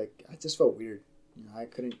families, like, I just felt weird. You know, I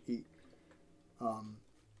couldn't eat.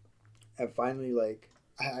 And finally, like,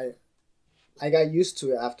 I got used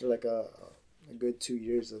to it after, like, a good 2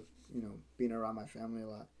 years of, you know, being around my family a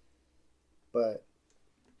lot. But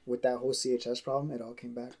with that whole CHS problem, it all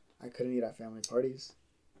came back. I couldn't eat at family parties.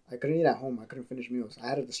 I couldn't eat at home. I couldn't finish meals. I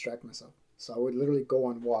had to distract myself. So I would literally go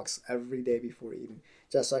on walks every day before eating,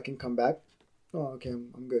 just so I can come back. Oh, okay,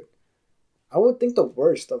 I'm good. I would think the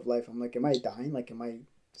worst of life. I'm like, am I dying? Like,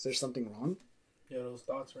 is there something wrong? Yeah, those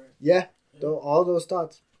thoughts, right? Yeah. All those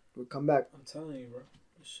thoughts would come back. I'm telling you, bro.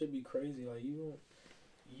 It should be crazy. Like,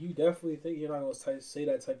 you definitely think you're not going to say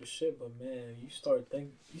that type of shit, but, man, you start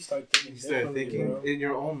thinking bro. In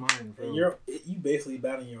your own mind, bro. And you basically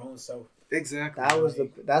battling your own self. Exactly.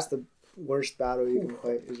 That's the worst battle you can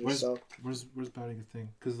fight is yourself. Where's battling the thing?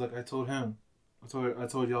 Because, like, I told him, I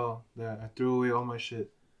told y'all that I threw away all my shit.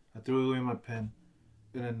 I threw away my pen.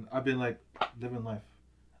 And then I've been, like, living life.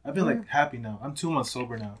 I've been, like, happy now. I'm 2 months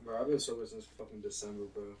sober now. Bro, I've been sober since fucking December,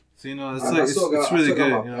 bro. So, you know, it's really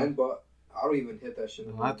good, you know. Pen, but I don't even hit that shit.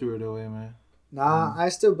 No, I threw it away, man. Nah, I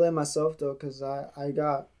still blame myself, though, because I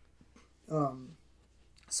got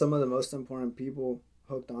some of the most important people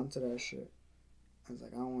hooked onto that shit. I was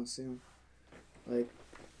like, I don't want to see them. Like,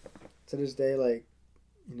 to this day, like,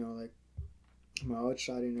 you know, like, my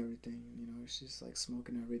outshot and everything, you know, she's, like,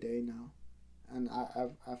 smoking every day now. And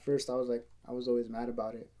at first, I was always mad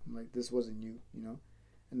about it. I'm like, this wasn't you, you know?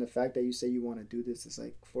 And the fact that you say you want to do this is,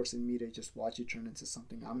 like, forcing me to just watch you turn into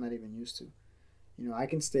something I'm not even used to. You know, I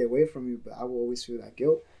can stay away from you, but I will always feel that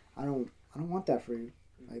guilt. I don't want that for you.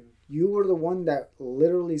 Like, you were the one that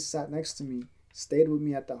literally sat next to me, stayed with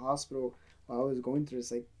me at the hospital while I was going through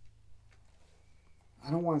this. Like, I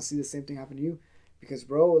don't want to see the same thing happen to you. Because,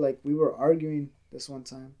 bro, like, we were arguing this one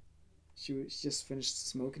time. She just finished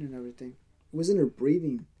smoking and everything. It was in her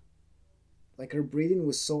breathing. Like, her breathing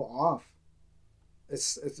was so off.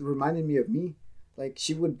 It reminded me of me. Like,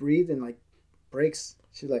 she would breathe and, like, breaks.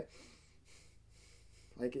 She like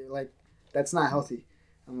That's not healthy.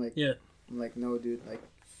 I'm like, Yeah. I'm like, no, dude. Like,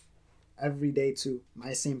 every day too,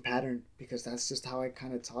 my same pattern, because that's just how I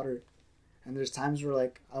kind of taught her. And there's times where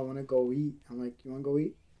like I want to go eat. I'm like, you want to go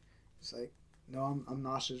eat? It's like, no, I'm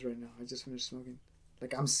nauseous right now. I just finished smoking.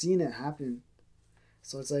 Like, I'm seeing it happen.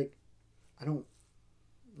 So it's like, I don't,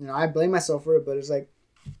 I blame myself for it, but it's like,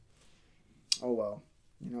 oh well,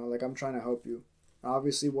 like, I'm trying to help you.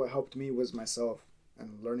 Obviously, what helped me was myself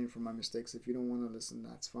and learning from my mistakes. If you don't want to listen,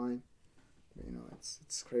 that's fine. But,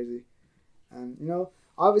 it's crazy. And,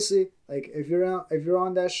 obviously, like, if you're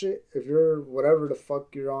on that shit, if you're whatever the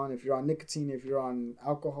fuck you're on, if you're on nicotine, if you're on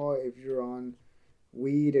alcohol, if you're on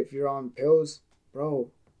weed, if you're on pills, bro,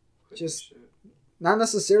 just not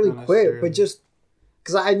necessarily quit, but just,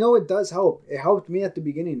 because I know it does help. It helped me at the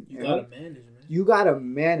beginning. You gotta manage, man. You gotta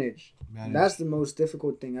manage. That's the most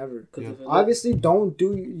difficult thing ever. Yeah. Obviously, don't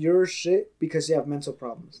do your shit because you have mental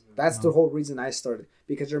problems. That's the whole reason I started.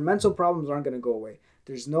 Because your mental problems aren't gonna go away.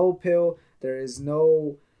 There's no pill. There is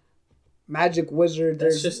no magic wizard.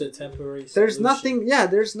 That's just a temporary solution. There's nothing. Yeah,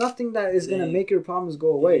 there's nothing that is gonna make your problems go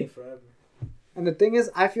away. Forever. And the thing is,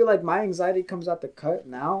 I feel like my anxiety comes out the cut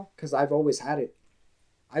now because I've always had it.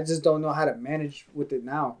 I just don't know how to manage with it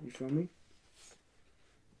now. You feel me?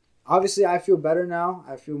 Obviously, I feel better now.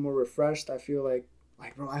 I feel more refreshed. I feel like,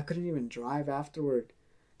 bro, I couldn't even drive afterward.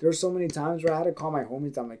 There were so many times where I had to call my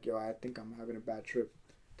homies. I'm like, yo, I think I'm having a bad trip.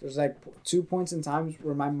 There's like 2 points in times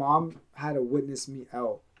where my mom had to witness me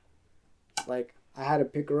out. Like, I had to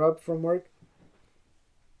pick her up from work.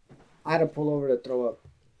 I had to pull over to throw up.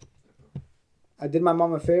 I did my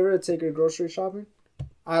mom a favor to take her grocery shopping.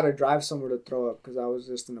 I had to drive somewhere to throw up because I was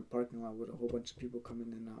just in a parking lot with a whole bunch of people coming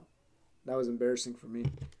in and out. That was embarrassing for me.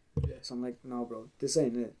 Yeah. So I'm like, no, bro, this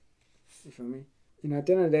ain't it. You feel me? At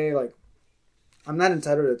the end of the day, like, I'm not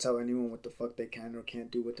entitled to tell anyone what the fuck they can or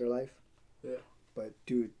can't do with their life. Yeah. But,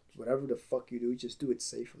 dude, whatever the fuck you do, just do it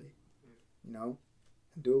safely. And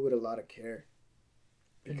do it with a lot of care.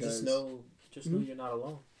 Because, know you're not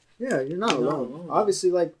alone. Yeah, you're not alone.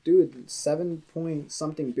 Obviously, like, dude, 7 point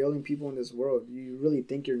something billion people in this world. You really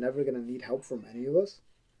think you're never going to need help from any of us?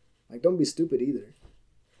 Like, don't be stupid either.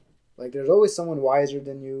 Like, there's always someone wiser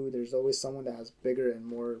than you. There's always someone that has bigger and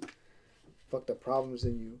more fucked up problems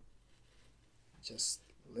than you. Just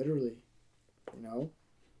literally,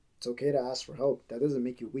 it's okay to ask for help. That doesn't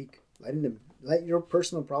make you weak. Let your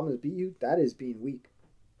personal problems beat you, that is being weak.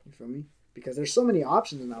 You feel me? Because there's so many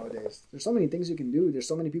options nowadays. There's so many things you can do. There's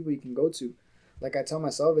so many people you can go to. Like I tell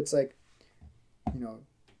myself, it's like,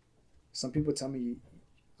 some people tell me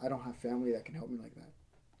I don't have family that can help me like that.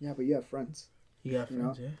 Yeah, but you have friends. You got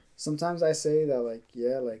friends, yeah. Sometimes I say that, like,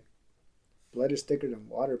 yeah, like, blood is thicker than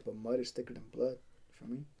water, but mud is thicker than blood. You feel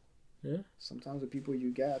me? Yeah. Sometimes the people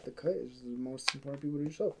you get at the cut is the most important people to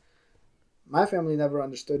yourself. My family never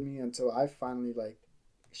understood me until I finally, like,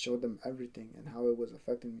 showed them everything and how it was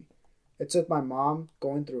affecting me. It took my mom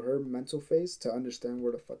going through her mental phase to understand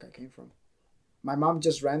where the fuck I came from. My mom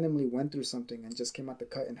just randomly went through something and just came out the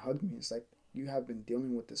cut and hugged me. It's like, you have been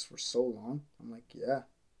dealing with this for so long? I'm like, yeah,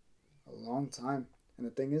 a long time. And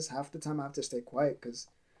the thing is, half the time I have to stay quiet because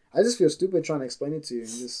I just feel stupid trying to explain it to you and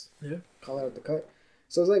just call it out the cut.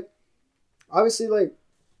 So it's like, obviously, like,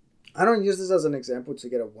 I don't use this as an example to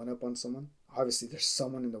get a one-up on someone. Obviously, there's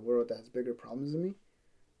someone in the world that has bigger problems than me.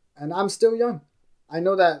 And I'm still young. I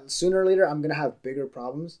know that sooner or later I'm going to have bigger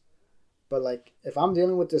problems. But, like, if I'm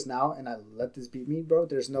dealing with this now and I let this beat me, bro,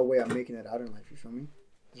 there's no way I'm making it out in life. You feel me?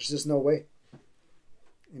 There's just no way.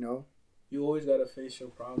 You always got to face your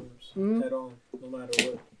problems head on, no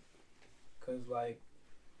matter what. Because, like,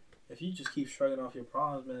 if you just keep shrugging off your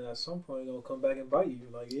problems, man, at some point, it's going to come back and bite you.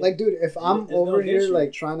 Like, dude, if I'm over here,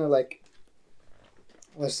 like, trying to, like,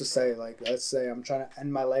 let's say I'm trying to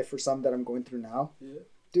end my life for something that I'm going through now. Yeah.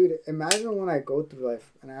 Dude, imagine when I go through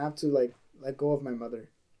life and I have to, like, let go of my mother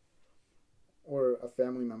or a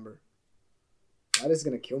family member. That is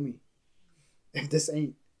going to kill me if this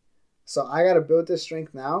ain't. So I got to build this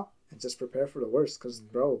strength now and just prepare for the worst because,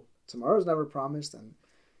 bro, tomorrow's never promised and,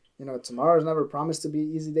 tomorrow's never promised to be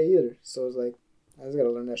an easy day either. So it's like, I just got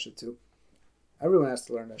to learn that shit too. Everyone has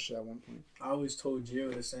to learn that shit at one point. I always told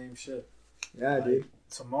Gio the same shit. Yeah, dude.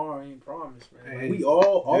 Tomorrow ain't promised, man. Like, we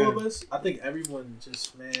all of us, I think everyone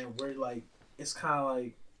just, man, we're like, it's kind of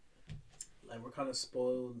like we're kind of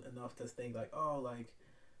spoiled enough to think like, oh, like,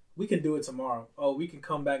 we can do it tomorrow. Oh, we can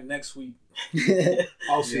come back next week.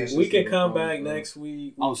 I'll see. We can come back next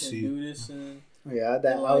week. We can do this and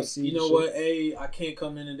I'll see. You know what? Hey, I can't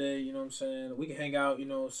come in today. You know what I'm saying? We can hang out.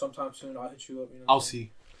 Sometime soon. I'll hit you up. I'll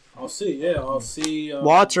see. I'll see. Yeah, I'll see.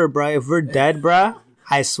 Walter, bro, if we're dead, bro,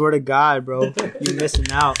 I swear to God, bro, you're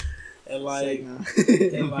missing out. and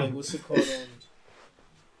like what's it called?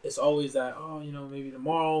 It's always that, maybe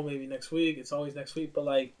tomorrow, maybe next week. It's always next week. But,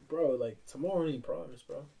 like, bro, like, tomorrow ain't promised,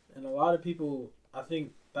 bro. And a lot of people, I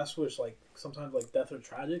think that's what's, like, sometimes, like, death or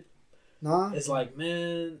tragic. Nah. It's like,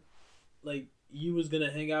 man, like, you was going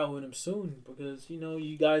to hang out with him soon because,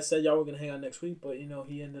 you guys said y'all were going to hang out next week. But,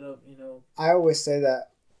 he ended up, I always say that,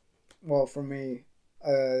 well, for me,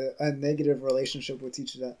 a negative relationship will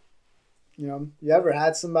teach you that. You ever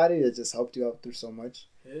had somebody that just helped you out through so much?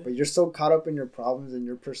 Yeah. But you're so caught up in your problems and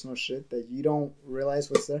your personal shit that you don't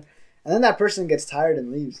realize what's there. And then that person gets tired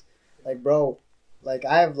and leaves. Like, bro, like,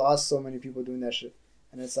 I have lost so many people doing that shit.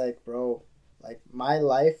 And it's like, bro, like, my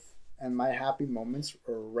life and my happy moments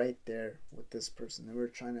are right there with this person. They were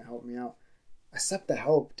trying to help me out. Accept the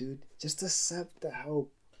help, dude. Just accept the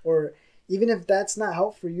help. Or even if that's not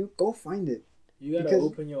help for you, go find it. You got to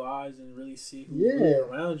open your eyes and really see who's really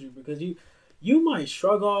around you because you might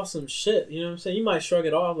shrug off some shit, you know what I'm saying? You might shrug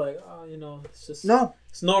it off like, it's just... No.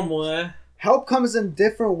 It's normal, eh? Help comes in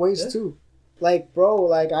different ways, too. Like, bro,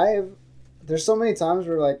 like, there's so many times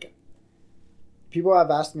where, like, people have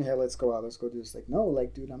asked me, hey, let's go out, let's go do this. Like, no,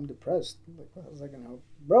 like, dude, I'm depressed. I'm like, how's that gonna help?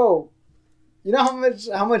 Bro, you know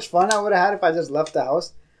how much fun I would have had if I just left the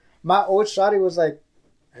house? My old shawty was like,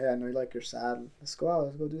 hey, I know you're sad. Let's go out,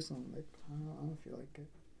 let's go do something. I'm like, I don't feel like it.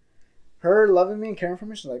 Her loving me and caring for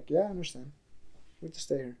me, she's like, yeah, I understand. We just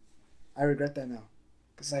stay here. I regret that now.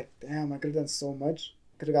 Because, like, damn, I could have done so much.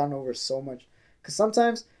 Could have gotten over so much. Because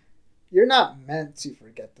sometimes you're not meant to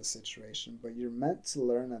forget the situation, but you're meant to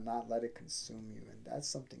learn and not let it consume you. And that's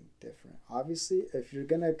something different. Obviously, if you're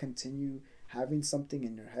going to continue having something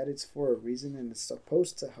in your head, it's for a reason and it's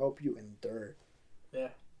supposed to help you endure. Yeah.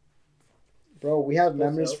 Bro, we have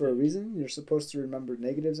memories for a reason. You're supposed to remember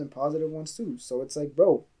negatives and positive ones too. So it's like,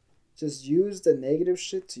 bro, just use the negative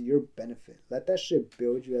shit to your benefit. Let that shit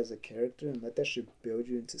build you as a character and let that shit build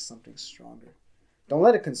you into something stronger. Don't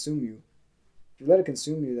let it consume you. If you let it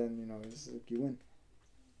consume you, then, it's like you win.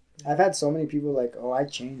 I've had so many people like, oh, I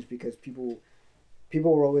changed because people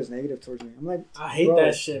were always negative towards me. I'm like, I hate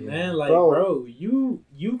that shit, man. Like, bro, you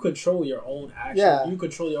control your own action. Yeah. You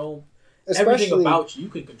control your own... Everything about you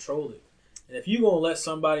can control it. And if you gonna let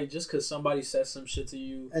somebody, just because somebody says some shit to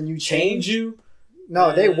you... And you change you...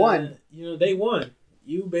 No, they won. They won.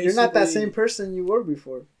 You basically... You're not that same person you were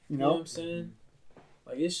before. You know what I'm saying?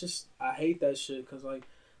 Like, it's just... I hate that shit because,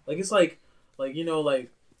 it's like,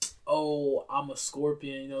 oh, I'm a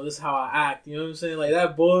Scorpion. This is how I act. You know what I'm saying? Like,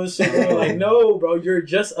 that bullshit. Like, no, bro, you're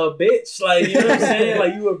just a bitch. Like, you know what I'm saying?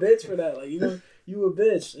 Like, you a bitch for that. Like, you a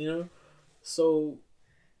bitch, So,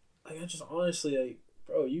 like, I just honestly, like,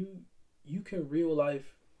 bro, you can real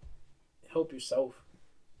life help yourself.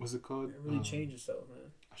 What's it called? Really change yourself,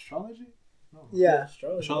 man. Astrology? No. Yeah.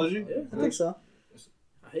 Astrology? Yeah, I think so.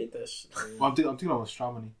 I hate that shit. Well, I'm thinking of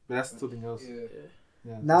astronomy, but that's something else.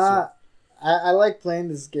 Yeah. Nah, I like playing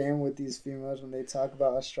this game with these females when they talk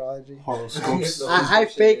about astrology. Horoscopes. I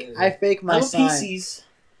fake my signs.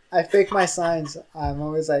 I fake my signs. I'm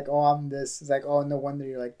always like, oh, I'm this. It's like, oh, no wonder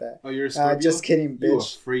you're like that. Oh, you're a Scorpio? Just kidding, bitch. You're a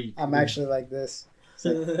freak. I'm actually like this.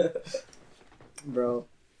 Like, bro,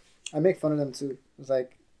 I make fun of them too. It's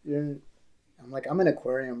like, I'm an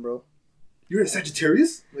Aquarium, bro. You're a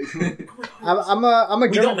Sagittarius? I'm a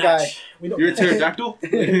germ guy. You're a pterodactyl?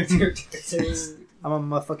 I'm a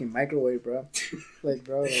motherfucking microwave, bro. Like,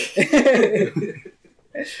 bro. Like...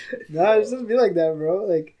 No, it's just be like that, bro.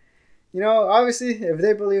 Like, obviously, if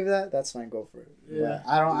they believe that, that's fine. Go for it. Yeah.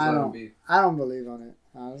 But I don't believe on it.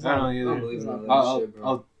 I don't either.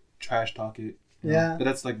 I'll trash talk it. Yeah. But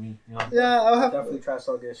that's like me. Yeah, I'll have definitely trash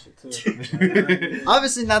talk that shit too.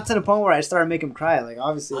 Obviously, not to the point where I start making him cry. Like,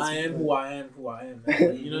 obviously, I am who I am, man. Like,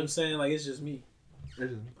 you know what I'm saying? Like, it's just me.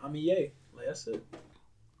 I'm a yay. Like, that's it.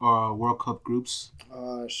 World Cup groups.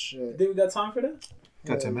 Oh shit! Think we got time for that?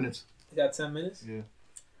 Got 10 minutes. We got 10 minutes. Yeah.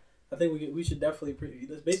 I think we should definitely preview.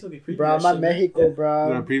 Let's basically preview. Bro, I'm at Mexico, bro.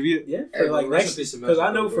 You want to preview it? Yeah, for like next, because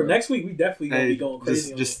I know for next week we definitely gonna be going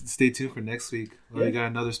crazy. Just stay tuned for next week. We got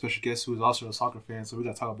another special guest who is also a soccer fan, so we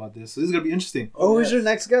got to talk about this. So this is gonna be interesting. Oh, who's your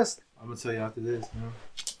next guest? I'm gonna tell you after this.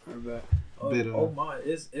 Oh my,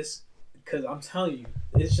 it's because I'm telling you,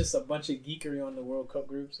 it's just a bunch of geekery on the World Cup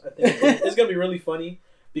groups. I think it's gonna be really funny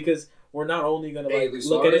because we're not only gonna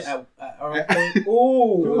look at it at our own point.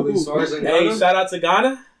 Ooh, hey, shout out to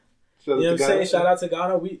Ghana. You know what I'm saying? Shout out to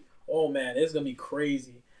Ghana. Man, it's gonna be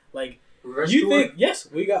crazy. Like, you think? Yes,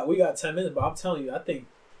 we got 10 minutes, but I'm telling you, I think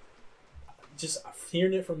just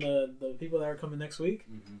hearing it from the people that are coming next week.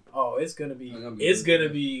 Mm-hmm. Oh, it's gonna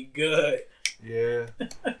be good. Yeah.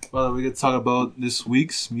 Well, we could talk about this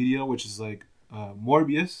week's media, which is like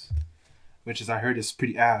Morbius, which is I heard is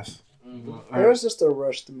pretty ass. It was just a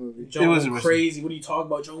rushed movie. John was crazy. What are you talking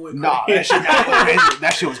about? John Wick? Nah, that shit was crazy.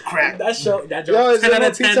 That shit was crap. That John, 10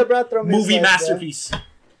 out of 10 movie masterpiece.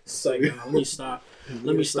 It's like, let me stop.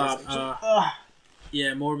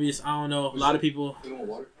 Yeah, Morbius. I don't know. A lot of people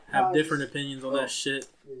have different opinions on that shit.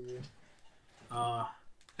 It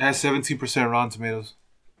has 17% Rotten Tomatoes.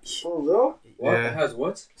 Oh, real? What? Yeah. It has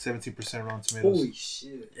what? 17% Rotten Tomatoes. Holy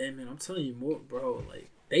shit. Hey, man, I'm telling you more, bro. Like,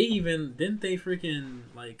 they even... Didn't they freaking,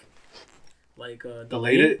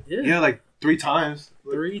 delayed it? Yeah, like 3 times.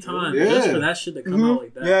 3 times. Yeah. Just for that shit to come out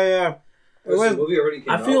like that. Yeah. The movie already came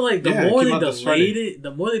out. I feel like the more they delayed it,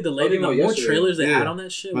 the more yesterday. trailers they had on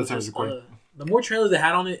that shit. That's Was just, the more trailers they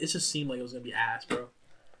had on it, it just seemed like it was going to be ass, bro.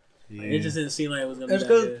 Yeah. Like, it just didn't seem like it was going to be that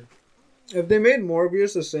good. If they made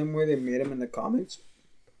Morbius the same way they made him in the comics...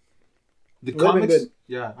 The comics,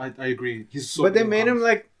 yeah, I agree. He's so. But they made him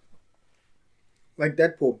like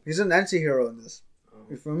Deadpool. He's an anti-hero in this.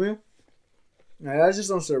 You feel me? Nah, that just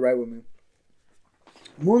don't sit right with me.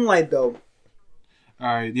 Moonlight though.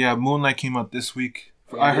 Alright, yeah, Moonlight came out this week.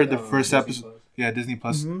 I heard the first episode. Plus. Yeah, Disney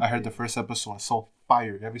Plus. I heard the first episode. I saw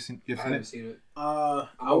fire. Have you seen? I haven't seen it. I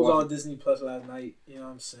was on Disney Plus last night. You know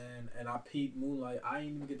what I'm saying? And I peeped Moonlight. I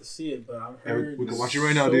didn't even get to see it, but I've heard. We can watch it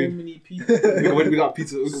right now, dude. So many people. We got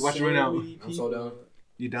pizza. We can watch it right now. I'm so down.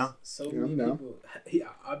 You down? So many people. Yeah,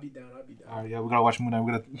 I'll be down. Alright, yeah, we gotta watch Moonlight.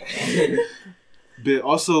 We gotta. But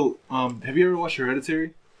also, have you ever watched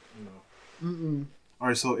Hereditary? No. Mm-mm.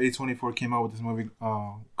 Alright, so A24 came out with this movie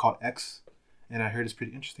called X, and I heard it's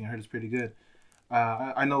pretty interesting. I heard it's pretty good.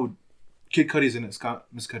 I know Kid Cudi's in it.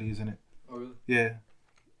 Miss Cudi is in it. Oh really? Yeah.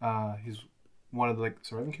 He's one of the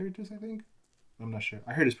surviving characters, I think. I'm not sure.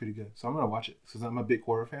 I heard it's pretty good, so I'm gonna watch it because I'm a big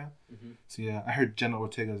horror fan. Mm-hmm. So yeah, I heard Jenna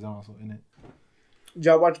Ortega is also in it. Did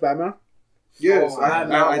y'all watch Batman? Yes, I have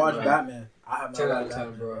not watched Batman. I have not 10 out watched of 10,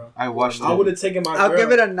 Batman, bro. I watched it. I would have taken my girl. I'll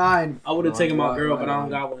give it a 9. I would have taken my girl, but I don't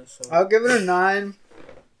got one. So I'll give it a 9.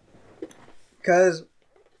 Cause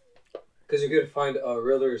you could find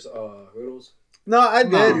Riddler's riddles. no, I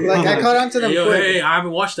did. Like I caught on to them quick. Hey, I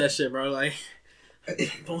haven't watched that shit, bro. Like,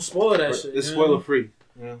 don't spoil that shit. It's spoiler free.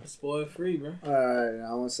 Yeah. It's spoiler free, bro. Alright,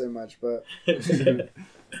 I won't say much, but you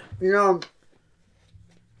know,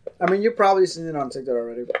 I mean, you've probably seen it on TikTok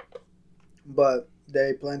already, but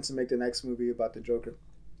they plan to make the next movie about the Joker.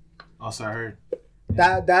 Also, I heard.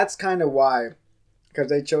 That's kind of why, because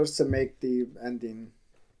they chose to make the ending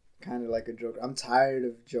kind of like a Joker. I'm tired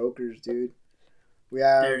of Jokers, dude.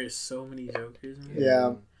 There is so many Jokers. Man.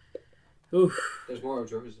 Yeah. Oof. There's more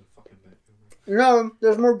Jokers than fucking Batman. You know,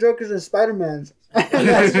 there's more Jokers than Spider-Mans.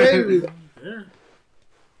 That's crazy. Yeah.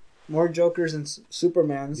 More Jokers than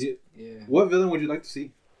Supermans. Yeah. What villain would you like to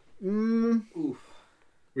see? Oof.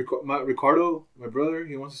 Ricardo, my brother,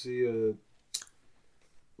 he wants to see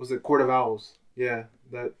was it Court of Owls? Yeah,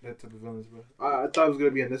 that type of villains, bro. I thought it was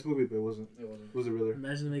gonna be in this movie, but it wasn't. It was a Riddler.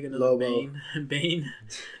 Imagine making another Bane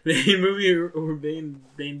movie or Bane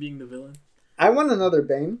being the villain. I want another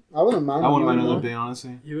Bane. I wouldn't mind. I wouldn't mind another Bane,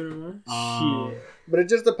 honestly. You wouldn't mind? Shit. But it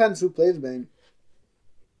just depends who plays Bane.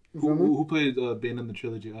 Who played Bane in the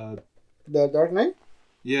trilogy? The Dark Knight?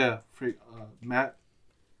 Yeah, Matt.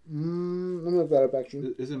 Let me look that up,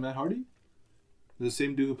 actually. Is it Matt Hardy? The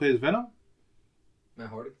same dude who plays Venom? Matt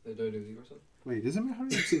Hardy? The WWE or something? Wait, is it Matt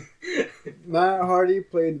Hardy? Let's see. Matt Hardy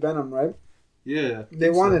played Venom, right? Yeah. They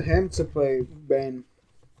wanted him to play Bane.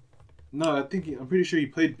 No, I'm pretty sure he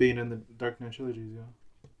played Bane in the Dark Knight trilogies,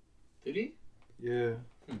 yeah. Did he? Yeah.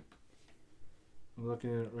 I'm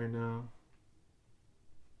looking at it right now.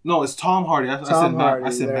 No, it's Tom Hardy. I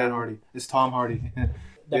said Matt Hardy. It's Tom Hardy.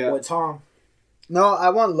 That boy Tom. No, I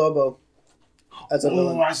want Lobo as a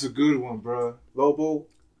villain. That's a good one, bro. Lobo.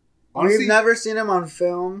 Honestly, We've never seen him on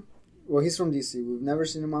film. Well, he's from DC. We've never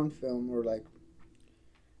seen him on film or in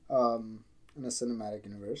a cinematic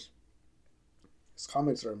universe. His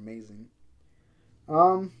comics are amazing.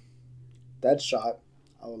 Deadshot.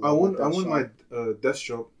 I want my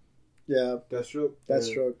Deathstroke. Yeah.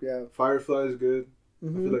 Deathstroke. Yeah. Firefly is good.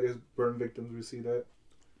 Mm-hmm. I feel like as burn victims we see that.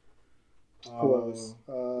 Who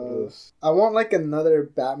else? I want another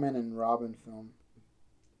Batman and Robin film.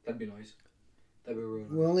 That'd be nice. That'd be real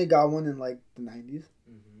nice. We only got one in the 90s.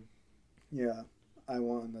 Mm-hmm. Yeah, I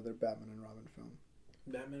want another Batman and Robin film.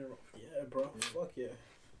 Batman and Robin, yeah, bro. Fuck yeah.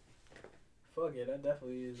 Fuck yeah, that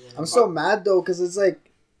definitely is. I'm so mad though, because it's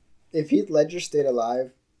if Heath Ledger stayed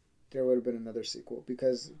alive, there would have been another sequel.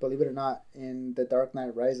 Because believe it or not, in The Dark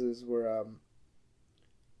Knight Rises, where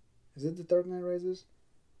is it The Dark Knight Rises?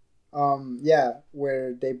 Yeah,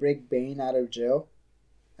 where they break Bane out of jail,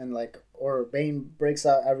 and or Bane breaks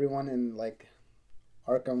out everyone in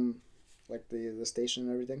Arkham, the station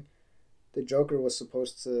and everything, the Joker was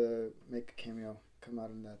supposed to make a cameo, come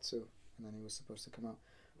out in that too, and then he was supposed to come out.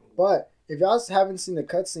 But if y'all haven't seen the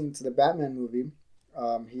cutscene to the Batman movie,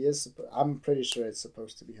 he is. I'm pretty sure it's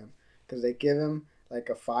supposed to be him because they give him like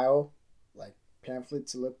a file, like pamphlet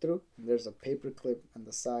to look through. And there's a paper clip on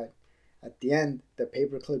the side. At the end, the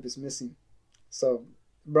paper clip is missing. So,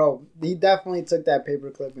 bro, he definitely took that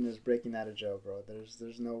paper clip and is breaking out of jail, bro.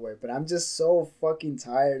 There's no way. But I'm just so fucking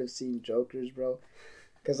tired of seeing Jokers, bro.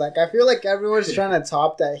 Because like I feel like everyone's trying to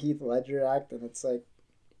top that Heath Ledger act, and it's like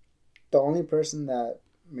the only person that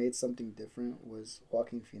made something different was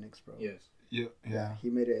Joaquin Phoenix, bro. Yes. Yeah. He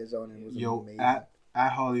made it his own and it was amazing. At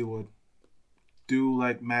Hollywood, do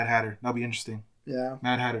like Mad Hatter. That'll be interesting. Yeah.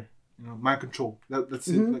 Mad Hatter. You know, mind control. That's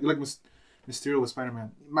it. Like Mysterio with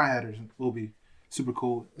Spider-Man. Mad Hatter will be super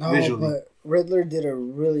cool visually. But Riddler did a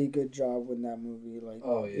really good job with that movie. Like,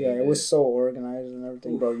 it was so organized and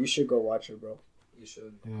everything, bro. You should go watch it, bro. You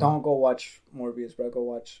should. Yeah. Don't go watch Morbius, bro. Go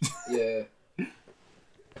watch. Yeah.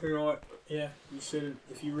 You know what? Yeah, you should.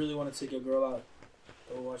 If you really want to take your girl out,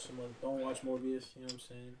 go watch some. Don't watch Morbius. You know what I'm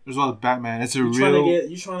saying? There's well Batman. It's you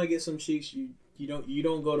trying to get some cheeks. You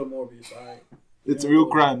don't go to Morbius. All right. It's a real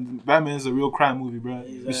crime. Batman is a real crime movie, bro.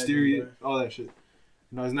 Exactly, Mysterious, bro. all that shit.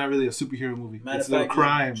 No, it's not really a superhero movie. Matter It's of fact, a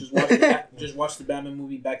crime. Just watch the Batman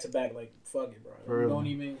movie back to back. Like fuck it, bro. Don't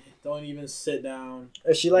even sit down.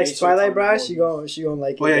 If she likes Twilight, bro, she gonna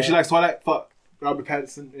like it. Oh yeah, bro. she likes Twilight. Fuck Robert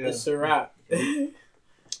Pattinson. Yeah. It's a wrap,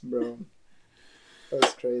 bro.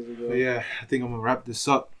 That's crazy, bro. But yeah, I think I'm gonna wrap this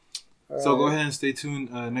up. All So right. go ahead and stay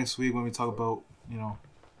tuned next week when we talk about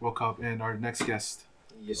World Cup and our next guest.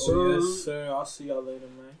 Yes, sir. Yes, sir. I'll see y'all later,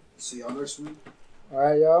 man. See y'all next week. All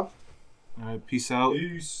right, y'all. All right, peace out.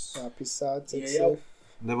 Peace. Peace out. Take Yeah, safe.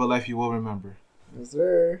 Live a life you will remember. Yes,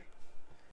 sir.